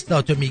رانندگی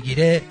دستاتو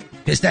میگیره،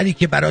 پسری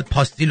که برات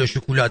پاستیل و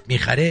شکلات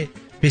میخره،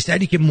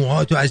 پسری که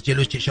موهاتو از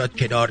جلو چشات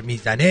کنار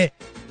میزنه،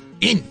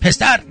 این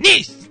پسر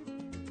نیست،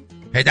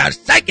 پدر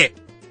سگه.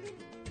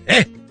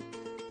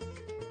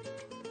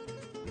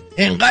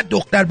 انقدر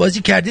دختر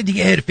بازی کرده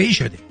دیگه حرفه‌ای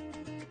شده.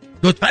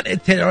 لطفاً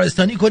اطلاع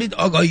رسانی کنید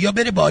آگاهی‌ها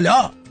بره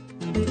بالا.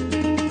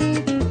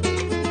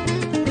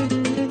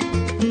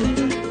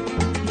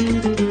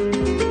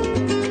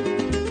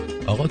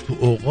 آقا تو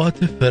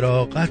اوقات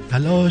فراغت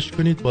تلاش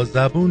کنید با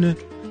زبون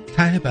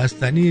ته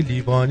بستنی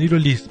لیوانی رو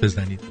لیست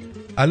بزنید.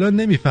 الان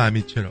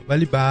نمیفهمید چرا،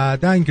 ولی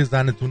بعدن که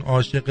زنتون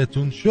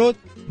عاشقتون شد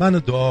منو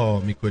دعا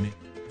میکنید.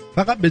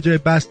 فقط به جای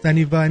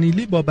بستنی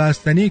وانیلی با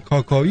بستنی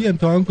کاکائویی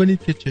امتحان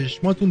کنید که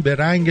چشماتون به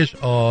رنگش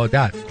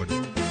عادت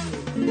کنید.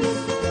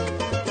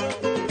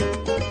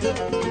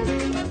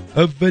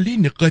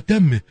 اولین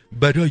قدم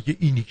برای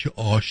اینی که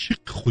عاشق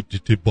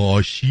خودت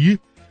باشی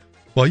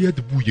باید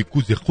بوی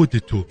گوز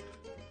خودتو،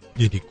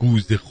 یعنی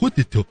گوز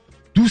خودتو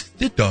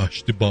دوست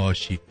داشته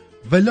باشی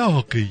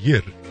ولا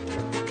غیر.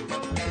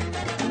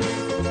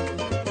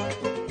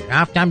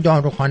 رفتم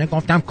داروخانه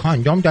گفتم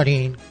کاندوم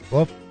دارین؟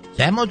 گفت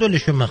 3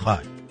 مدلشو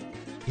میخواد.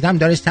 دیدم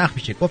داره سخت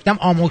میشه، گفتم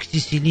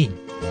آموکسیسیلین.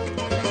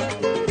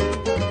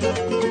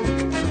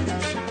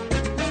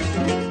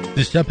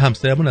 دیشب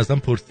همسایه‌مون ازم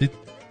پرسید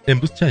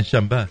امروز چند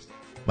شنبه است؟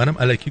 منم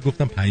الکی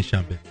گفتم 5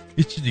 شنبه.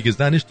 هیچی دیگه.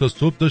 زنش تا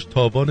صبح داشت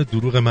تاوان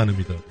دروغ منو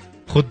میداد.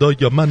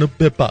 خدایا منو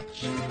ببخش.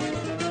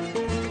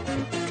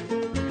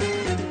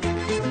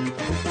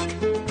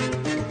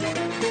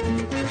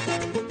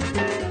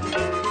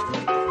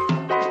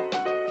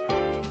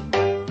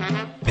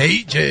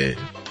 پیج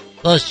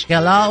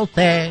مشکلات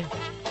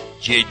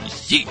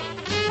جنسی.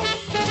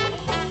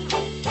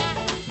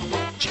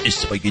 چه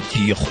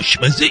اسپاگتی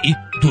خوشمزه ای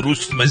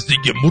درست مزه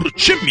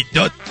مرچه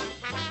میداد.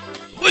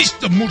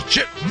 وایستا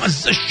مرچه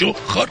مزه شو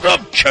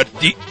خراب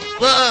کردی.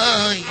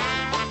 وای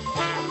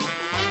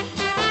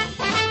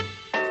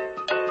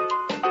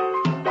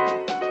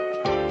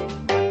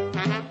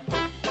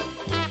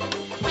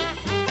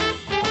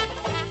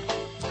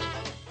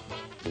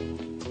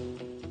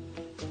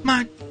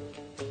من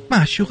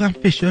معشوقم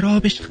فشار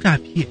آبش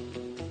قویه.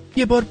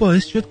 یه بار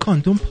باعث شد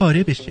کاندوم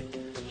پاره بشه.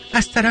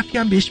 از طرفی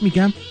هم بهش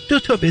میگم 2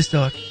 تا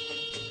بذار،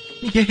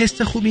 میگه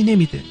حس خوبی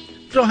نمیده.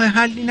 راه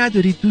حلی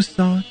ندارید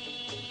دوستان؟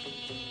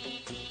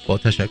 با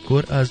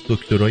تشکر از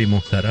دکترای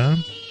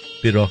محترم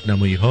به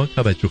راهنمایی ها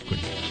توجه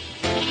کنید.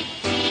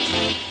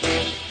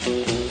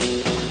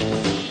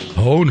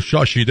 اون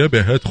شاشیده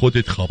بهت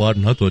خودت خبر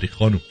نداری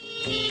خانم.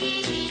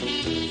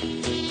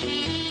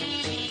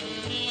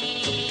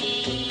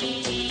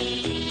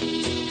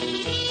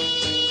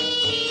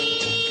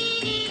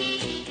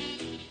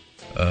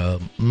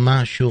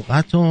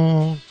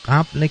 معشوقتو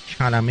قبل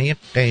کلمه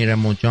غیر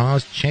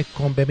مجاز چک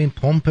کن ببین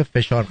پمپ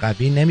فشار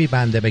قوی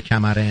نمیبنده به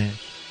کمره.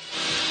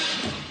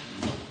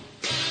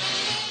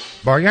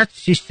 باید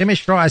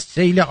سیستمش رو از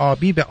سیل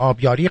آبی به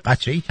آبیاری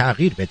قطره‌ای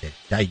تغییر بده.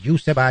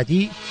 دیوس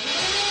بعدی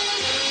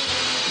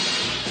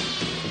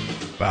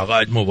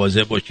فقط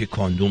مواظب باش که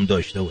کاندوم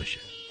داشته باشه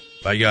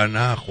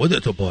وگرنه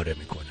خودتو پاره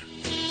میکنه.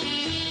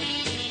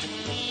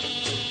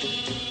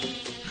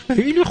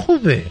 خیلی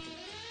خوبه،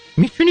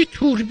 میتونی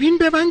توربین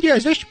ببندی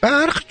ازش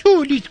برق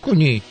تولید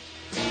کنی.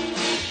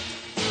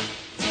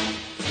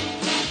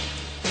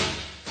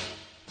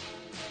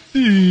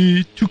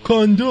 تو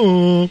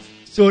کاندوم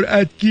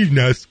سرعت گیر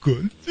نصب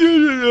کن.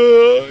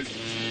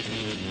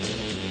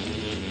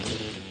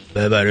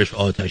 ببرش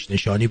آتش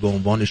نشانی به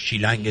عنوان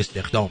شیلنگ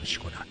استخدامش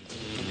کنن.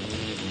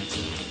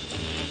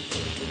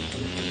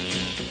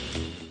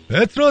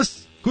 پتروس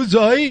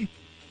کجایی؟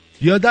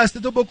 یا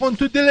دستتو بکن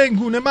تو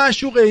دلنگونه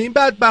معشوقه این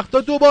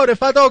بدبختا دوباره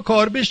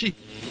فداکار بشی.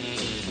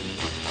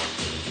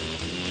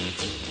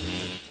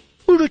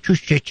 برو تو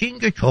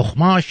ستینگ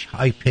تخماش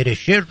های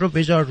پرشر رو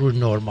بذار رو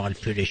نورمال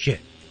پرشر.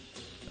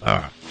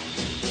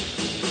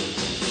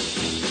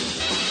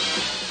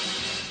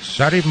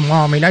 سر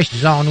معاملش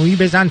زانویی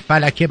بزن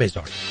فلکه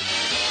بذار.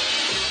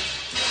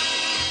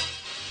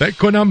 فکر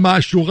کنم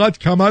معشوقت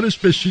کمرش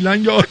به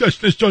شیلنگ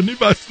آتش نشانی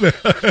بسته.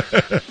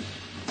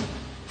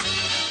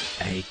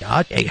 ای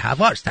داد ای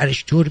هوار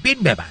سرش توربین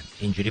ببند.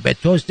 اینجوری به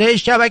توسعه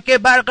شبکه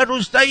برق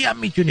روستایی هم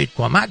میتونید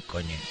کمک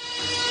کنید.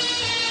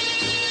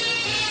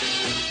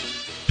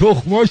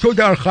 تخماشو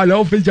در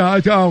خلاف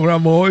جهت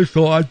اقرمه‌های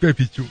ساعت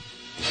بپیچون.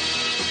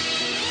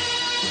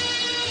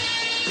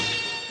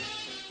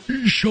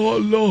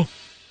 انشالله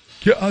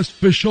که از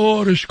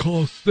فشارش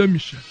کاسته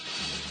میشه.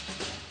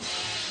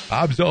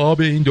 قبض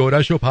آب این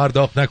دورش رو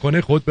پرداخت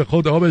نکنه خود به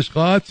خود آبش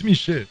قطع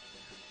میشه.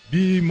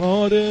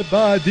 بیمار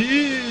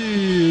بعدی.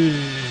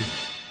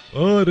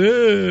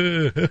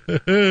 آره.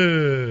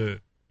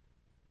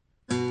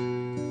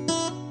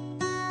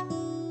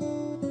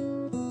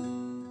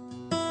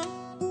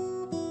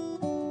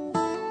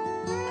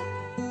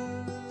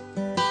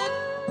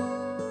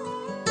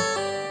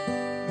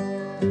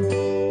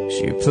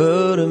 She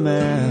put him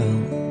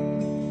out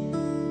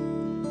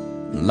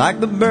like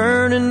the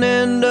burning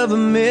end of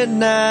a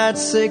midnight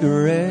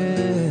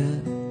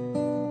cigarette.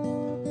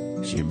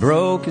 She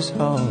broke his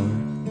heart.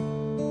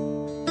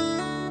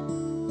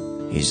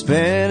 He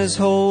spent his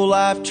whole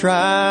life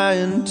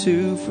trying to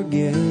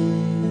forget.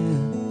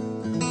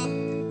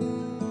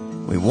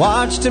 We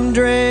watched him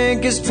drink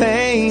his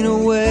pain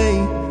away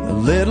a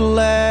little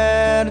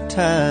at a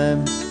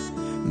time,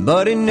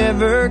 but he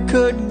never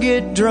could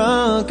get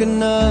drunk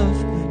enough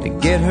to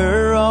get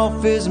her off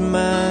his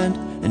mind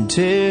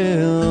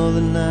until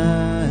the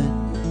night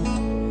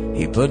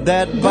he put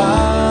that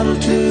bottle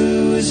to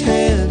his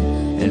head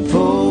and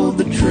pulled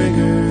the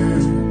trigger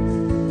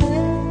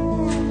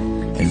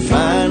and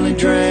finally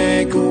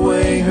drank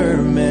away her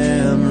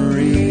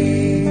memory.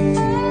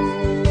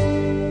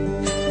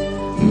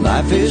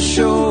 Life is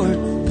short,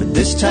 but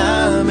this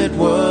time it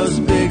was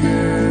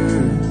bigger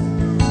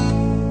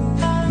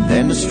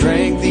than the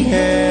strength he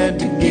had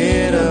to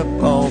get up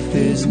off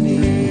his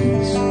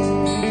knees.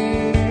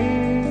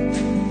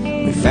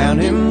 We found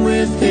him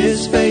with his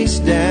face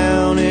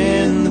down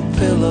in the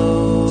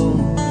pillow,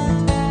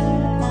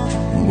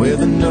 with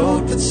a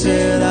note that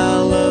said,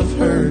 I'll love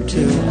her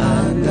till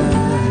I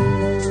die.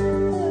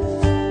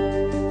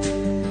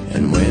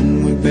 And when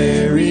we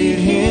buried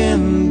him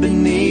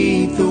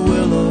beneath the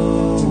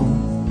willow,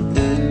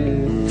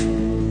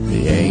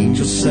 the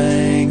angel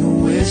sang a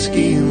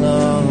whiskey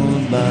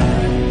lullaby.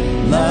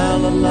 La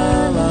la la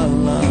la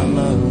la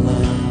la la,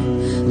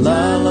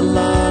 la la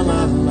la la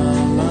la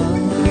la,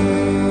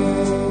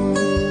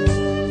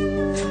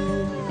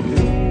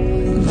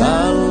 la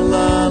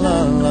la la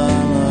la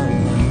la,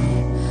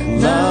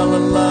 la la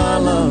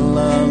la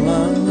la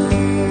la la.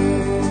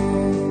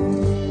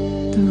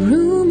 The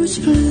rumors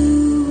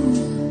flew,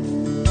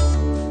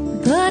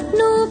 but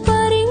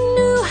nobody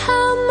knew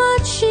how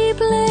much she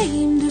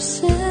blamed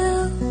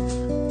herself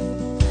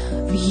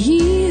for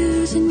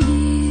years and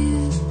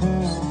years.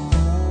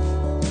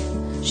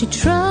 She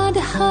tried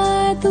to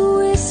hide the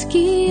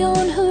whiskey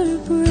on her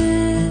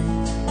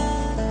breath.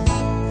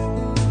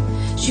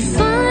 She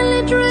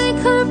finally drank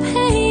her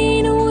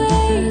pain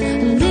away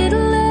a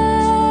little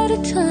at a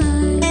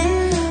time,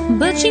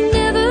 but she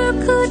never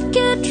could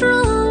get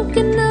drunk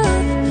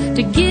enough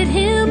to get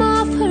him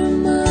off her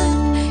mind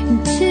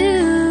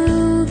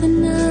until the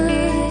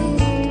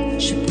night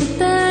she put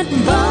that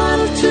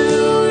bottle to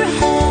her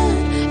head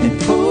and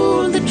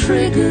pulled the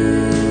trigger.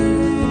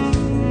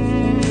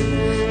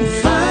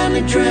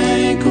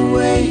 Drank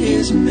away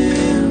his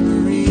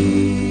memory.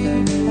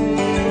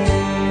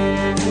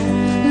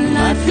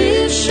 Life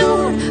is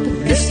short, but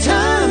this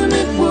time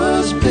it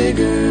was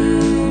bigger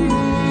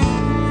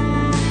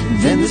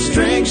than the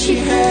strength she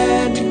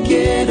had to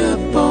get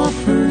up off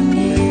her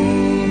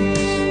knees.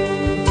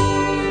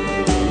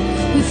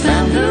 We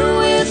found her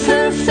with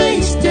her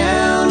face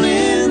down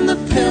in the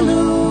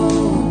pillow,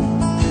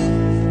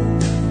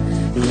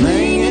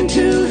 clinging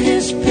to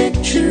his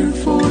picture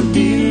for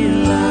dear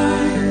life.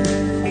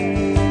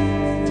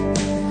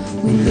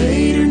 We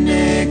laid her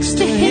next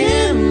to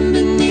him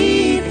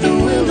beneath the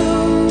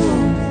willow,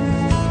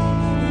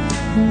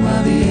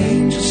 while the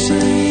angel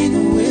sang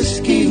a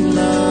whiskey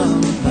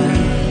lullaby.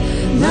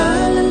 La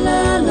la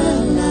la la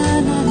la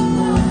la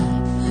la,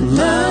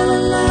 la la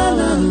la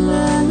la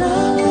la la.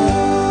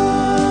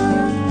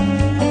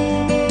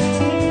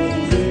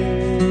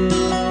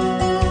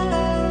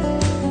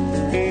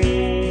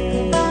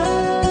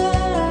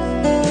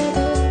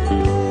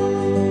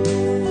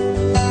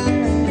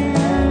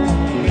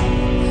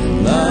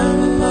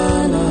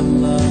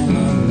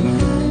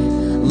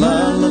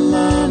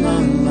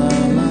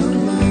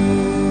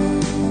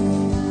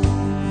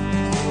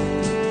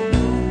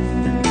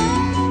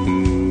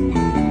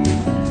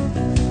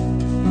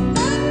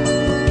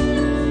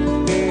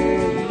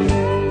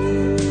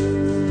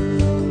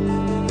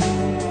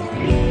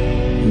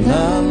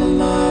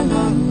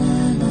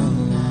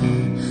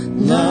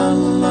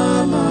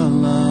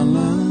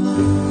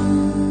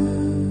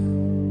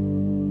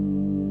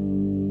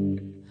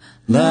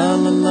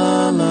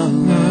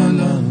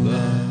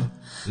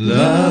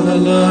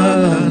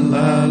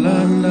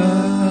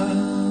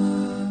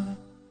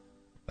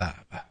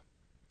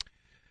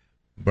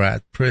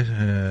 براد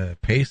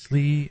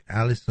پیسلی،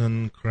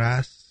 الیسون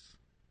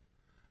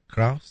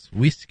کراس،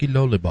 ویسکی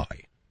لولابای،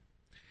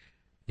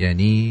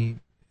 یعنی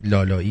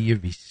لالایی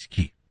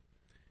ویسکی.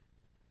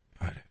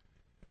 آره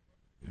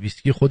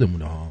ویسکی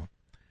خودمونه ها.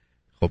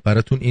 خب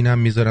براتون اینم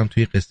میذارم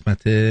توی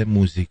قسمت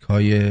موزیک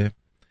های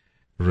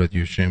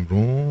رادیو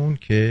شمرون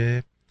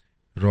که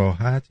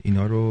راحت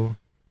اینا رو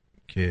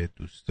که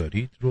دوست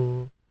دارید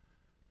رو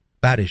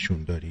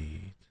برشون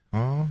دارید.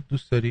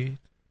 دوست دارید؟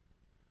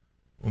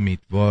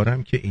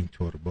 امیدوارم که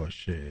اینطور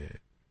باشه.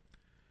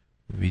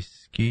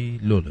 ویسکی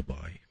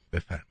لولابای.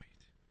 بفرمایید.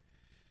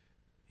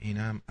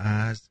 اینم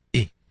از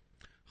این.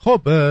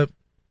 خب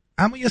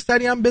اما یه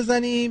سری هم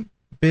بزنیم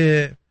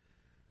به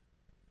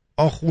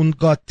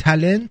آخوندگاه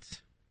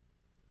تالنت.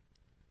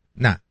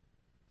 نه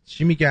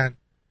چی میگن؟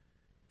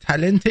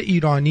 تالنت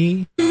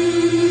ایرانی.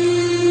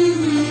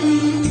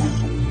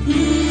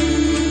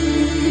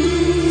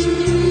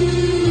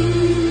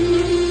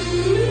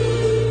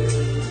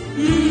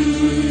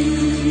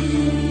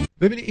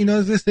 ببینید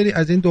اینا یه سری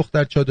از این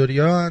دختر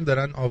چادریا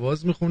دارن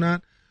آواز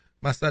میخونن،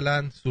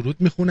 مثلا سرود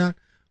میخونن،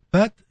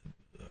 بعد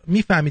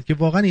میفهمید که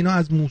واقعا اینا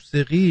از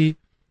موسیقی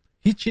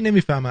هیچی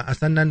نمیفهمن،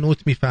 اصلا نه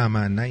نوت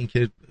میفهمن نه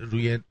اینکه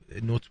روی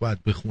نوت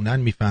باید بخونن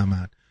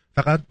میفهمن،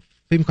 فقط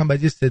فکر میکنم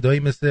بعضی صدایی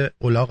مثل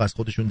الاغ از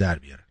خودشون در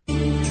بیارن.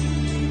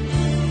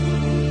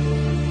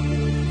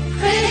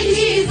 خیلی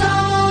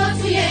چیزا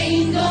توی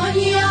این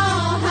دنیا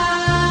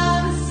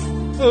هست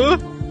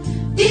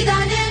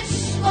دیدنش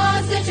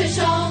واسه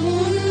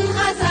چشامون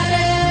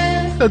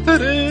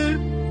خطره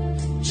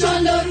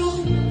چون دارو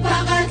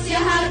فقط یه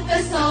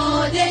حرف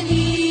ساده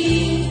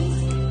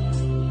نیست،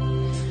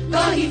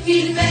 گاهی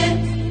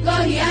فیلمه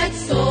گاهی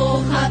عکس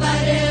و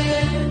خبره.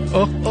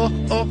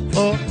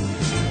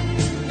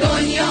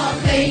 دنیا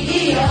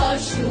خیلی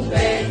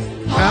آشوبه،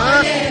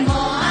 حال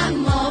ما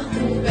اما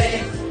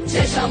خوبه،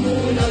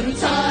 چشامون رو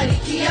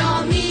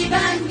تاریکیا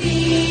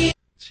میبندیم،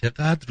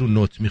 چقدر رو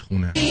نوت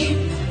میخونه.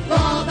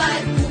 با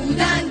بد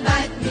بودن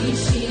بد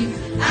میشیم،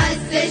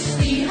 از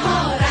زشتی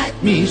ها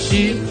رد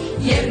میشیم،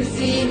 یه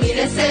روزی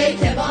میرسه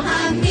که با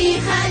هم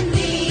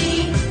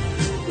میخندیم،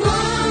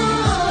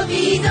 ما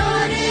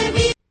بیداره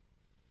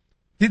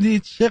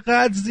دیدید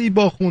چقدر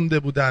زیبا خونده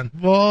بودن.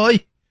 وای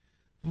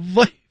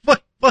وای وای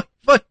وای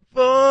وای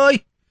وای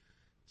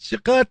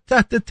چقدر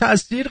تحت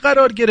تاثیر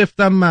قرار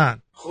گرفتم من.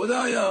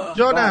 خدایا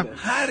جانم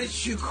هر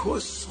چی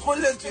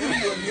کسخلت این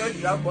دنیا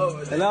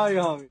جواب.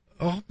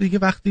 آه دیگه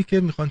وقتی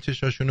که میخوان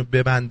چشاشونو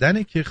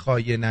ببندنه که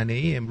خایننه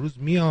ای امروز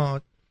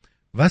میاد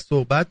و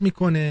صحبت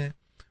میکنه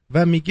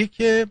و میگه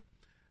که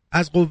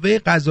از قوه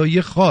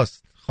قضاییه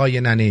خواست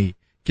خایننه ای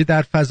که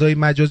در فضای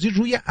مجازی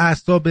روی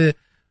اعصاب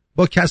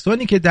با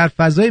کسانی که در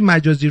فضای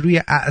مجازی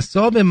روی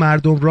اعصاب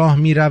مردم راه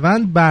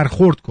میروند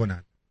برخورد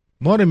کنند.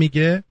 ما رو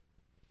میگه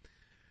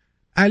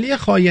علی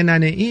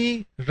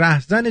خایننه‌ای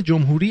رهزن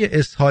جمهوری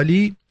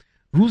اسحالی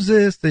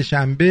روز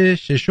سه‌شنبه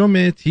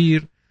 6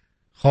 تیر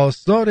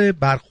خواستار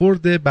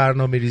برخورد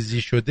برنامه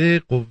ریزی شده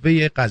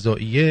قوه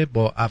قضاییه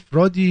با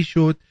افرادی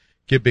شد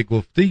که به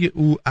گفته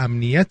او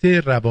امنیت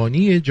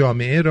روانی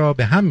جامعه را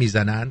به هم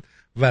میزنند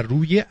و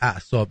روی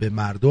اعصاب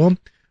مردم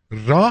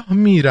راه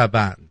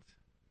میروند.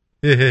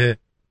 به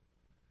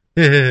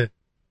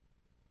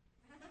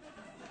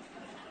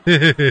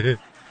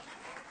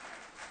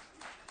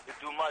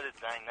دومادت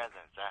زنگ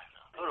نزن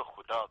زهرا، تو رو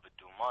خدا به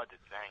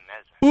دومادت زنگ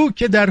نزن. او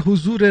که در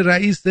حضور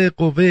رئیس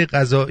قوه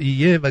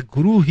قضاییه و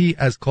گروهی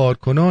از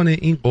کارکنان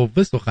این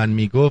قوه سخن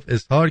میگفت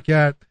اظهار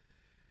کرد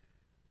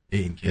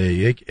این که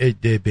یک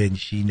عده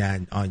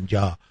بنشینند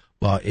آنجا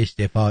با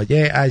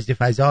استفاده از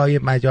فضای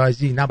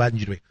مجازی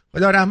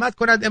خدا رحمت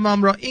کند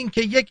امام را، این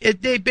که یک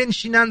عده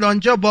بنشینند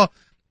آنجا با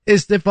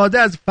استفاده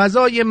از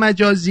فضای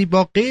مجازی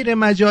با غیر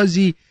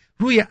مجازی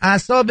روی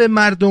اعصاب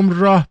مردم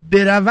راه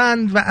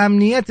بروند و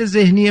امنیت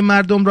ذهنی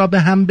مردم را به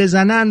هم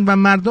بزنند و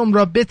مردم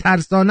را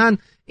بترسانند،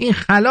 این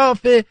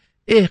خلاف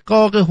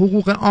احقاق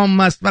حقوق عام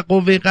است و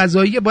قوه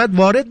قضاییه باید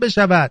وارد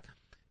بشود.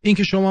 این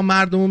که شما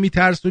مردم رو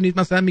میترسونید،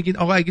 مثلا میگید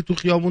آقا اگه تو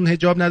خیابون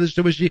حجاب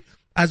نداشته باشی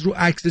از رو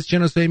عکسش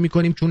شناسایی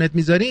میکنیم چونت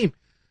میذاریم،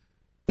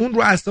 اون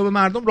رو اعصاب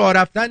مردم راه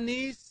رفتن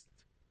نیست.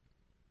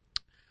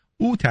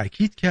 او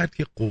تاکید کرد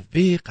که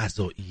قوه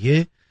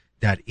قضاییه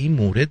در این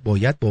مورد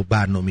باید با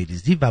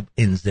برنامه‌ریزی و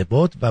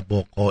انضباط و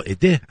با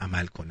قاعده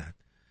عمل کند،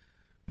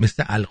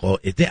 مثل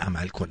القاعده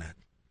عمل کند.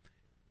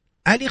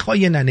 علی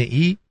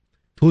خایننه‌ای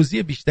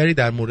توضیح بیشتری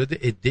در مورد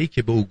عده‌ای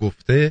که به او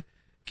گفته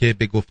که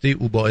به گفته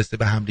او باعث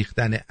به هم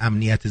ریختن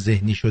امنیت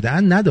ذهنی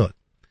شده‌اند نداد.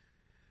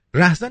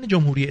 رهزن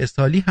جمهوری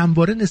اسحالی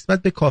همواره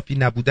نسبت به کافی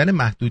نبودن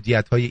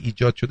محدودیت‌های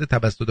ایجاد شده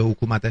توسط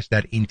حکومتش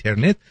در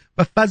اینترنت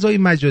و فضای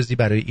مجازی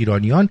برای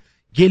ایرانیان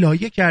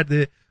گلایه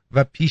کرده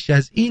و پیش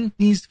از این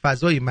نیز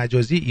فضای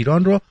مجازی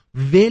ایران را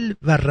ول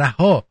و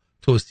رها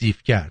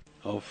توصیف کرد.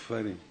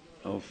 آفرین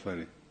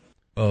آفرین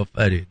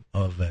آفرین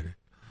آفرین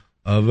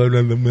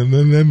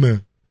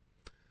آفرین.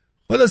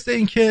 خلاصه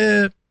این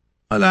که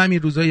حالا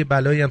همین روزای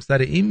بلایی هم سر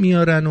این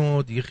میارن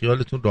و دیگه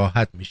خیالتون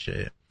راحت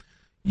میشه.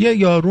 یه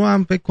یارو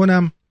هم فکر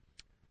کنم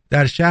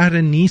در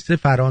شهر نیس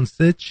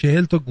فرانسه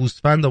 40 تا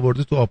گوسفند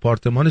آورده تو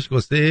آپارتمانش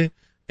گفته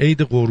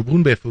عید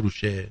قربون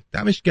بفروشه.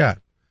 دمش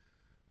گرم،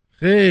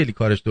 خیلی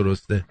کارش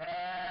درسته.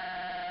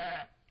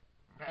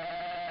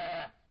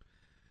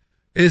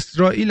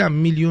 اسرائیل هم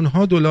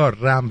میلیون‌ها دلار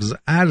رمز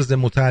ارز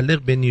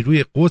متعلق به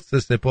نیروی قدس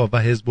سپاه و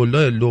حزب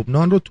الله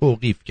لبنان رو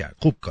توقیف کرد.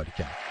 خوب کاری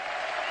کرد.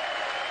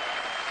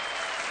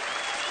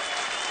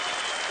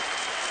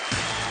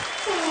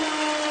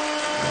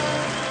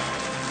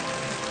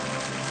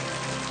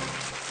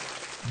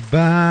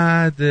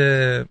 بعد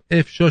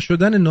افشا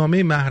شدن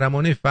نامه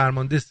محرمانه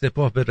فرمانده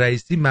سپاه به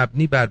رئیسی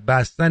مبنی بر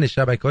بستن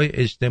شبکه‌های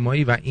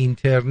اجتماعی و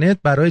اینترنت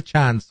برای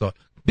چند سال.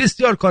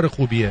 بسیار کار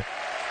خوبیه.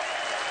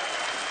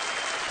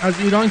 از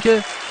ایران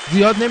که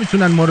زیاد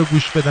نمیتونن ما رو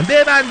گوش بدن.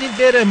 ببندید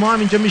بره، ما هم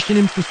اینجا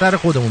میشینیم تو سر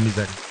خودمون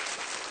میذاریم.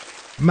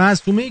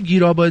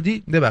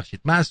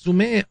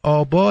 معصومه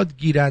آباد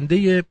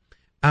گیرنده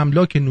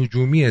املاک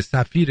نجومی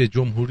سفیر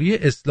جمهوری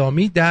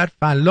اسلامی در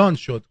فنلاند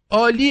شد.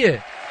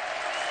 عالیه.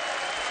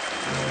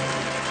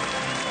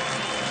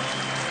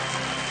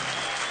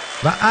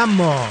 و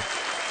اما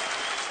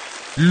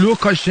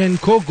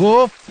لوکاشنکو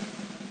گفت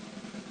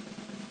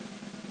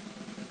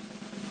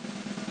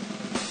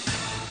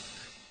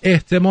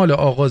احتمال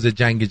آغاز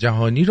جنگ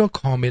جهانی را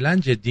کاملا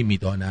جدی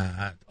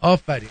می‌داند.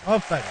 آفرین.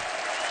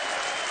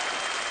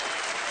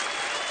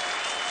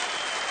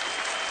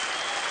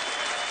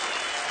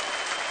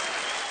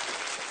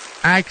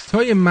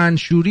 عکس‌های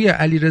منشوری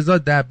علیرضا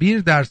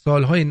دبیر در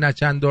سالهای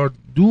نچندان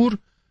دور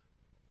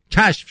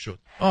کشف شد.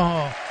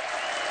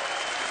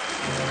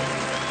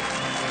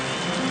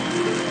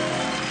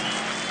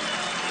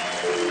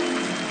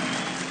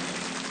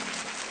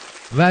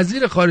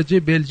 وزیر خارجه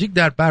بلژیک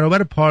در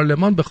برابر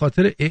پارلمان به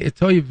خاطر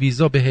اعطای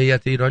ویزا به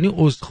هیئت ایرانی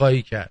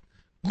عذرخواهی کرد.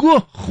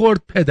 گوه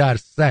خورد پدر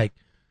سگ.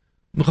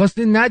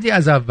 می‌خواستی ندی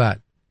از اول.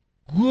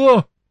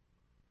 گوه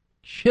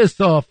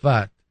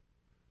کثافت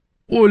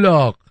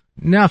اولاق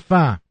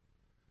نفهم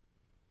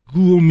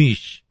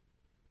گومیش.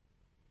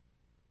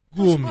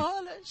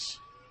 خوشبالش.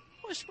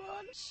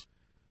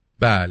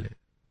 بله،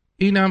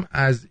 اینم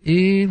از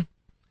این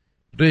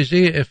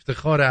رژه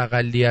افتخار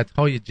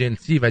اقلیت‌های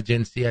جنسی و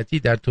جنسیتی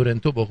در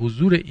تورنتو با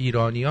حضور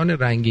ایرانیان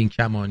رنگین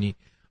کمانی.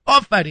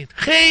 آفرین،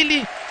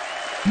 خیلی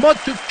ما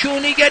تو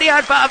کونیگری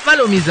حرف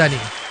اولو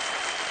میزنیم.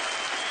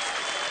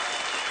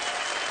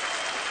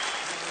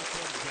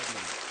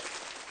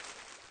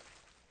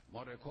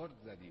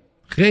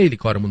 خیلی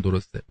کارمون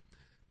درسته.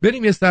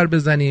 بریم یه سر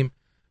بزنیم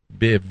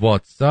به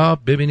واتساپ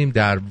ببینیم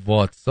در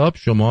واتساپ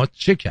شما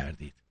چه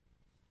کردید.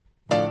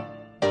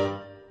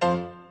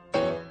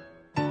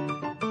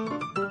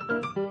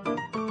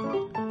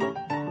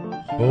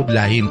 خب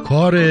لحین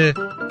کار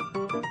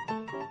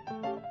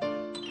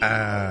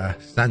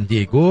سان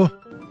دیگو.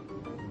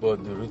 با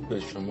درود به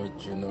شما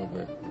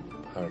جناب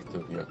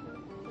پارتویان،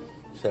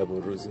 شب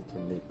و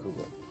روزتون نیکو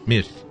باد.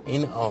 مرسی.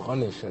 این آقا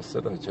نشسته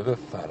راجع به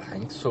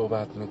فرهنگ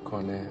صحبت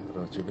میکنه،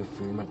 راجع به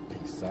فیلم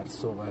قیصر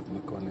صحبت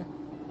میکنه.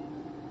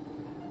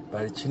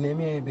 برای چی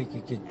نمیایی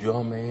بگی که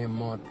جامعه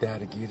ما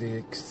درگیر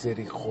یک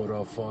سری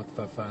خرافات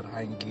و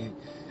فرهنگی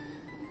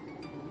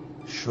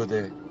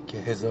شده که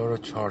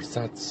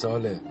 1400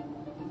 ساله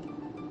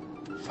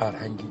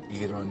فرهنگ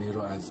ایرانی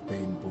رو از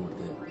بین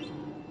برده.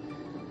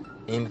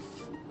 این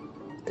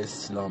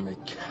اسلام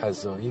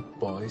کذایی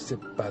باعث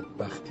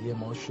بدبختی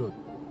ما شد.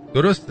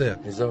 درسته.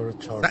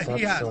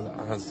 1400 سال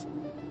از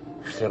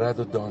خرد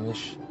و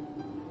دانش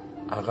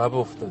عقب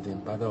افتادیم.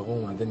 بعد آقا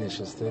اومده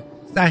نشسته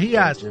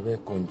صحیح است. راجب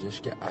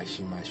گنجش که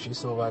عشی مشی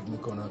صحبت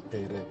میکنه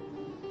غیره.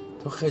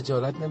 تو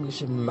خجالت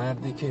نمیشه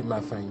مردی که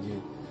مفنگی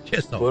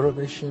برو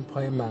بشین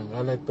پای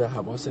منقلت، به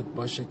حواست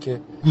باشه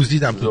که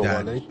گوزیدم تو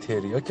زبالای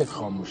تریاک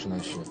خاموش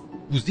نشه.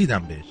 گوزیدم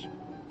بهش.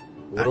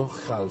 برو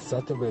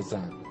خلصتو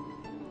بزن،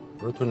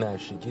 برو تو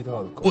نشگی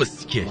حال کن.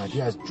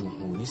 اومدی از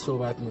جمهوری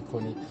صحبت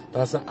میکنی، تو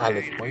اصلا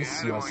الفبای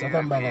سیاست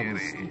هم بلد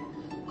نیستی.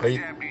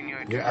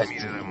 بیا از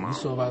جمهوری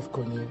صحبت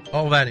کنی.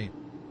 آفرین.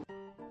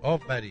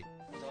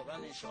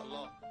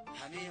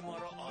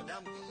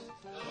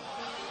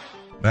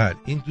 بله،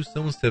 این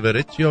دوستمون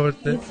سورت چی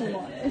آورده؟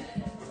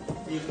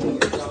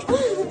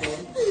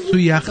 تو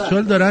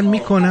یخچال دارن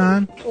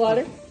میکنن.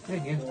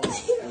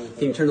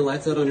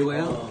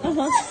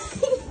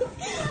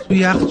 تو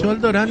یخچال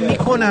دارن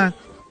میکنن.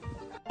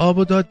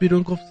 آبو داد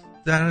بیرون، گفت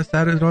در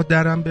سر راه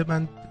درم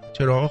ببند،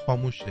 چراغ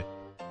خاموشه.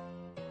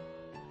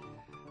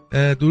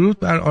 درود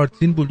بر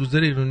آرتین بولدوزر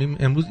ایرانی.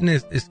 امروز این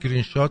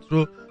اسکرین شات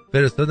رو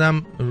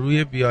فرستادم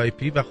روی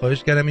VIP و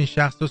خواهش کردم این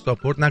شخص رو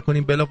ساپورت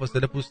نکنیم،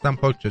 بلافاصله پوستم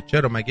پاک شد.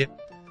 چرا؟ مگه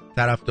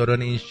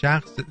طرفداران این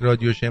شخص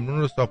رادیو شمرون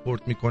رو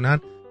ساپورت میکنن؟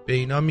 به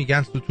اینا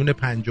میگن ستون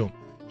پنجم.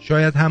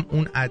 شاید هم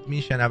اون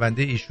ادمین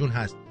شنونده ایشون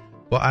هست.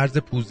 با عرض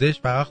پوزش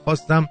فقط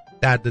خواستم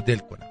درد دل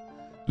کنم.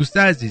 دوست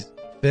عزیز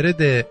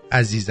فرد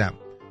عزیزم،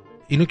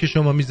 اینو که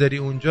شما میذاری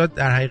اونجا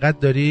در حقیقت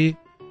داری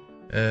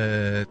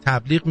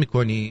تبلیغ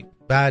میکنی.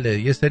 بله،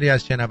 یه سری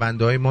از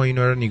شنونده های ما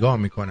اینا رو نگاه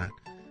میکنن،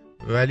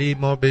 ولی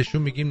ما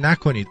بهشون میگیم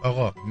نکنید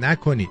آقا،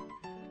 نکنید.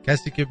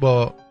 کسی که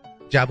با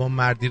جوان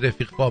مردی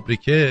رفیق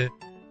فابریکه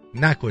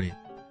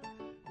نکنید.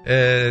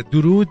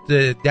 درود.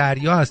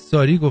 دریا از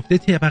ساری گفته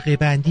طبقه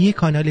بندی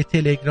کانال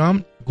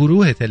تلگرام،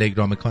 گروه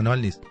تلگرام کانال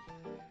نیست،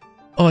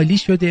 عالی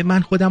شده.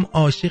 من خودم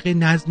عاشق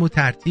نظم و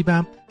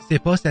ترتیبم.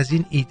 سپاس از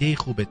این ایده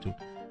خوبتون.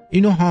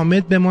 اینو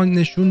حامد به ما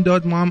نشون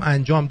داد، ما هم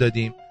انجام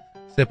دادیم.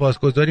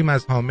 سپاسگزاریم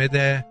از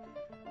حامد،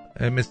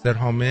 مستر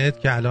حامد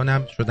که الان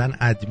هم شدن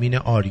ادمین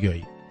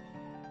آریایی.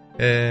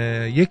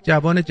 یک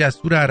جوان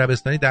جسور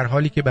عربستانی در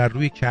حالی که بر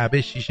روی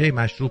کعبه شیشه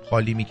مشروب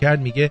خالی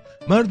میکرد میگه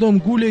مردم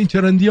گول این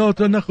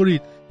چرندیات را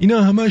نخورید،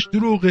 اینا همش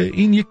دروغه،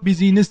 این یک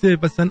بیزینسه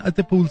و صنعت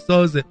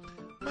پولسازه.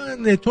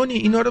 من تونی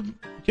اینا رو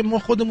که ما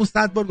خودمون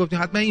 100 بار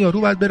گفتیم حتما این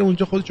یارو باید بره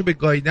اونجا خودشو به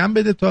گایدن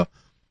بده تا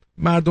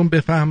مردم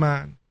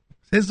بفهمن.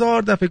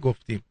 1000 دفعه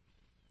گفتیم.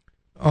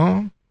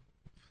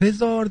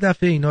 1000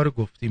 دفعه اینا رو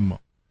گفتیم ما.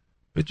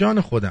 به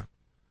جان خودم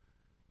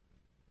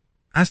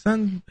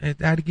اصلا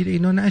درگیر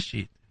اینا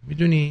نشید،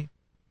 میدونی.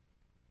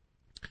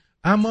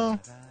 اما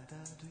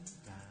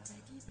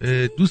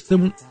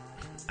دوستمون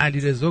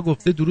علیرضا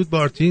گفته درود با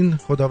آرتین،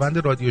 خداوند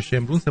رادیو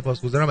شمرون،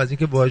 سپاسگزارم از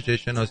اینکه واژه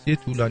شناسی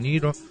طولانی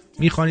رو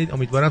میخوانید،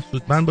 امیدوارم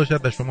سودمند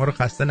باشد و شما رو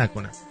خسته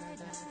نکنه.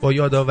 با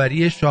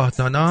یادآوری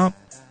شاهتانا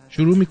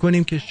شروع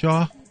میکنیم که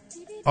شاه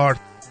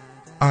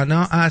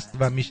آنا است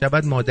و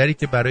میشود مادری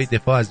که برای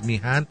دفاع از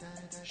میهن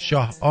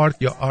شاه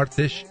آرت یا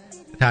آرتش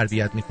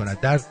تربیت میکند.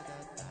 در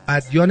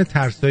ادیان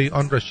ترسایی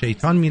آن را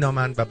شیطان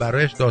مینامند و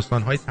برایش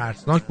داستانهای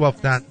ترسناک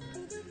بافتند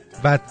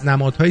و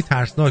نمادهای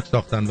ترسناک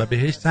ساختند و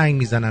بهش سنگ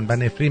میزنند و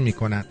نفرین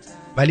میکنند،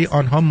 ولی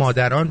آنها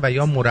مادران و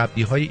یا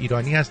مربیهای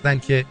ایرانی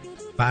هستند که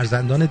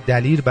فرزندان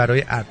دلیر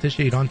برای ارتش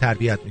ایران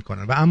تربیت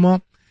میکنند. و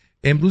اما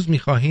امروز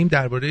میخواهیم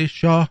درباره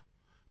شاه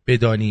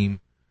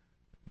بدانیم.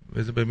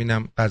 بذار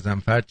ببینم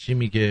قزنفر چی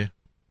میگه.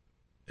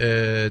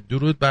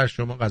 درود بر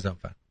شما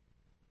قزنفر.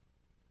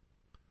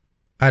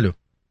 الو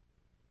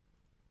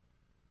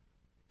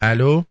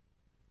الو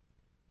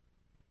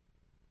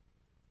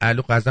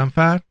الو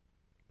قزنفر،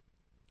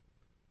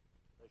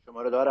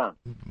 شما رو دارم.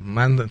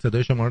 من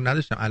صدای شما رو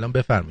نداشتم، الان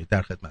بفرمایید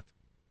در خدمت.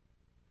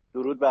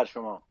 درود بر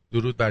شما.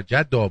 درود بر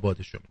جد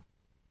آباد شما.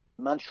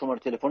 من شماره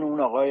تلفن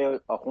اون آقای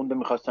آخونده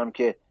میخواستم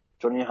که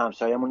چون این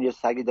همسایه‌مون یه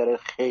سگی داره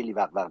خیلی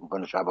وق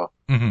میکنه شبا،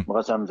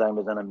 میخواستم زنگ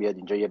بزنم بیاد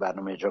اینجا یه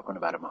برنامه اجرا کنه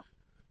برای ما.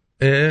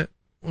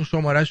 اون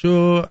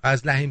شمارهشو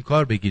از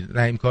لحیمکار بگیر،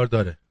 لحیمکار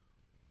داره.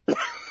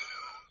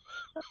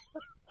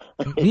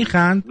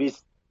 میخند؟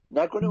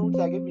 نکنه اون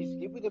سگ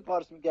ویسکی بوده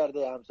پارس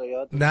میکرده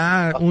همسایه‌ات؟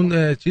 نه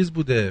اون چیز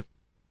بوده،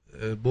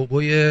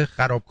 بوبوی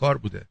خرابکار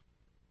بوده.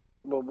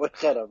 بوبوی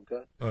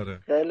خرابکار؟ آره.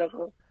 خیلی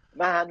خوب.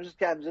 من هنوز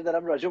که هنوز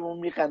دارم راجع به اون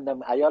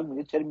میخندم. عیال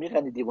میگه چرا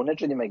میخندی، دیوونه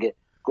شدی مگه؟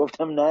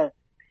 گفتم نه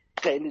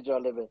خیلی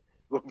جالبه.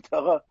 گفت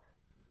آقا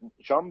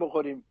شام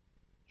بخوریم.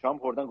 شام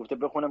خوردن گفته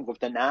بخونم،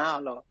 گفته نه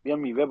حالا بیا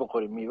میوه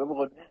بخوریم. میوه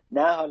بخوریم،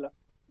 نه حالا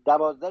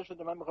 12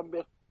 شده من میخوام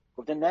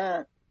گفته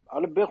نه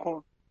حالا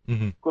بخون.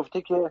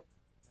 گفته که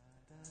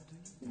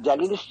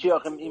دلیلش چی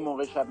آخه این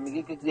موقع شب؟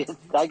 میگه که یه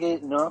سگ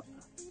اینا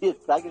یه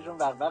سگشون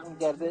وق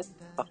میکرده،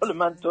 حالا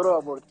من تو رو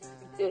آوردم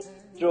که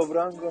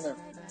جبران کنم.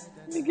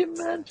 میگه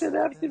من چه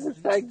رفتی به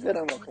سگ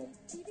دارم آخه؟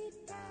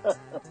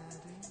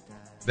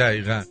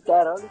 دقیقاً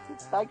در حالی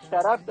که سگ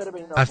شرف داره به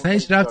اینا، اصلا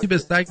هیچ رفتی به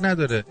سگ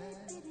نداره.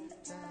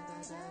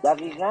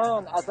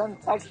 دقیقاً اصلا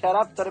سگ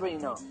شرف داره به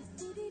اینا.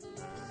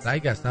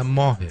 سگ اصلا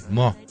ماه.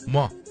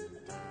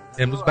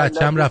 امروز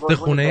بچه‌م رفته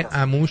خونه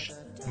عموش،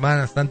 من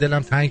اصلا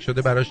دلم تنگ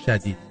شده براش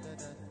شدید.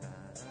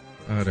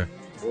 آره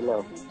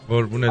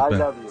قربونت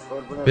برم.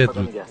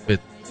 بدرود.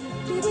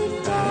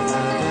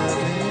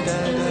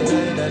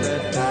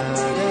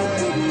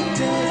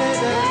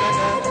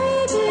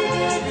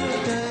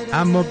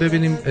 اما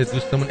ببینیم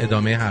دوستمون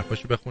ادامه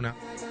حرفاشو بخونم.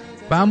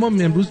 و اما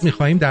امروز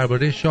میخواییم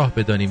درباره شاه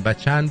بدانیم و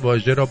چند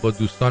واژه را با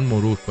دوستان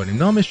مرور کنیم.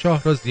 نام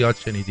شاه را زیاد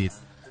شنیدید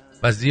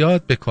و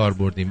زیاد به کار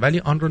بردیم، ولی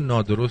آن را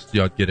نادرست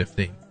یاد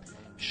گرفته ایم.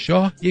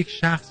 شاه یک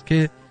شخص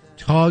که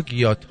تاج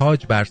یا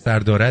تاج بر سر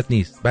دارد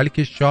نیست،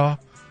 بلکه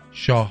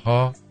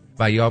شاهها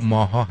و یا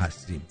ماها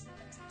هستیم.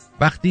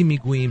 وقتی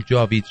میگوییم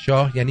جاوید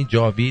شاه یعنی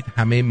جاوید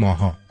همه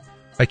ماها،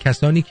 و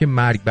کسانی که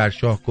مرگ بر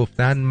شاه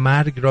گفتند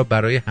مرگ را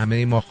برای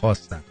همه ما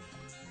خواستند.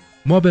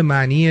 ما به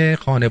معنی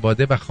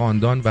خانواده و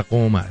خاندان و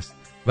قوم است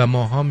و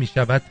ماها می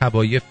شود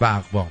طوایف و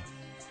اقوام.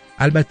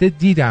 البته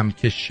دیدم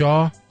که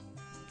شاه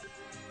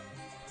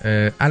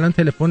الان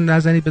تلفن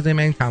نزنید، بذارید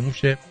من این تموم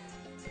شه،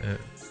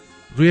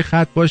 روی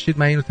خط باشید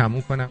من اینو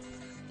تموم کنم.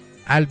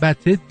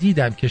 البته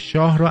دیدم که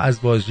شاه را از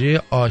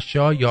واژه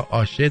آشا یا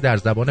آشه در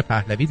زبان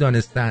پهلوی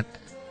دانستند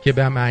که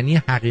به معنی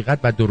حقیقت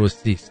و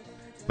درستی است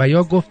و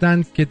یا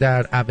گفتند که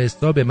در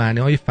اوستا به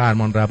معنای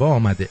فرمانروا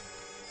آمده،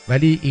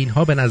 ولی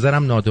اینها به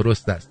نظرم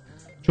نادرست است،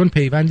 چون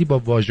پیوندی با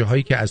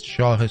واژه‌هایی که از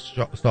شاه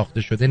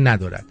ساخته شده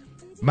ندارد.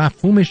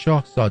 مفهوم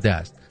شاه ساده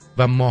است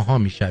و ماها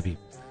میشویم.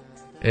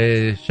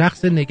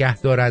 شخص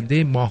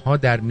نگهدارنده ماها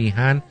در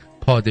میهن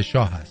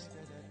پادشاه است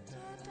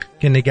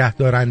که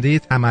نگهدارنده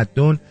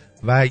تمدن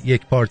و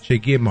یک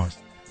پارچگی ماست.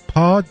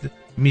 پاد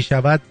می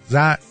شود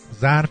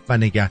ظرف و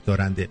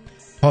نگهدارنده.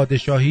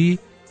 پادشاهی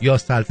یا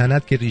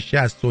سلطنت که ریشه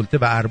از سلطه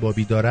و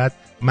اربابی دارد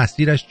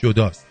مسیرش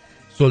جداست.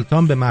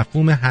 سلطان به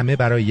مفهوم همه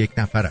برای یک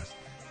نفر است،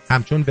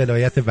 همچون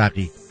ولایت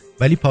وقیح،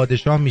 ولی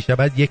پادشاه می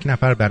شود یک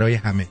نفر برای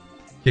همه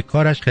که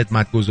کارش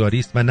خدمتگزاری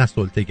است و نه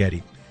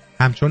سلطه‌گری،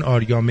 همچون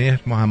آریامهر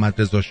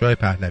محمد رضا شاه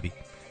پهلوی.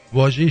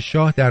 واژه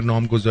شاه در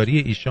نامگذاری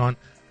ایشان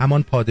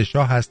همان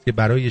پادشاه است که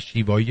برای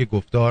شیوایی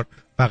گفتار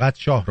فقط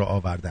شاه را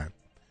آوردند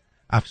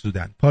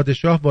افزودند.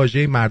 پادشاه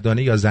واژه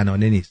مردانه یا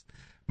زنانه نیست.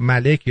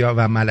 ملک یا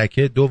و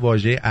ملکه دو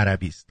واژه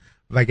عربی است،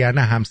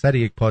 وگرنه همسر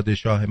یک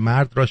پادشاه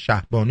مرد را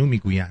شهبانو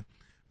میگویند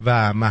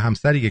و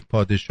همسر یک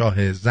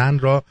پادشاه زن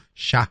را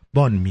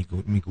شهبان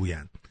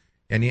میگویند.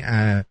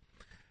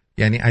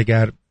 یعنی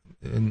اگر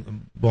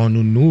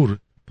بانو نور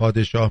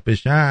پادشاه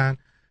بشن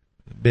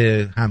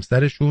به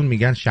همسرشون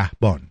میگن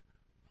شهبان.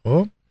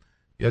 خب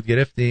یاد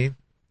گرفتین؟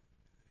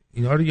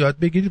 اینا رو یاد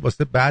بگیرید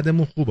واسه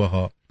بعدمون خوبه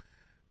ها.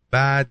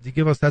 بعد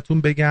دیگه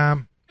واسهتون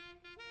بگم،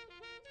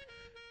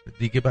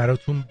 دیگه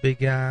براتون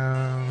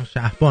بگم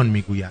شهبان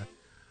میگوید.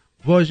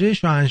 واژه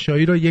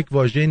شاهنشاهی را یک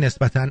واژه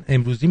نسبتاً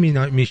امروزی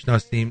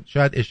میشناسیم.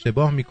 شاید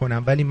اشتباه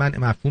میکنم ولی من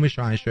مفهوم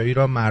شاهنشاهی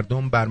را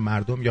مردم بر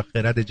مردم یا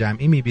خرد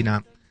جمعی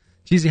میبینم،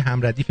 چیزی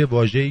همردیف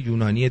واژه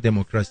یونانی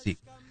دموکراسی.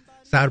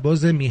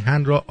 سرباز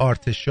میهن را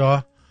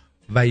آرتشاه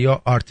و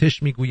یا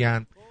آرتش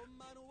میگویند.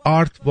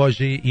 آرت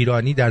واژه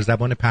ایرانی در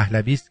زبان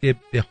پهلوی است که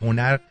به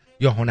هنر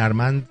یا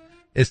هنرمند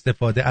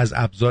استفاده از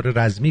ابزار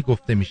رزمی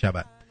گفته می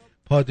شود.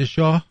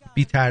 پادشاه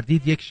بی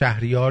تردید یک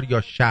شهریار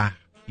یا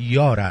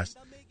شهریار است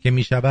که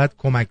می شود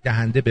کمک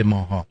دهنده به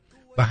ماها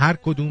و هر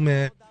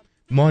کدوم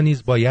ما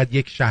نیز باید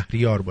یک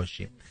شهریار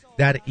باشیم.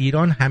 در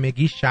ایران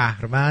همگی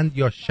شهروند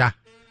یا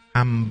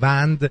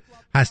شهرهموند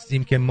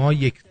هستیم که ما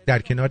در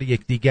کنار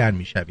یکدیگر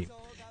می شویم.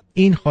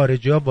 این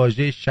خارجی‌ها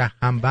واژه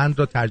شهرهموند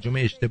را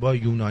ترجمه اشتباه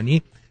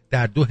یونانی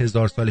در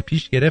 2000 سال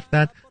پیش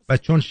گرفتند و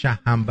چون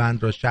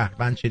شهرهموند را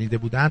شهروند شنیده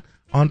بودند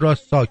آن را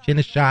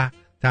ساکن شهر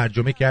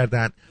ترجمه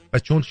کردند و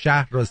چون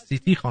شهر را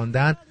سیتی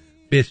خواندند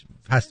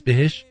پس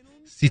بهش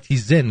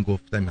سیتیزن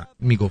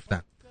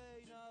میگفتند.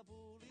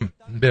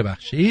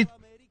 ببخشید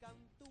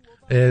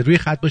روی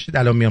خط باشید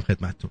الان میام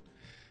خدمتتون.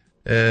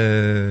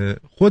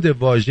 خود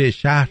واژه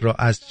شهر را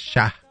از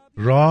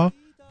شهرها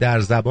در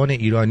زبان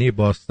ایرانی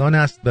باستان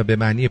است و به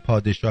معنی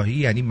پادشاهی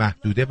یعنی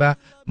محدوده و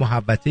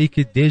محوطه‌ای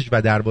که دژ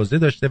و دروازه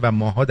داشته و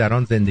ماها در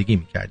آن زندگی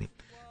می‌کردیم.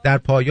 در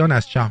پایان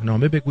از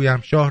شاهنامه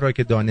بگویم. شاه را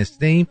که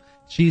دانسته ایم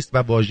چیست و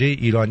واژه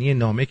ایرانی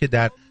نامه که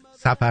در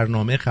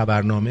سفرنامه،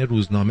 خبرنامه،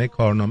 روزنامه،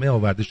 کارنامه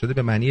آورده شده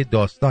به معنی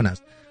داستان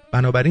است.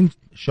 بنابراین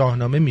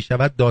شاهنامه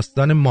می‌شود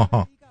داستان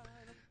ماها.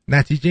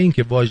 نتیجه این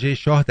که واژه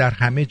شاه در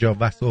همه جا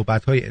و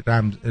صحبت‌های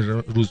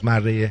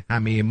روزمره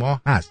همه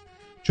ما هست،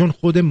 چون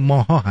خود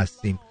ماها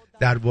هستیم.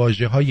 در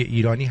واژه‌های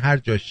ایرانی هر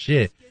جا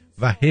شه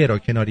و ه را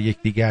کنار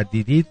یکدیگر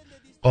دیدید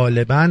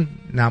غالباً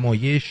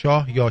نمایه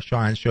شاه یا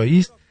شاهنشاهی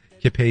است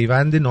که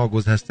پیوند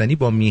ناگسستنی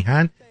با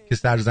میهن که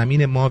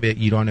سرزمین ما به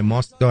ایران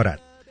ماست دارد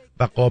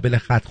و قابل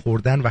خط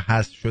خوردن و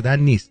حذف شدن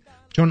نیست،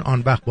 چون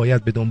آن وقت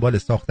باید به دنبال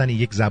ساختن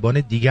یک زبان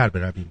دیگر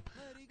برویم.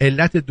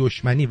 علت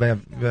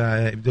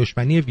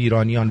دشمنی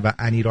ویرانیان و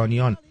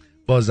انیرانیان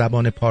با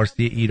زبان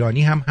پارسی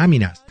ایرانی هم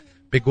همین است.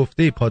 به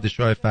گفته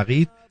پادشاه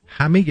فقید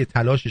همه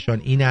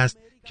تلاششان این است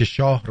که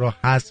شاه را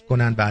حذف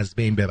کنند و از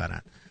بین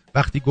ببرند.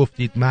 وقتی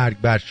گفتید مرگ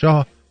بر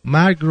شاه،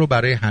 مرگ رو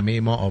برای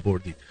همه ما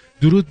آوردید.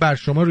 درود بر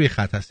شما، روی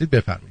خط هستید،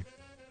 بفرمایید.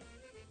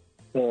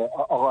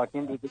 آقا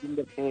آرتین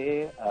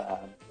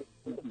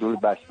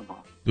درود بر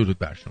شما. درود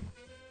بر شما.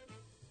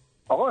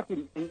 آقا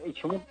آرتین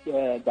شما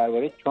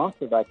درباره ترامپ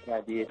صحبت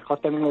کردید،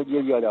 خواستم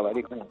اینو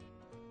یادآوری کنم.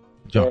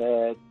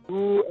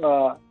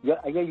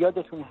 اگر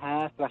یادتون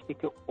هست وقتی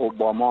که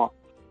اوباما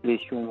رئیس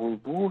جمهور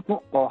بود،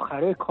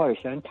 آخره کارش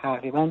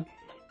تقریبا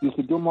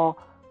 1-2 ماه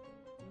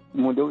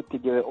مونده بود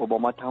که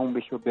اوباما تموم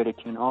بشه و بره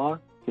کنار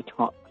که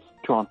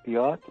ترامپ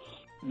بیاد.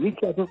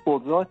 یکی از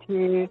قدرات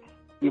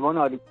دیوان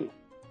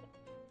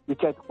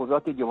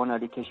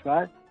عالی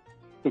کشور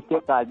که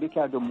قلبی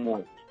کرد و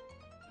مرد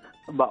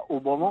و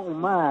اوباما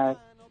اومد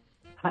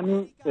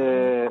همین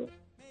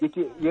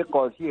یک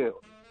قاضی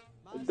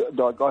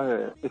دادگاه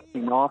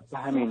استیناف که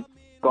همین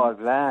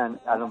گارلند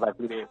الان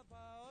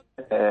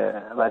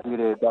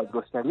وزیر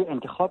دادگستری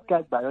انتخاب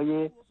کرد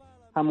برای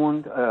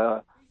همون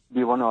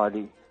دیوان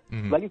عالی،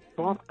 ولی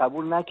ترامپ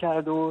قبول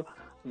نکرد و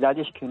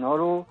زدش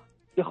کنار و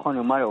یه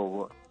خانومه رو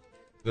آورد.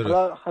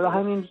 حالا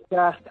همین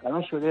شخص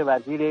الان شده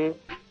وزیر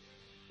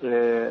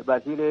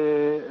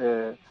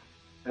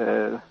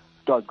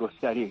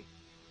دادگستری.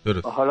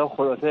 درست. حالا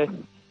خلاصه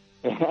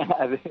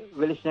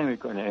ولش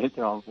نمیکنه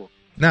ترامپو.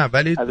 نه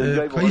ولی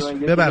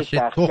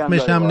ببخشید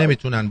تخمش هم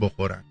نمیتونن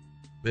بخورن،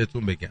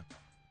 بهتون بگم.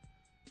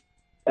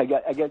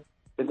 اگر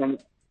بزنید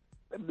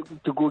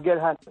تو گوگل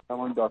هست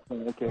همون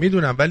داستانه که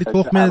میدونم، ولی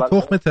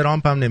تخم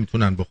ترامپ هم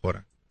نمیتونن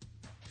بخورن.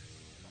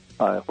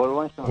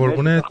 قربان شما.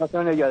 قربونت.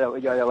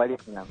 یادآوری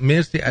کنم.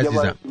 مرسی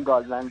عزیزم. این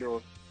گالند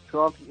و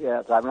ترامپ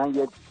قبلا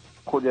یه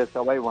خود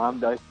حسابایی با هم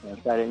داشتن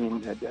سر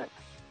این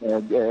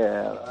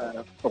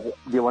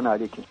دیوان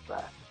عالی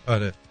کشور.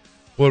 آره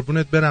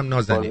قربونت برم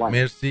نازنین.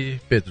 مرسی،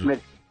 بدرود.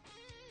 مرسی.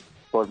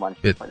 قربان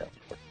شما.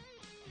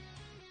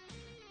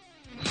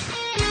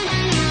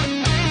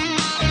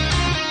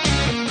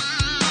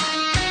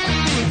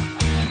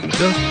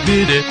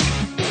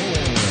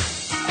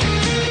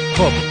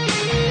 خب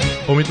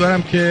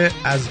امیدوارم که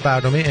از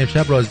برنامه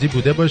امشب راضی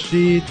بوده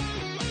باشید.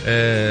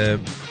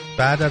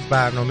 بعد از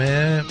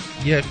برنامه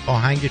یک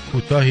آهنگ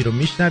کوتاهی رو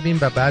میشنویم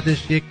و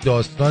بعدش یک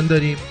داستان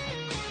داریم،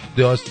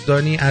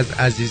 داستانی از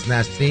عزیز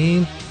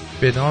نسیم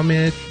به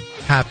نام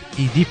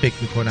تبعیدی فکر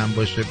میکنم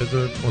باشه،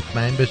 بذار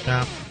مطمئن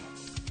بشم.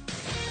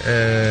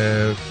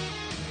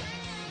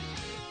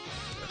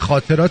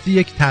 خاطرات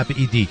یک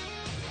تبعیدی.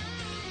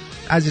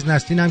 عزیز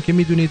نسرین هم که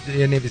میدونید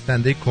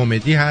نویسنده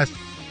کمدی هست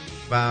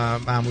و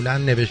معمولا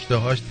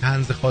نوشته‌هاش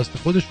طنز خاص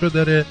خودش رو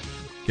داره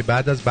که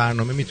بعد از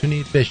برنامه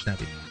میتونید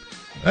بشنوید.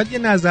 بعد یه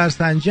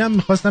نظرسنجی هم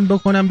میخواستم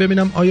بکنم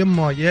ببینم آیا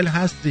مایل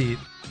هستید،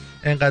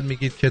 انقدر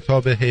میگید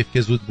کتاب حیف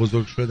که زود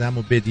بزرگ شدم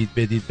و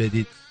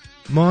بدید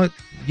ما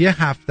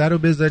یه هفته رو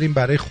بذاریم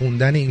برای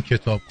خوندن این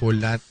کتاب،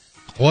 کلا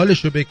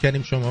قالش رو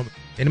بکنیم شما،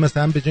 یعنی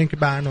مثلا به جای اینکه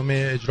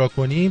برنامه اجرا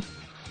کنیم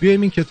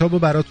بیایم این کتاب رو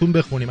براتون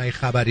بخونیم، اگه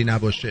خبری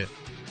نباشه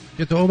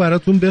کتاب رو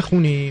براتون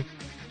بخونیم،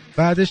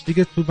 بعدش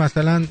دیگه تو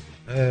مثلا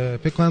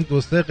فکر کنم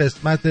 2-3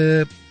 قسمت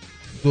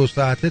 2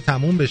 ساعته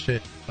تموم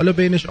بشه، حالا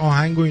بینش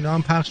آهنگ و اینا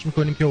هم پخش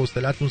میکنیم که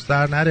حوصلتون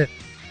سر نره.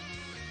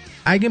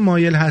 اگه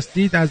مایل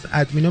هستید از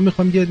ادمینا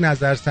میخوام یه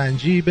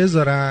نظرسنجی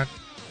بذارن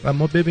و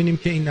ما ببینیم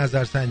که این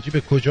نظرسنجی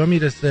به کجا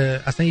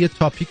میرسه، اصلا یه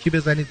تاپیکی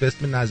بزنید به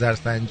اسم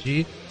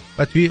نظرسنجی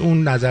و توی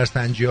اون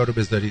نظرسنجی ها رو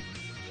بذارید.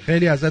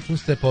 خیلی ازتون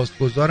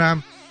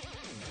سپاسگزارم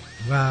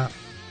و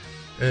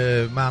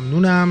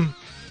ممنونم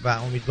و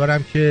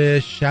امیدوارم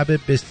که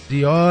شب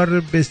بسیار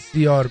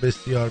بسیار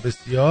بسیار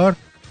بسیار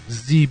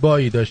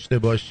زیبایی داشته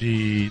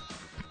باشید.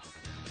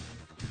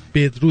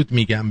 بدرود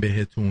میگم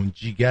بهتون،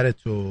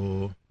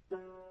 جیگرتو.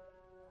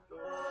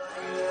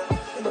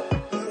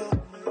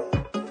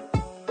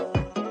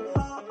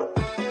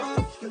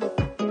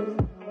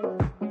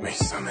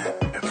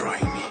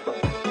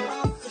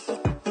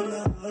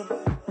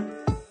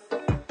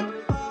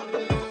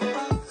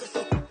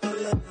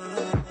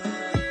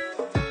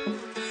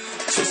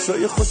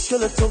 چشای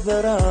خوشگل تو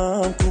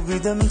برم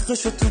کوبیده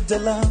میخشو تو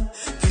دلم،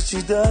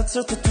 پیچیده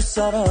عطر تو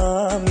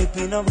سرم،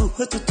 میبینم روح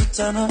تو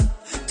تنم،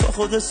 تا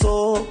خود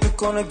صبح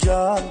میکنه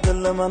گرم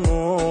دل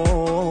منو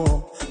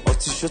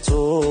آتیش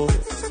تو،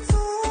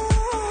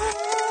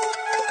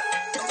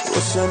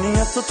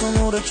 روشنیت تو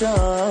نور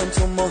کم،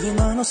 تو ماهی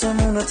من و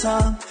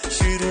سمونتم،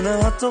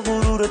 شیرینه حتی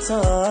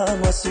غرورتم،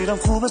 مسیرم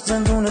خوبه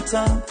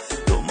زندونتم،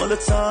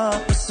 دنبالتم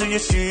مثل یه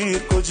شیر،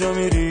 کجا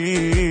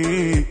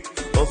میری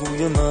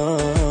آهوی من،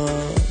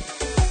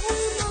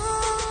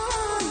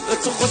 به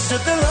تو خوش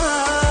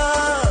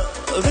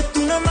دلم،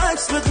 بدون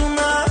مکس بدون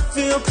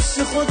بیا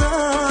پیش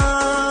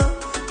خودم،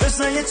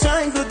 بزن یه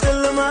چنگ رو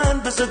دل من،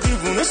 بزن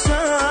دیوونه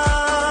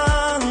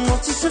شم،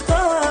 آتیش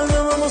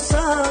قلبم اما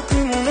سخت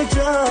میمونه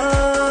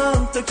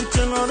گرم تا که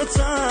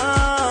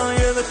کنارتم،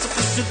 یه به تو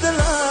خوش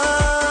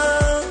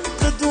دلم،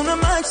 بدون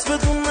مکس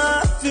بدون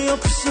بیا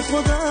پیش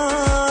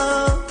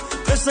خودم،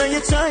 بزن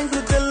یه چنگ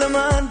رو دل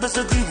من،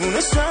 بزن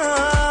دیوونه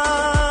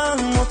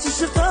شم،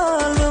 آتیش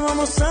قلبم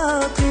اما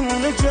سخت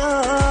میمونه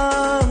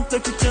گرم تا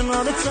که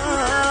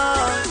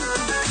کنارتم.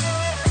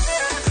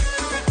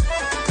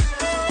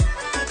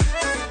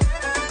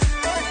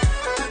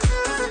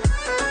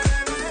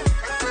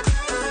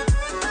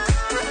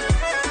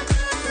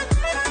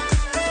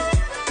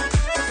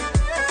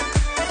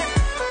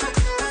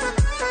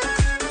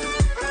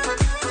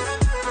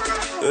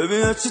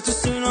 ببین هرچی تو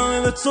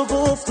سینه‌ای به تو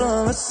گفتم،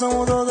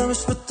 اسمو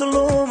دادمش به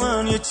تو،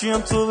 من یکی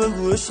هم تو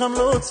بگویش هم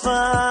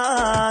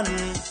لطفاً،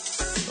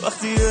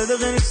 وقتی یه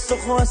دقیقه نیست تو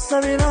خواهد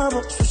سبی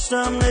نباش،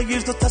 پشتم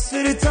نگیر تو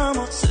تصویری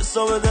تماس،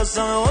 حساب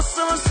دستم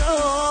واسه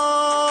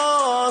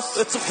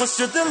به تو خوش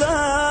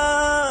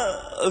دلم،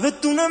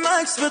 بدون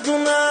مکس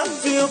بدون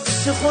بیا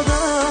پیش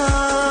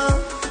خودم،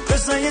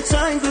 بزن یه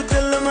چنگ رو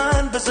دل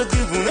من، بزن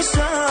دیوونه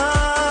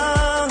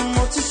شم،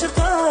 آتیش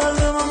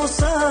قلبم اما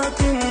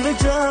سخت میمونه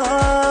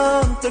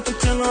گرم تا که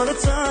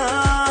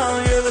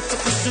کنارتم، یه به تو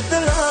خوش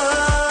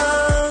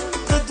دلم،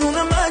 بدون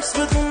مکس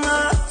بدون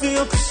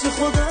بیا پیش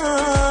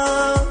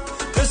خودم،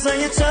 بزن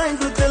یه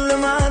چنگ رو دل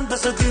من،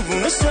 بزن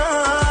دیوونه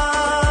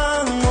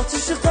شم،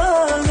 آتیش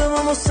قلبم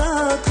اما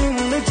سخت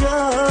میمونه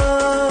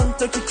گرم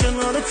تا که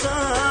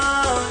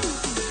کنارتم.